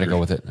you rather? I got to go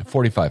with it.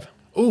 45.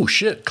 Oh,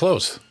 shit.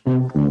 Close.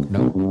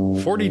 No.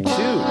 42.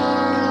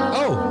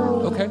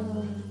 Oh, okay.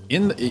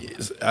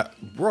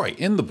 Roy,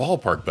 in the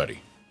ballpark,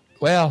 buddy.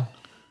 Well,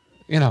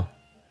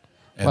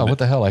 what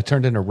the hell? I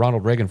turned into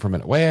Ronald Reagan for a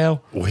minute.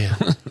 Well,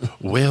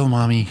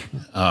 mommy.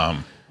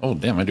 Oh,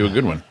 damn, I do a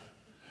good one.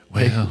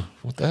 Well,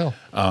 what the hell?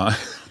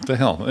 What the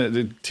hell?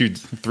 2,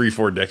 3,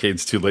 4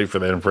 decades too late for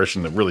that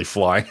impression to really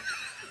fly.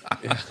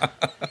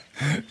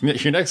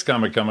 Your next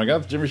comic coming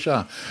up, Jimmy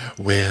Shaw.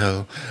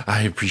 Well,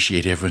 I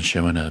appreciate everyone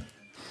showing up.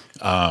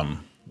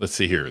 Let's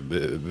see here.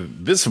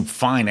 This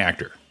fine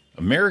actor,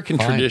 American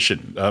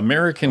tradition,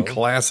 American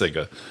classic,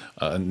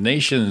 a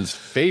nation's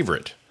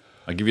favorite.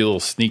 I'll give you a little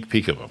sneak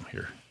peek of him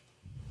here.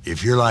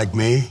 If you're like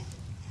me,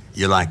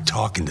 you like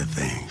talking to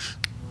things.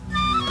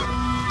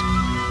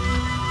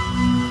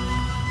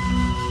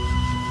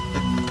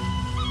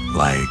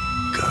 Like,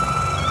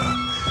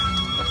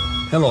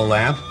 hello,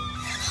 Lab.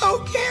 Hello,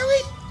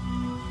 Gary.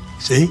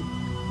 See?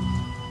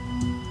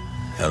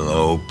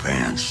 Hello,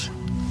 Pants.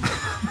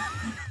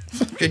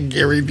 Fucking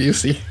Gary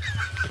Busey.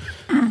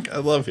 I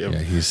love him. Yeah,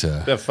 he's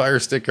that Fire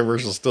Stick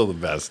commercial's still the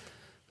best.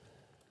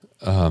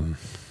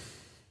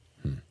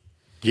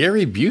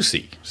 Gary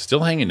Busey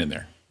still hanging in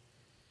there.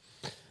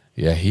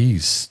 Yeah,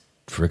 he's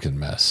freaking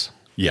mess.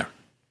 Yeah.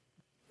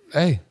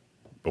 Hey,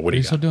 but what are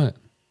you still doing it?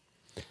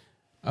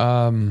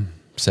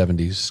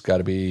 70s, got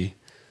to be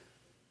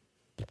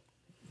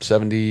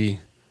 72.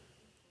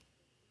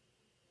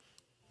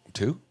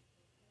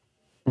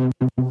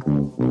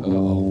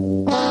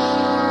 Oh.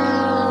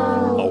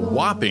 A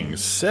whopping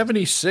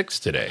 76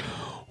 today.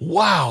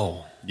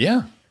 Wow.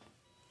 Yeah.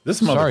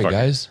 This motherfucker. Sorry,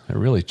 guys. I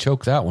really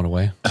choked that one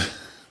away.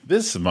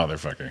 This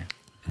motherfucker.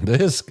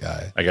 This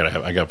guy. I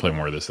gotta play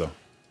more of this though.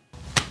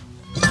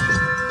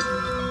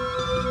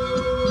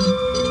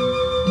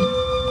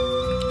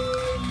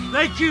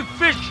 Thank you,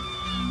 Fish,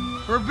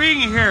 for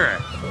being here.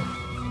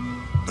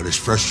 But it's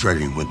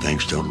frustrating when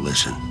things don't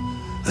listen,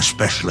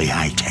 especially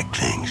high-tech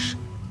things.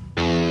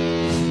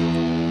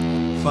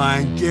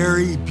 Find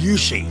Gary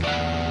Busey.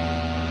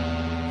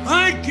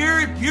 Find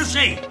Gary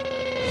Busey.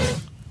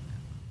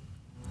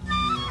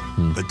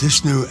 But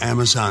this new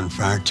Amazon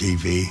Fire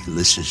TV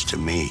listens to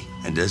me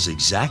and does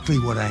exactly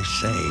what I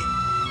say.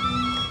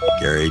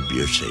 Gary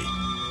Busey.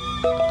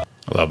 I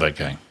love that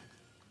guy.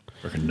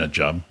 Freaking nut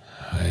job.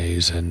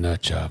 He's a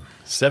nut job.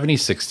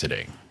 76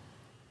 today.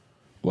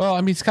 Well,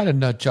 I mean, he's got a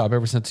nut job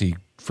ever since he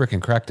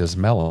freaking cracked his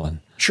melon.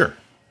 Sure,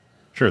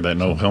 that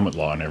no helmet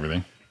law and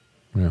everything.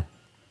 Yeah.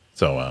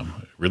 So,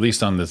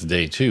 released on this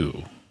day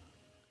too.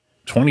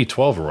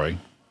 2012, Roy.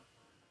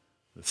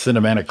 The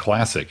cinematic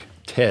classic,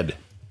 Ted.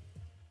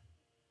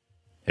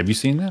 Have you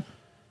seen that?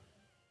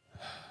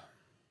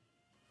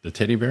 The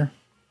teddy bear?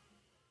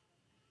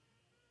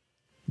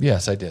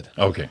 Yes, I did.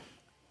 Okay.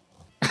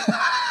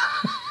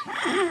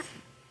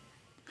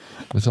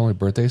 It's only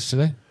birthdays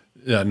today?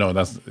 Yeah, no,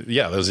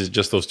 those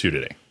just those two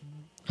today.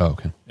 Oh,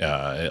 okay.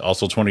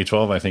 Also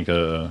 2012, I think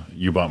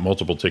you bought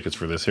multiple tickets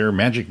for this here.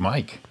 Magic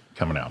Mike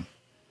coming out.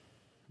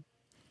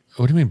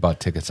 What do you mean bought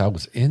tickets? I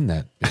was in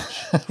that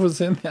bitch. I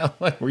was in that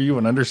one. Were you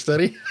an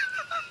understudy?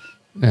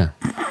 Yeah.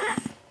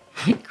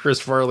 Chris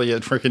Farley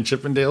at frickin'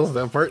 Chippendales,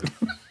 that part?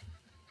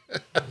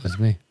 That was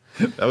me.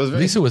 That was me.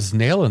 Lisa was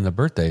nailing the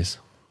birthdays.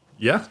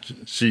 Yeah,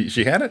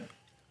 she had it.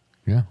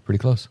 Yeah, pretty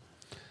close.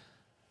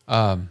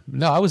 No,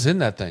 I was in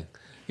that thing.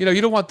 You know,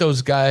 you don't want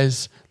those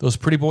guys, those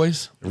pretty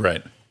boys,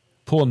 right,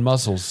 pulling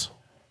muscles.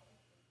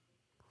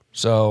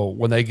 So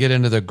when they get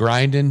into the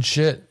grinding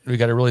shit, we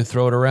got to really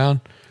throw it around.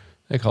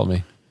 They called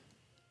me.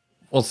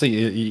 Well, see,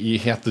 you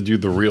have to do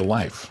the real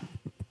life.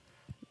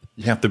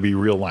 You have to be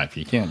real life.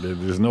 You can't.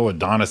 There's no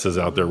Adonises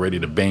out there ready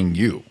to bang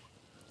you,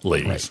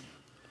 ladies.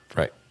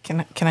 Right.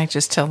 Can I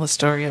just tell the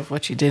story of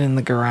what you did in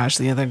the garage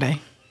the other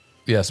day?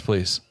 Yes,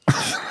 please.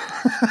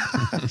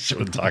 She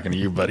was talking to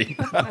you, buddy.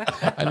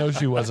 I know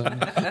she wasn't,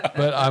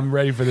 but I'm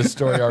ready for this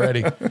story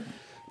already.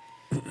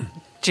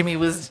 Jimmy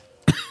was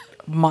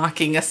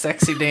mocking a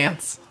sexy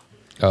dance.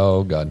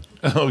 Oh, God.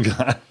 Oh,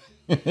 God.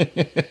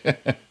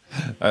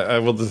 I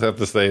will just have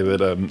to say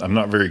that I'm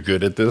not very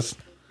good at this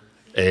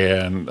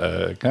and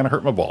kind of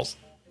hurt my balls.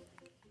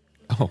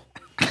 Oh.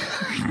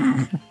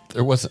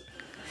 There wasn't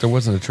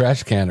a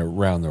trash can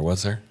around there,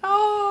 was there?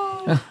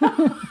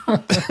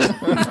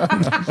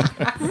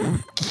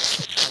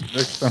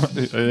 Next time, I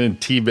didn't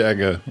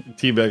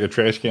teabag a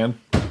trash can.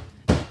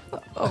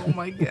 Oh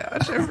my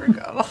gosh, I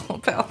forgot all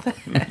about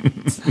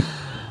that.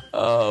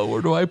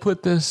 Where do I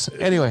put this?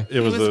 Anyway,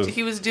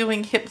 he was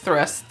doing hip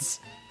thrusts.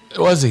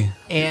 Was he?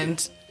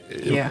 And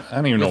yeah, I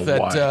don't even know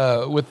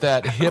why. With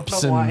that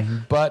hips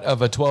and butt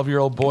of a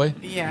 12-year-old boy.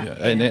 Yeah.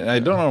 And I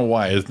don't know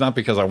why. It's not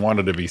because I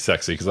wanted to be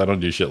sexy, because I don't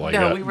do shit like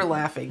that. No, we were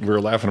laughing. We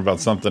were laughing about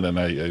something, and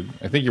I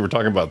think you were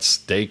talking about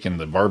steak and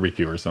the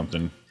barbecue or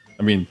something.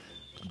 I mean,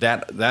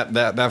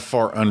 that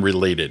far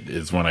unrelated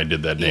is when I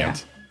did that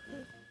dance.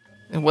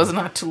 It was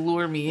not to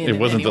lure me in. It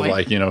wasn't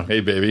anyway. to hey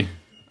baby,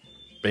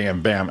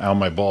 bam bam, out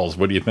my balls.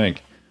 What do you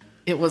think?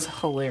 It was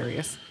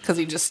hilarious because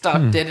he just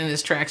stopped dead in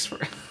his tracks for.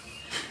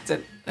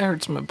 Said, "That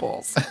hurts my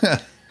balls."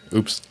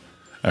 Oops,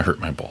 I hurt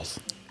my balls.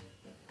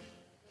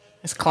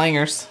 It's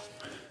clangers,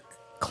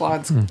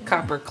 Claude's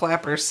copper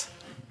clappers.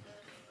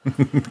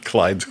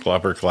 Clyde's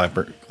clopper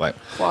clapper clap.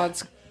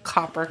 Claude's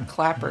copper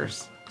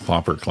clappers.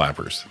 Clopper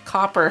clappers.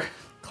 Copper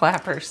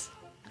clappers.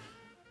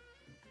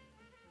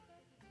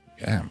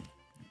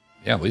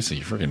 Yeah, Lisa,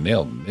 you freaking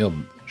nailed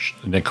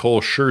Nicole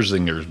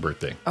Scherzinger's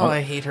birthday. Oh,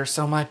 I hate her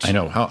so much. I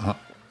know. How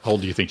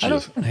old do you think she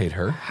is? I don't hate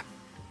her.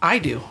 I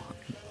do.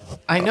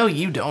 I know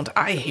you don't.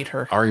 I hate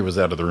her. Ari was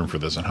out of the room for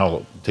this, and how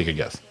old? Take a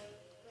guess.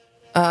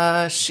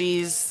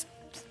 She's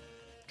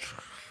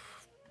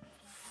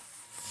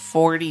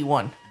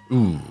 41.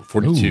 Ooh,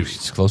 42. Ooh,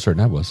 she's closer than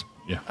I was.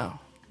 Yeah. Oh.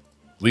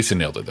 Lisa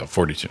nailed it, though.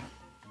 42.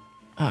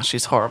 Oh,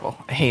 she's horrible.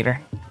 I hate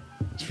her.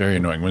 It's very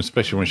annoying,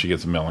 especially when she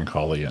gets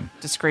melancholy and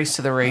Disgrace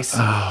to the race.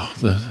 oh,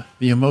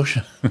 the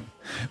emotion,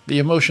 the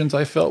emotions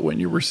I felt when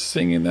you were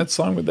singing that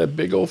song with that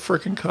big old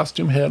freaking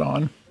costume head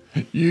on.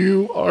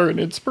 You are an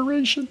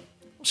inspiration.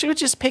 She would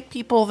just pick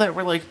people that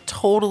were like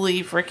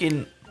totally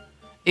freaking.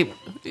 Are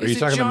you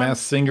talking the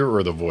Masked Singer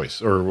or the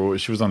Voice, or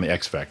she was on the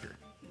X Factor?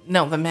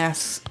 No, the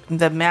masked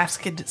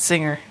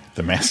singer.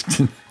 The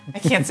Masked. I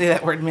can't say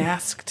that word.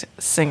 Masked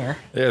singer.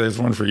 Yeah, there's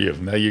one for you.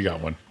 Now you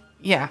got one.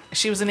 Yeah,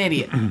 she was an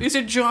idiot. Is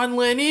it John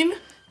Lennon?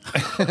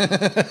 He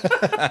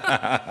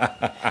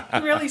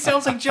really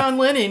sounds like John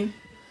Lennon.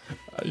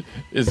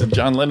 Is it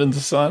John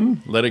Lennon's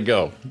son? Let it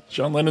go.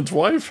 John Lennon's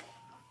wife?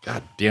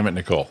 God damn it,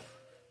 Nicole.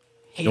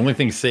 The only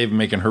thing saved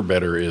making her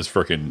better is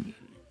frickin'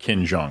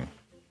 Kim Jong.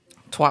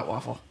 Twat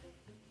waffle.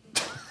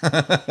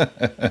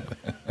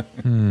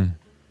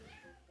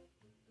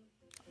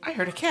 I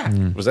heard a cat.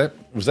 Was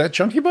that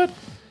Chunky Butt?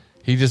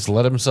 He just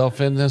let himself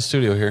in the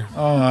studio here.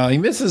 Oh, he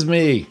misses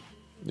me.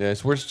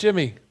 Yes, where's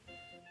Jimmy?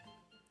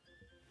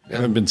 I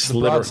haven't been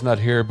slid. Rod's not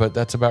here, but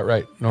that's about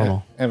right.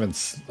 Normal. I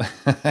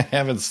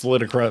haven't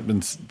slid across,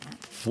 been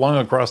flung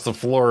across the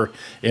floor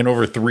in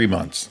over 3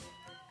 months.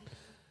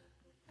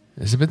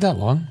 Has it been that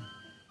long?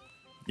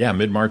 Yeah,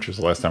 mid-March was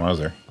the last time I was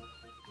there.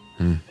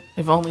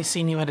 I've only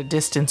seen you at a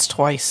distance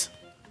twice.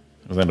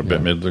 Was that a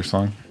Bette Midler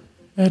song?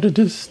 At a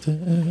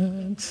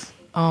distance.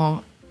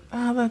 Oh,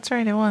 Oh, that's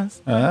right. It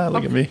was.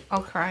 Look at me.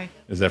 I'll cry.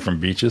 Is that from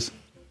Beaches?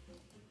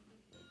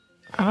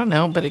 I don't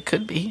know, but it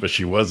could be. But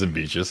she was in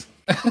Beaches.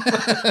 I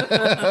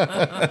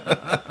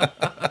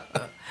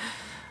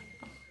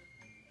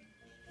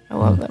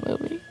love that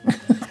movie.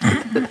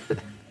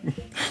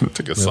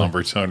 Took a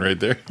somber tone right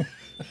there.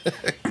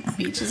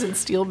 Beaches and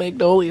Steel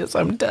Magnolias.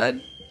 I'm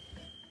done.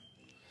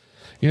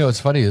 You know what's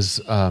funny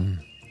is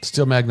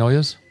Steel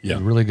Magnolias. Yeah.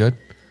 Really good.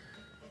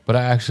 But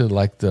I actually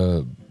like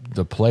the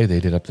play they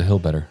did up the hill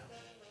better.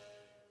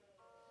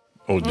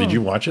 Oh, did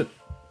you watch it?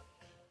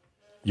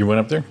 You went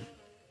up there?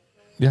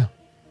 Yeah.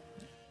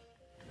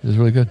 It was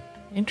really good.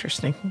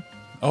 Interesting.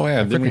 Oh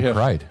yeah, I freaking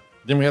cried.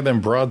 Didn't we have them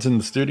broads in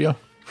the studio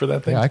for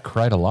that thing? Yeah, I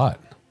cried a lot.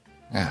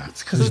 Yeah,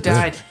 it's Who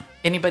died?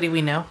 Anybody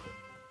we know?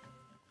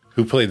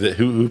 Who played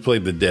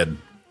the dead?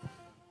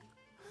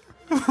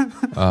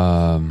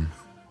 Trying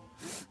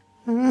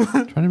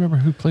to remember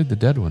who played the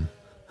dead one.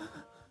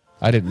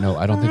 I didn't know.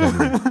 I don't think I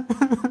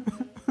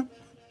knew.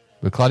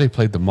 But Claudia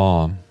played the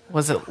mom.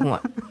 Was it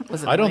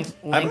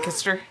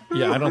Lancaster?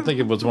 Yeah, I don't think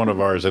it was one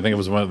of ours. I think it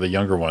was one of the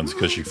younger ones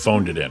because she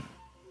phoned it in.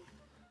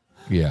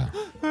 Yeah.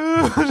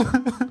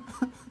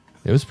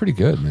 It was pretty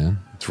good, man.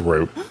 It's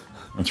Roy.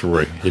 That's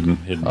Roy. Hidden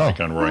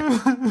mic on Roy.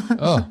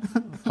 Oh,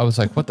 I was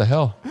like, what the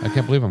hell? I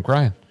can't believe I'm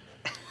crying.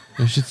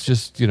 It's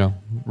just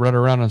run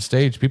around on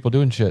stage, people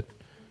doing shit.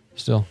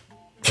 Still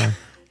crying.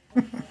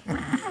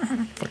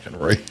 Fucking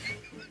Roy.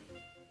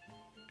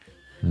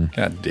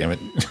 God damn it.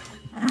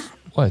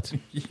 What?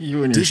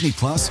 You and Disney your,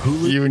 Plus,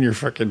 Hulu. You and your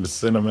fucking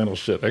sentimental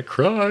shit. I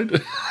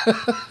cried.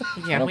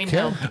 Yeah, we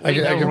know. I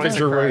can Roy's a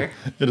picture Roy crier.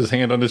 get his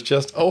hand on his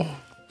chest. Oh,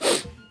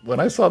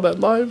 when I saw that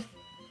live.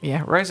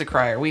 Yeah, Roy's a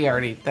crier.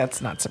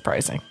 That's not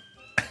surprising.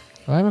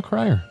 I'm a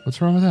crier. What's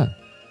wrong with that?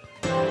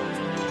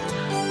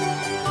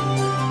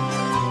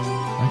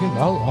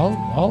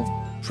 I'll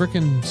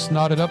freaking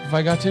snot it up if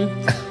I got to.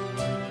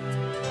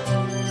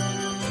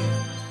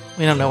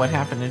 We don't know what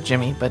happened to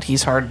Jimmy, but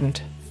he's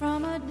hardened.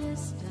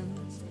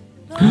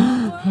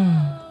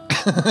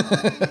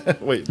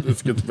 Wait,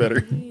 this gets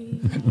better.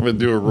 I'm gonna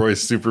do a Roy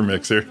super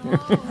mix here.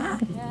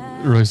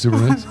 Roy Super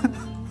Mix?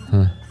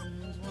 Huh.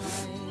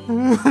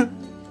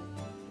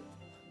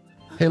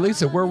 Hey,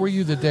 Lisa, where were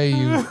you the day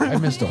I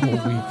missed a whole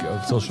week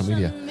of social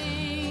media.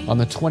 On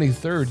the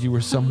 23rd, you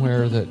were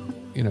somewhere that,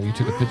 you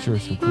took a picture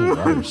of some cool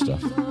water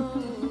stuff.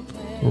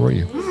 Where were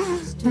you?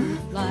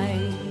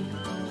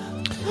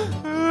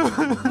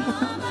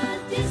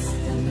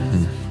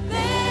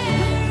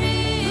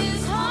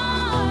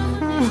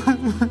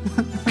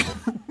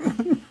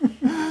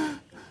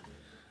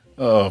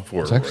 Oh,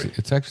 poor Roy.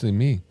 It's actually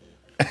me.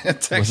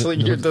 It's actually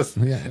you're just.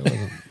 Yeah, it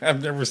wasn't.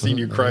 I've never seen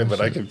you cry, but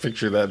I can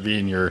picture that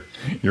being your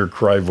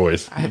cry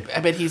voice. I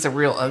bet he's a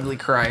real ugly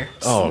crier.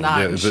 Oh, Snot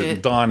yeah. and Is shit.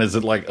 it, Don, is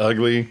it like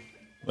ugly?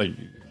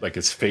 Like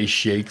his face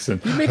shakes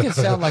and You make it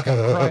sound like I'm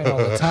crying all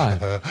the time.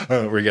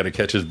 where you got to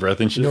catch his breath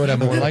and shit. You know what I'm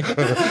more like?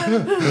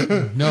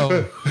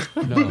 No.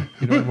 You know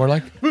what I'm more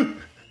like?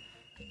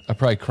 I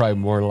probably cry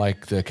more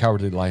like the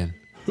Cowardly Lion.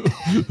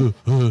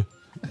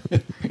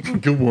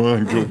 Go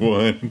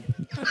on.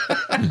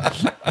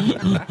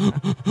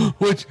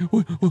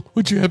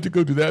 What'd you have to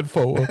go to that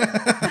for?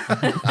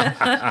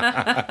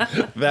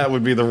 That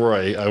would be the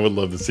Roy I would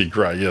love to see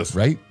cry. Yes,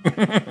 Right?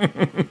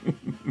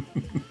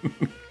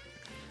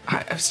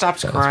 I've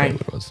stopped That's crying.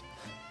 what it was.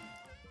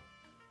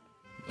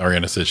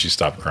 Ariana says she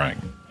stopped crying.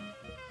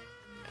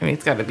 I mean,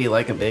 it's got to be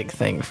like a big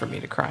thing for me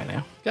to cry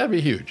now. Gotta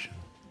be huge.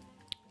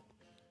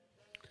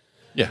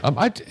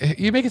 Yeah.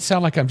 You make it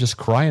sound like I'm just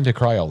crying to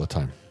cry all the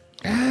time.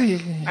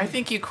 I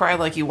think you cry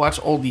like you watch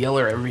Old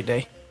Yeller every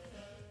day.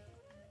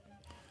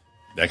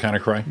 That kind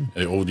of cry?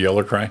 The old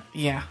Yeller cry?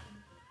 Yeah.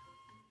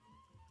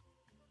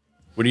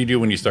 What do you do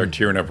when you start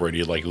tearing up? Or do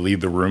you leave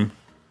the room?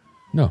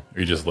 No. Or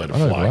you just let it I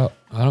don't fly? go out.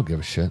 I don't give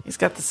a shit. He's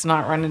got the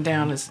snot running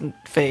down his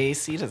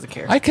face. He doesn't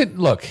care. I can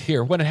look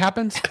here when it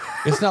happens.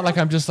 It's not like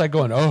I'm just like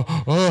going,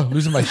 oh,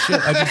 losing my shit.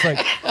 I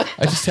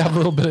just have a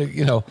little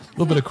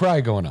bit of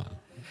cry going on.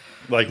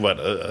 Like what?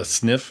 A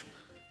sniff?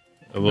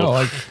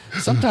 No,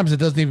 sometimes it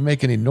doesn't even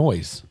make any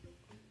noise.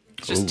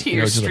 Just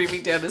tears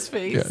streaming down his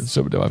face. Yeah, it's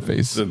down my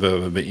face.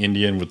 The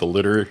Indian with the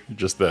litter,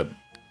 just that.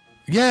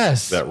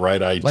 Yes. That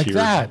right eye like tear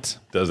that.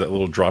 Does that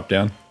little drop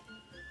down?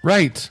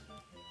 Right.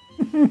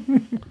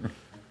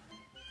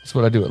 That's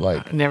what I do at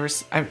like.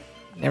 I've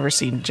never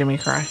seen Jimmy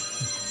cry.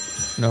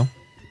 No.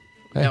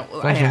 Hey, No,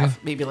 I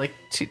have maybe like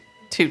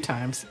two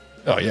times.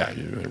 Oh yeah,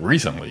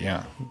 recently,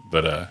 yeah.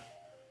 But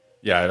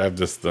yeah,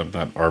 I'm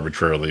not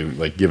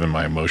arbitrarily giving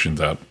my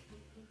emotions out.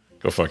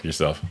 Go fuck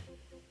yourself.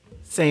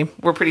 Same.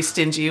 We're pretty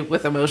stingy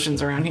with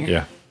emotions around here.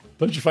 Yeah.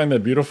 Don't you find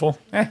that beautiful?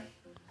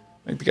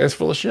 Think the guy's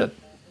full of shit.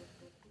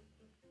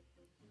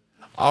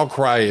 I'll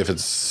cry if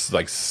it's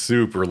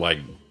super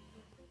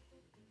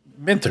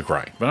meant to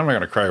cry, but I'm not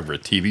gonna cry over a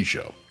TV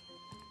show.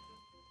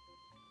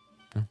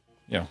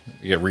 You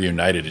get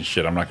reunited and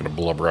shit. I'm not gonna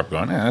blubber up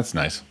going, that's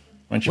nice.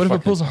 What if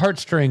it pulls a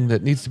heartstring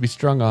that needs to be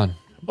strung on?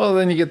 Well,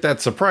 then you get that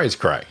surprise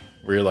cry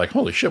where you're like,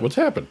 holy shit, what's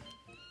happened?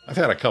 I've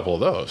had a couple of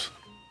those.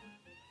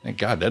 Thank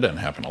God that doesn't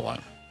happen a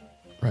lot.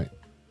 Right.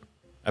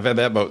 I've had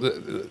that, but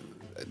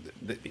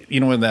you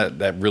know when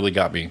that really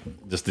got me?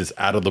 Just this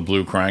out of the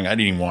blue crying. I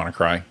didn't even want to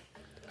cry.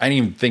 I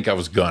didn't even think I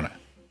was gonna.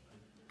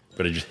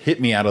 But it just hit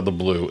me out of the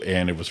blue,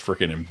 and it was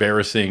freaking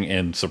embarrassing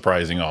and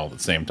surprising all at the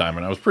same time.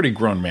 And I was a pretty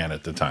grown man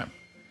at the time.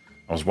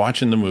 I was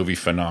watching the movie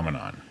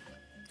Phenomenon.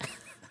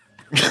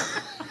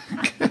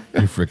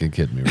 You're freaking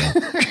kidding me, right?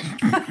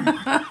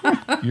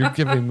 You're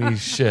giving me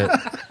shit.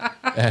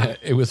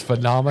 It was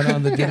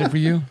Phenomenon that did it for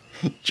you?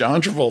 John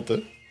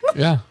Travolta.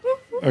 Yeah.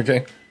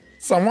 Okay.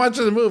 So I'm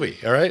watching the movie,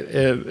 all right?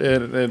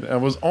 And I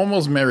was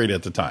almost married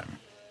at the time.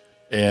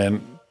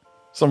 And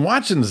so I'm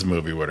watching this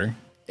movie with her.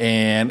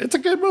 And it's a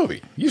good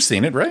movie. You've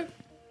seen it, right?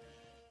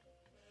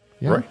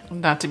 Yeah. Right.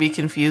 Not to be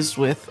confused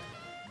with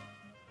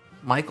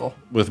Michael.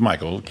 With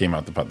Michael. It came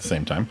out about the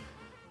same time.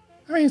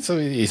 I mean, so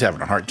he's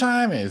having a hard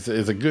time. It's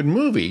a good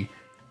movie.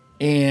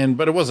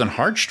 But it wasn't a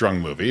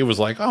heartstrung movie. It was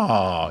like,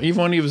 oh,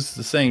 even when he was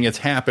saying it's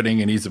happening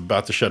and he's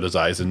about to shut his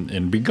eyes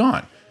and be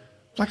gone.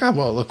 It's like, oh,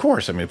 well, of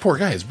course. I mean, poor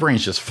guy, his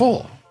brain's just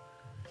full.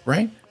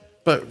 Right?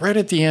 But right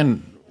at the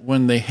end,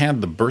 when they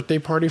had the birthday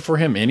party for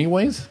him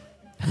anyways...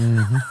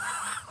 Mm-hmm.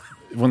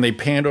 When they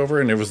panned over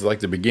and it was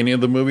like the beginning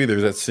of the movie,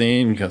 there's that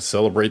scene,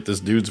 celebrate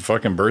this dude's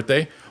fucking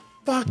birthday.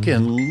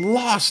 Fucking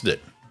lost it.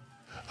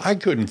 I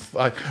couldn't.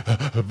 The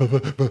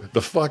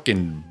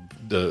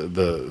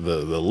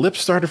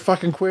lips started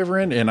fucking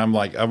quivering, and I'm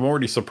like, I'm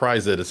already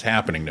surprised that it's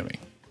happening to me.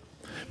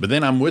 But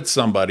then I'm with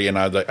somebody, and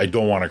I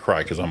don't want to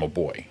cry because I'm a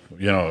boy,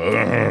 you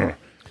know.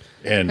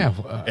 And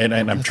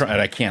I'm trying.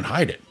 I can't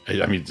hide it.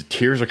 I mean, the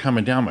tears are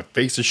coming down. My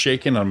face is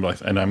shaking.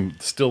 I'm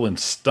still in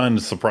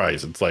stunned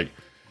surprise. It's like.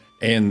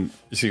 And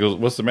she goes,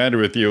 what's the matter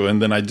with you?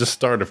 And then I just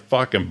started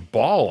fucking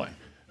bawling.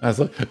 I was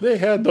like, they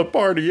had the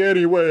party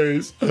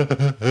anyways.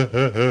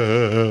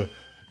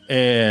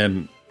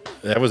 And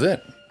that was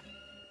it.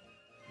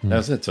 That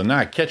was it. So now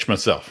I catch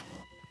myself.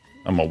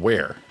 I'm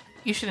aware.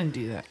 You shouldn't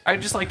do that.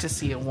 I'd just like to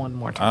see it one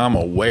more time. I'm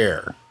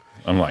aware.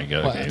 I'm like,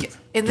 okay.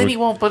 And then he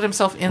won't put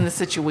himself in the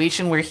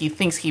situation where he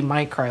thinks he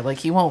might cry. Like,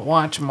 he won't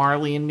watch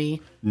Marley and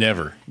Me.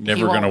 Never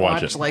going to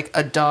watch it. Like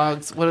A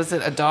Dog's Life or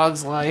A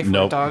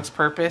Dog's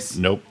Purpose.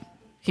 Nope.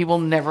 He will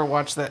never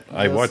watch that.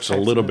 I watched a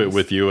little bit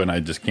with you, and I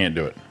just can't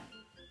do it.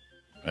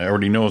 I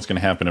already know what's going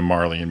to happen in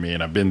Marley and Me,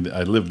 and I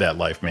lived that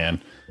life, man.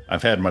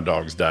 I've had my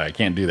dogs die. I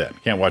can't do that. I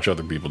can't watch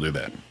other people do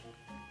that.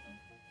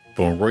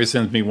 But when Roy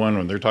sends me one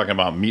when they're talking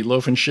about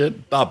meatloaf and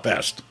shit, the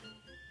best.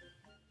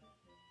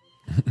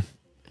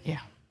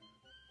 Yeah.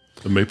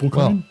 The maple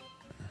kind?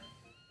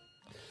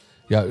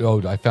 Yeah.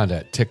 Oh, I found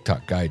that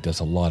TikTok guy does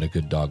a lot of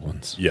good dog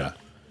ones. Yeah.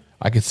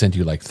 I could send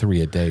you like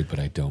 3 a day, but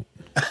I don't.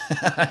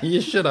 You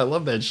should. I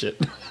love that shit.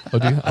 Oh,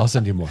 do you? I'll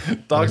send you more.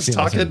 Dogs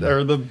talking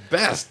are the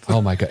best.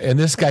 Oh my God. And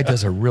this guy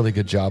does a really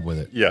good job with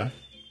it. Yeah.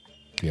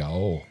 Yeah.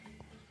 Oh,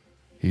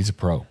 he's a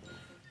pro.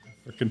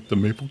 Freaking the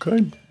maple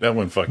kind? That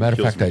one fucking Matter of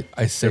kills fact, me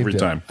I saved every it.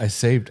 time. I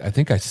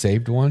think I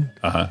saved one.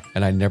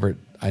 And I never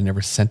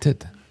sent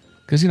it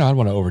because, I don't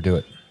want to overdo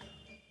it.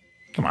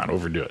 Come on,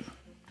 overdo it.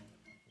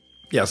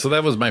 Yeah. So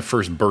that was my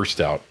first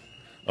burst out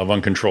of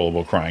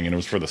uncontrollable crying. And it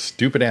was for the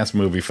stupid ass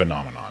movie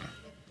Phenomenon.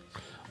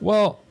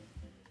 Well,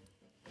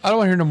 I don't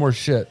want to hear no more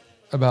shit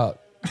about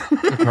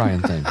the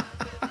crying thing.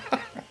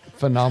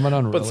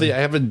 Phenomenon, really. But see, I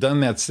haven't done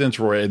that since,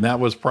 Roy, and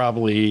that was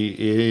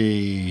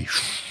probably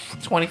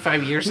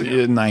 25 years ago.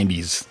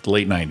 90s,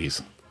 late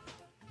 90s.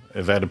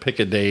 If I had to pick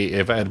a day,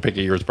 if I had to pick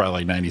a year, it's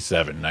probably like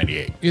 97,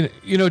 98.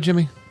 You know,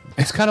 Jimmy,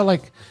 it's kind of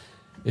like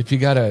if you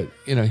gotta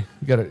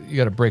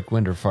break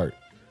wind or fart.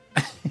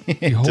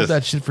 You hold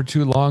that shit for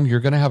too long, you're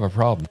gonna have a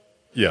problem.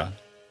 Yeah.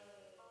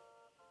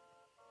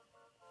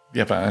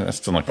 Yeah, but I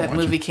still not gonna That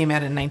watch movie it. came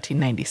out in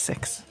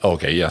 1996.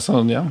 Okay, yeah.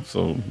 So yeah.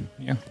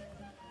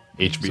 HBO.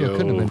 So it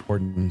couldn't have been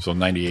important. So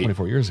 98.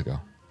 24 years ago.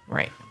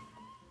 Right.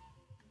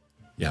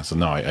 Yeah. So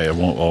no, I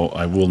won't.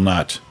 I will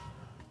not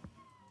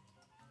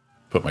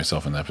put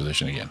myself in that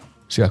position again.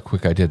 See how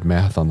quick I did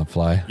math on the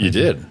fly? You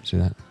did. See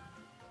that?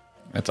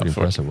 That's pretty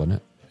impressive, wasn't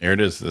it? Here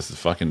it is. This is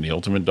fucking the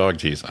ultimate dog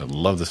tease. I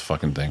love this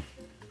fucking thing.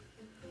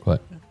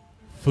 What?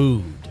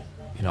 Food.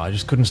 I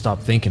just couldn't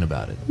stop thinking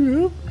about it.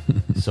 Yeah.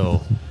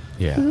 So,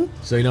 yeah.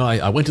 So,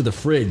 I went to the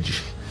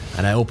fridge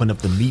and I opened up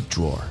the meat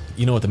drawer.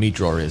 You know what the meat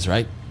drawer is,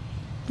 right?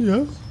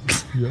 Yeah.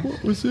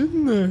 What was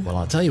in there? Well,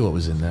 I'll tell you what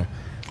was in there.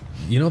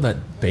 You know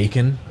that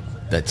bacon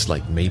that's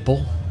like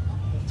maple?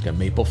 It's got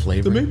maple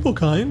flavor. The maple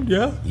kind,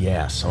 yeah.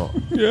 Yeah, so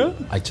Yeah.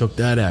 I took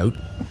that out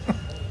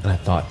and I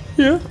thought,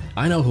 Yeah.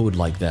 I know who would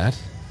like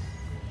that.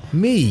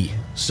 Me.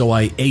 So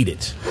I ate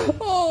it.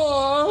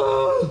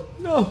 Oh,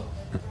 no.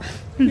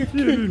 You're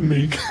kidding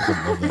me.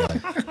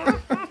 I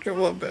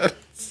love that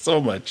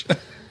so much.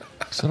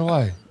 So do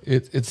I.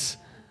 It's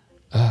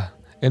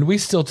and we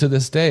still to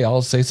this day,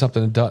 I'll say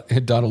something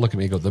and Don will look at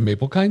me and go, the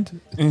maple kind?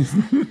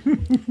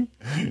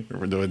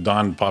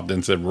 Don popped in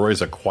and said,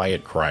 Roy's a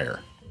quiet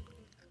crier.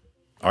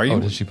 Are you? Oh,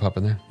 did she pop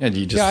in there? Yeah, do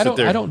you just sit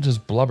there? I don't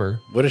just blubber.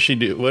 What does she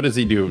do? What does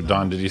he do,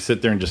 Don? Did he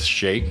sit there and just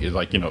shake?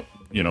 Like,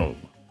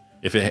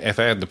 If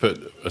I had to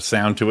put a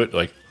sound to it,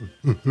 like,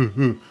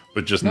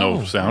 but just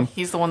no sound.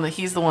 He's the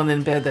one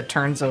in bed that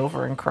turns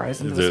over and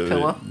cries into his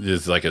pillow.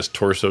 It's like his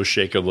torso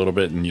shake a little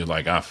bit, and you're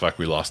like, "Ah, fuck,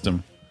 we lost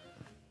him."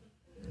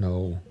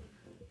 No.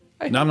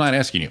 No, I'm not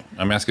asking you.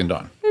 I'm asking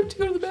Don. I have to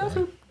go to the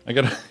bathroom. I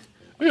gotta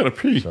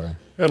pee. Sorry.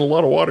 I had a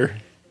lot of water.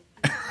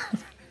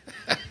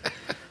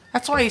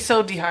 That's why he's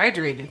so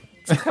dehydrated.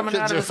 It's coming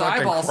out of his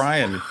fucking eyeballs.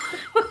 crying.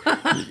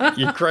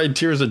 you cried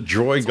tears of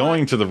joy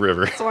going to the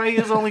river. That's why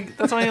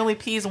he only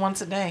pees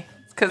once a day.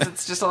 Because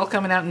it's just all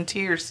coming out in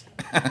tears.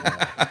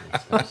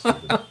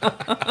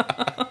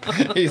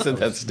 He said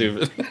that's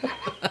stupid.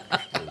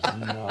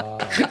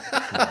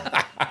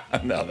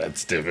 No,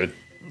 that's stupid.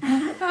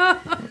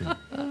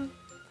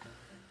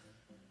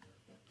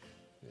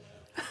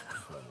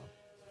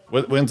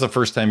 When's the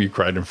first time you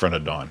cried in front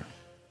of Dawn?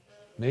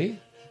 Me?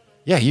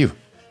 Yeah, you.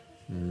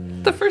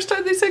 The first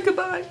time they said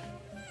goodbye.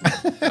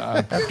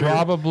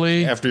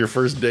 Probably. After your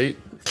first date?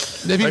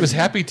 Maybe it was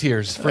happy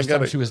tears. First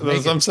time she was naked.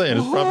 That's what I'm saying.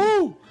 It's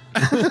probably...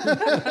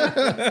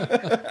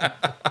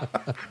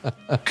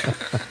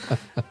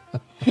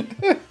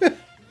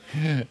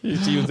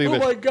 Oh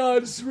my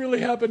God, it's really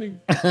happening.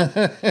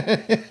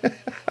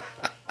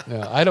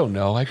 Yeah, I don't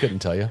know. I couldn't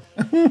tell you.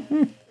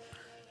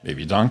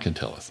 Maybe Don can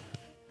tell us.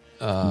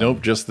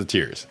 Nope, just the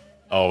tears.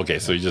 Oh, okay.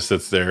 So he just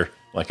sits there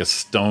like a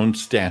stone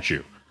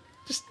statue,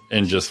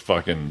 and just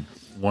fucking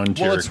one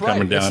tear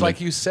coming down. It's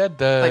like you said,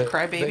 the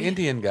Crybaby? the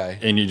Indian guy.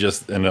 And you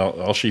just, and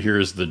all she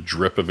hears is the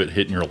drip of it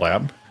hitting your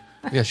lap.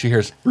 Yeah, she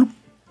hears. Bloop.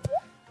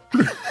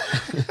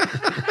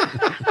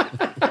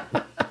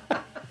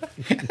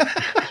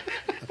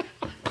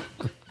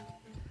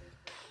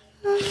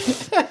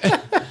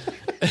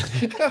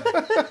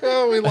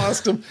 Oh, we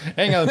lost him.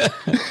 Hang on.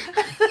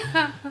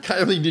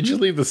 Kylie, did you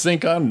leave the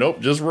sink on? Nope,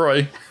 just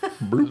Roy.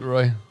 Bloop.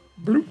 Roy.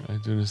 Bloop.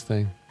 He's doing his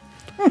thing.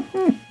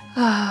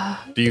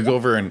 Do you go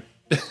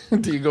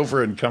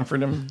over and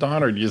comfort him,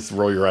 Don, or do you just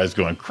roll your eyes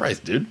going,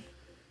 Christ, dude?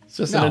 It's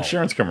just an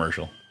insurance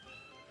commercial.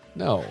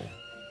 No.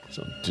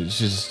 So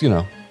she's,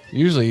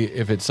 usually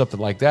if it's something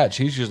like that,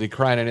 she's usually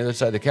crying on the other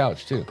side of the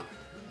couch too.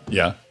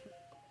 Yeah.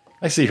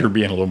 I see her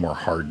being a little more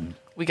hardened.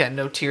 We got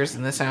no tears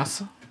in this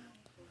house.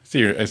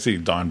 I see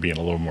Dawn being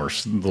a little more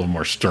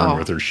stern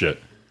with her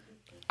shit.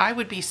 I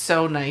would be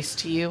so nice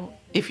to you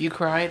if you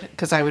cried,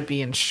 because I would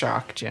be in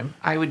shock, Jim.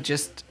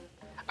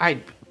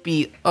 I'd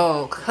be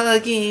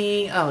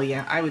hugging. Oh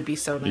yeah, I would be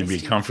so nice. You'd be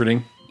to comforting.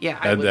 You.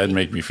 Yeah, that'd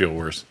make me feel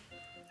worse.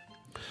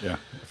 Yeah,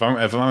 if I'm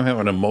having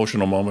an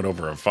emotional moment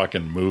over a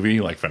fucking movie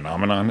like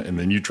Phenomenon, and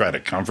then you try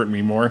to comfort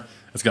me more,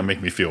 it's gonna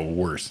make me feel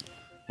worse.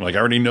 I'm like, I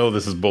already know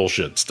this is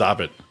bullshit.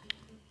 Stop it.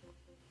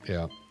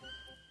 Yeah.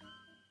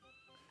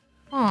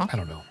 Aww. I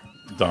don't know.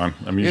 Don,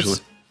 I'm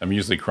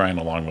usually crying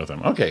along with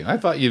him. Okay, I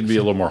thought you'd be a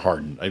little more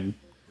hardened. I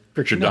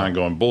pictured Don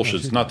going,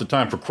 bullshit, it's not the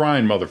time for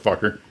crying,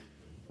 motherfucker.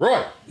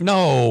 Roy!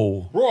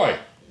 No. Roy!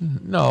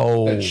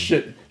 No. That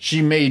shit,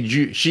 you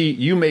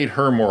made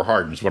her more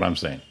hardened is what I'm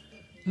saying.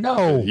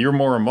 No. You're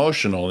more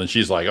emotional, and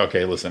she's like,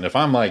 okay, listen, if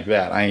I'm like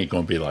that, I ain't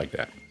gonna be like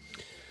that.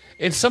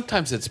 And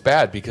sometimes it's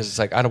bad because it's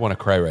like, I don't want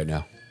to cry right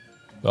now.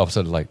 All of a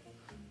sudden, like,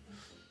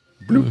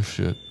 bloop. Oh,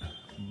 shit.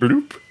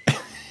 Bloop.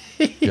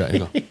 Yeah, you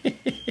go.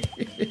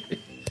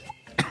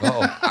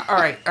 All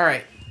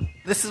right.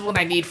 This is what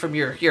I need from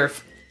your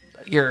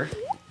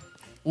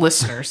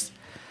listeners.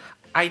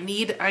 I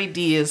need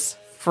ideas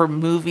for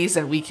movies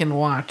that we can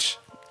watch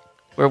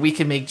where we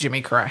can make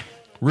Jimmy cry.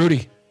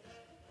 Rudy.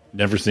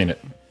 Never seen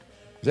it.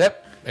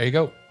 Zip. There you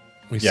go.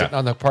 He's sitting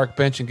on the park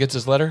bench and gets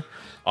his letter.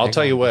 I'll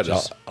tell you what.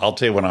 I'll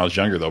tell you when I was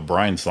younger, though,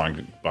 Brian's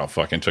song about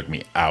fucking took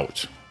me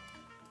out.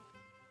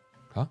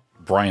 Huh?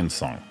 Brian's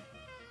song.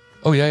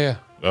 Oh, yeah.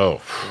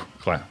 Oh,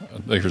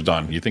 here's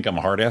Don. You think I'm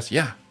a hard ass?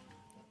 Yeah.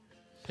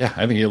 Yeah,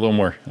 I think you're a little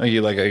more. I think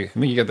you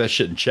got that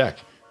shit in check.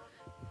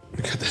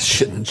 You got that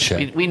shit in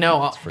check. We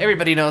know.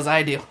 Everybody knows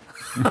I do.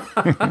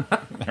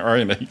 All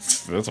right,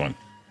 this one.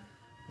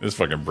 This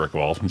fucking brick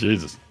wall.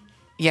 Jesus.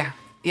 Yeah.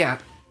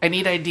 I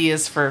need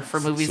ideas for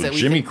movies that we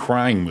Jimmy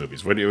crying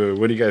movies. What do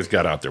you guys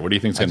got out there? What do you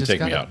think's going to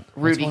take me out?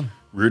 Rudy.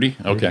 Rudy?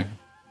 Okay.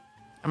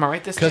 I'm going to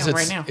write this down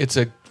right now. It's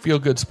a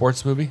feel-good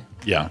sports movie.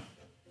 Yeah.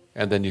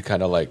 And then you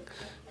kind of like,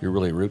 you're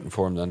really rooting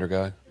for him, the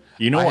underdog.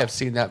 I have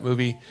seen that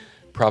movie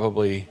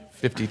probably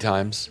 50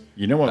 times.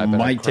 You know what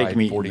might take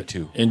me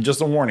 42. And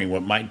just a warning,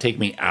 what might take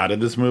me out of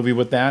this movie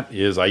with that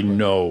is I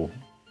know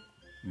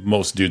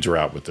most dudes are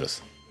out with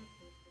this.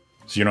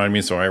 So you know what I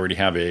mean? So I already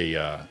have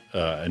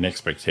an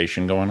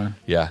expectation going on.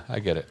 Yeah, I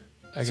get it.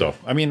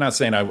 I mean, not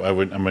saying I'm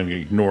going to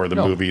ignore the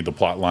movie, the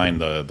plot line,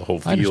 the whole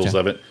feels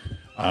of it.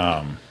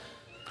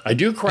 I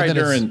do cry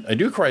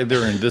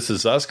during This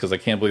Is Us because I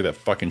can't believe that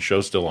fucking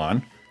show's still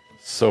on.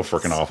 So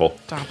freaking awful.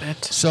 Stop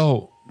it.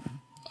 So,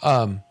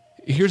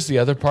 here's the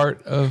other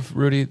part of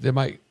Rudy that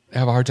might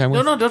have a hard time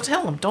with. No, don't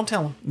tell him. Don't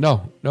tell him.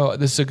 No,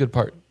 this is a good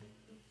part.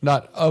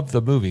 Not of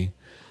the movie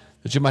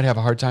that you might have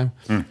a hard time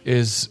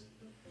is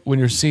when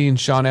you're seeing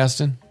Sean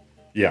Astin.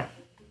 Yeah.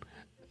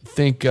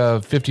 think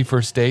 50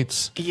 First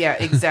Dates. Yeah,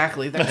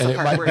 exactly. That's And the it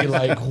part might where be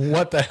like,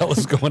 what the hell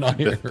is going on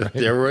here? Right?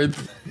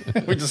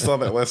 Steroids. We just saw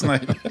that last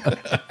night.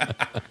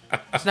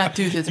 it's not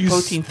due to the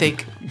protein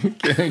thick.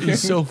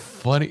 He's so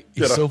funny.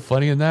 He's Get so off-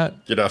 funny in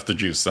that. Get off the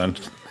juice, son.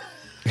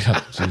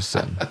 Yeah, juice,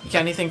 son. Got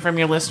anything from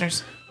your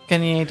listeners? Got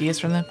any ideas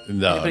from them?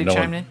 No, Anybody no,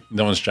 chiming in?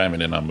 no one's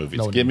chiming in on movies.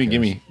 No one give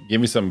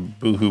me some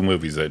boohoo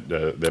movies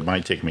that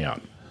might take me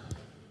out.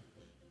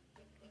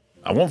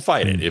 I won't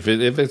fight it if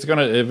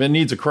it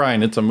needs a cry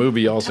and it's a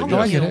movie. I'll Tell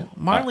suggest me get you, it.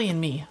 Marley and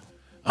Me.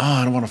 Oh,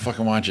 I don't want to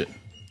fucking watch it.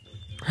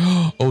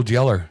 Old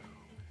Yeller.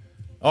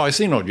 Oh, I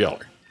seen Old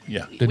Yeller.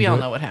 Yeah. We all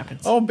know what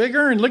happens. Oh, Big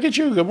Earn, look at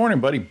you. Good morning,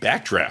 buddy.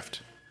 Backdraft.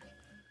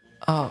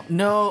 Oh,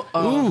 no.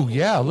 Oh. Ooh,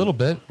 yeah, a little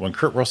bit. When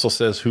Kurt Russell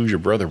says, "Who's your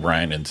brother,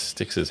 Brian?" and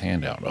sticks his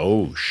hand out.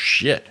 Oh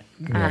shit!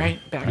 All right,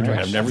 Backdraft.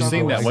 I've never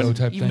seen that one.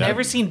 You've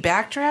never seen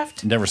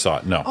Backdraft? Never saw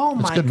it. No. Oh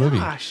It's a my good movie.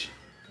 gosh.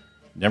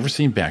 Never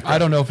seen Backdraft. I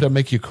don't know if it'll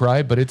make you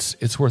cry, but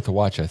it's worth a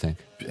watch, I think.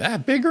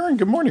 Big Earn,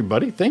 good morning,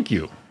 buddy. Thank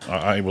you.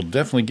 I will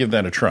definitely give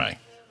that a try.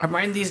 I'm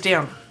writing these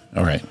down.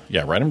 All right.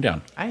 Yeah, write them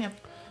down. I am.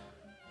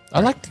 I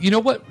liked, you know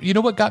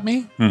what got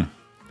me?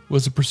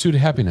 Was The Pursuit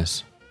of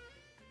Happiness.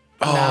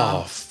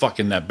 Oh,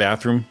 fucking that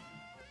bathroom.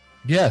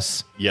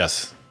 Yes.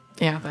 Yes.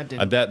 Yeah, that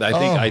did.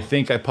 I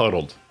think I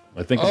puddled.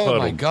 I think I Oh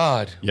puddled. my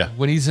God. Yeah.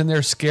 When he's in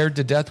there scared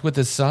to death with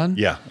his son.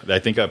 Yeah, I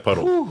think I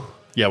puddled.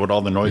 Yeah, with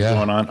all the noise Yeah.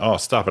 going on. Oh,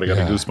 stop it. I got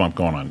Yeah. a goosebump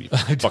going on. You I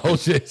fucking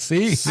told you.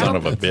 See? son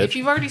of a If bitch.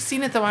 you've already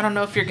seen it, though, I don't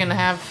know if you're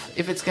gonna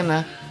if it's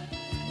gonna.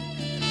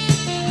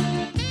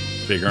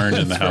 Big Earn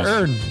in the house.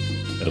 Earn.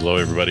 Hello,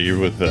 everybody. You're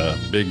with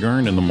Big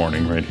Earn in the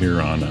morning right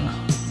here on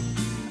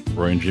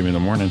Roy and Jimmy in the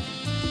morning.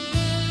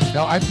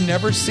 Now, I've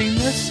never seen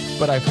this,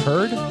 but I've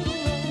heard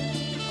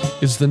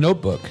is The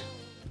Notebook.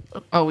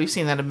 Oh, we've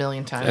seen that a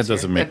million times. That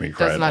doesn't here. make me It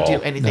cry Does at not all.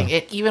 do anything.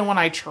 No. Even when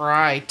I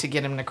try to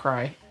get him to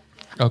cry,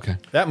 Okay.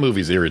 That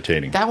movie's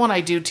irritating. that one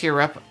I do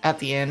tear up at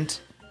the end.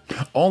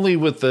 Only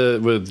with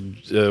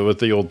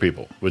the old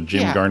people, with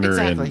Jim Yeah, Garner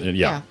exactly. and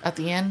Yeah, at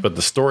the end. But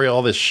the story,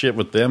 all this shit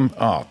with them,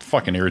 oh,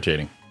 fucking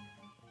irritating.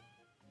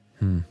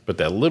 But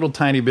that little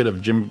tiny bit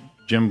of Jim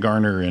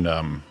Garner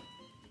and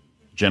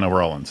Jenna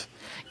Rollins.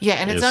 Yeah,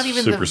 and it's is not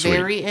even super the sweet.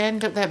 very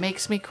end that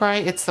makes me cry.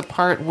 It's the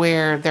part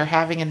where they're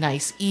having a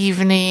nice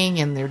evening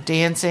and they're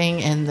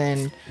dancing, and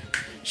then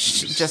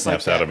just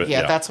like snaps out that. of it,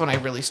 Yeah, yeah. that's when I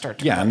really start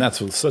to. Yeah, cry. and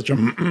that's such a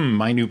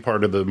minute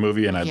part of the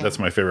movie, and Yeah. that's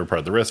my favorite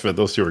part. The rest of it,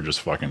 those two are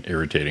just fucking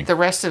irritating. The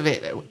rest of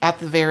it, at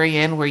the very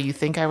end, where you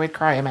think I would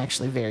cry, I'm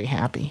actually very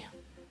happy.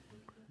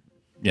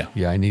 Yeah.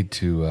 Yeah, I need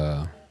to.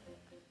 All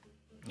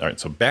right,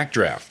 so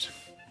Backdraft.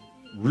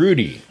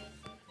 Rudy.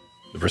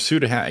 The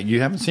Pursuit of You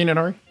haven't seen it,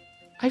 Ari?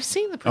 I've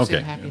seen the Pursuit Okay.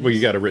 of Happiness. Well,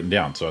 you got it written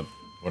down, so I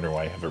wonder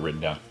why I have it written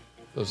down.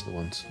 Those are the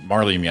ones.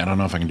 Marley and Me. I don't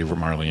know if I can do for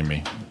Marley and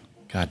Me.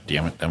 God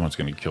damn it. That one's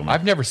going to kill me.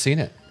 I've never seen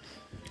it.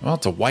 Well,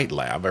 it's a white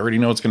lab. I already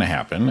know what's going to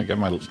happen. I got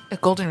my... A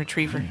golden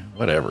retriever.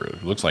 Whatever.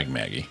 It looks like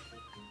Maggie.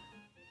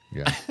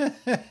 Yeah.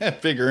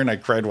 Figure, and I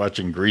cried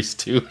watching Grease,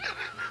 too.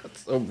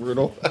 That's so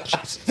brutal.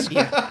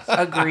 Yeah,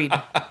 agreed.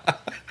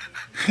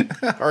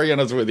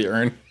 Ariana's with you,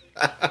 Ern.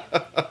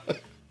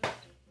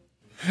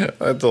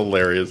 That's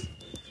hilarious.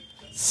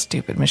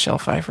 Stupid Michelle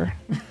Pfeiffer.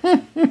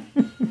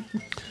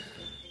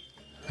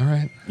 All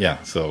right.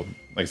 Yeah, so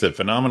like I said,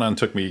 Phenomenon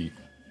took me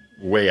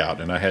way out,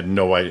 and I had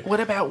no idea. What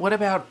about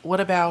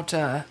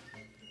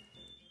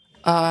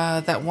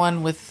that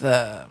one with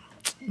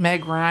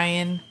Meg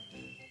Ryan?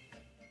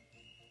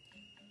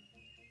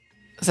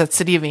 Is that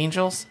City of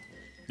Angels?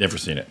 Never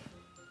seen it.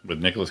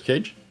 With Nicolas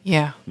Cage?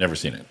 Yeah. Never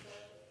seen it.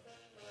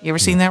 You ever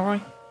seen that,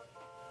 Roy?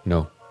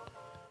 No.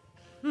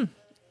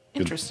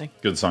 Interesting.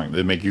 Good song. Did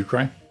it make you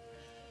cry?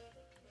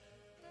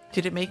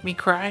 Did it make me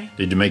cry?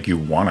 Did it make you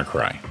want to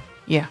cry?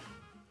 Yeah.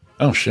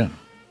 Oh, shit.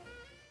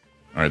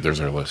 All right,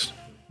 there's our list.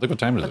 Look what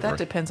time it is. But that Roy.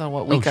 depends on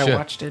what week I shit.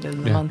 watched it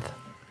in the Yeah. month.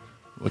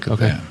 Look at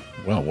that.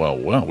 Well.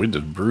 We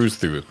just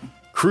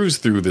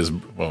cruised through this.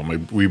 Well,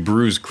 we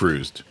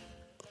cruised.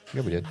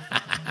 Yeah, we did.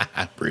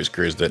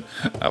 Cruised it.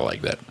 I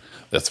like that.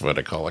 That's what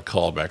I call a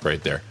callback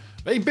right there.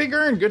 Hey, Big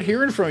Earn, good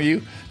hearing from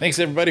you. Thanks,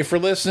 everybody, for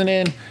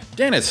listening.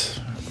 Dennis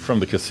from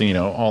the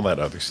casino, all that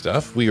other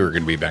stuff. We are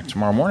going to be back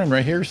tomorrow morning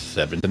right here,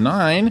 7 to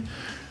 9,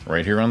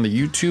 right here on the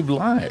YouTube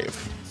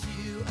Live.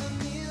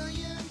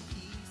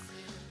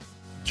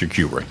 It's your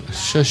cue, Roy.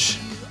 Shush.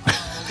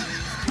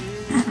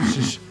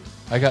 Shush.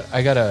 I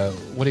got a,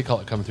 what do you call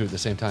it, coming through at the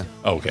same time?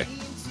 Oh, okay.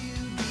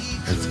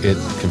 It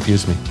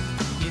confused me.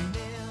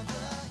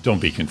 Don't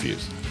be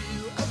confused.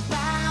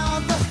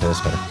 Okay,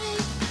 that's better.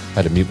 I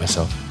had to mute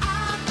myself.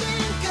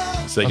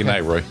 Say Okay.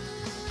 goodnight, Roy.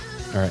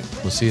 All right.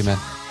 We'll see you, man.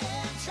 All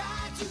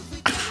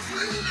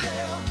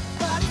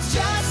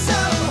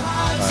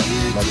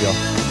right. Love y'all.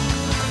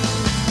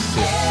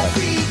 See ya.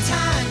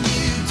 Bye.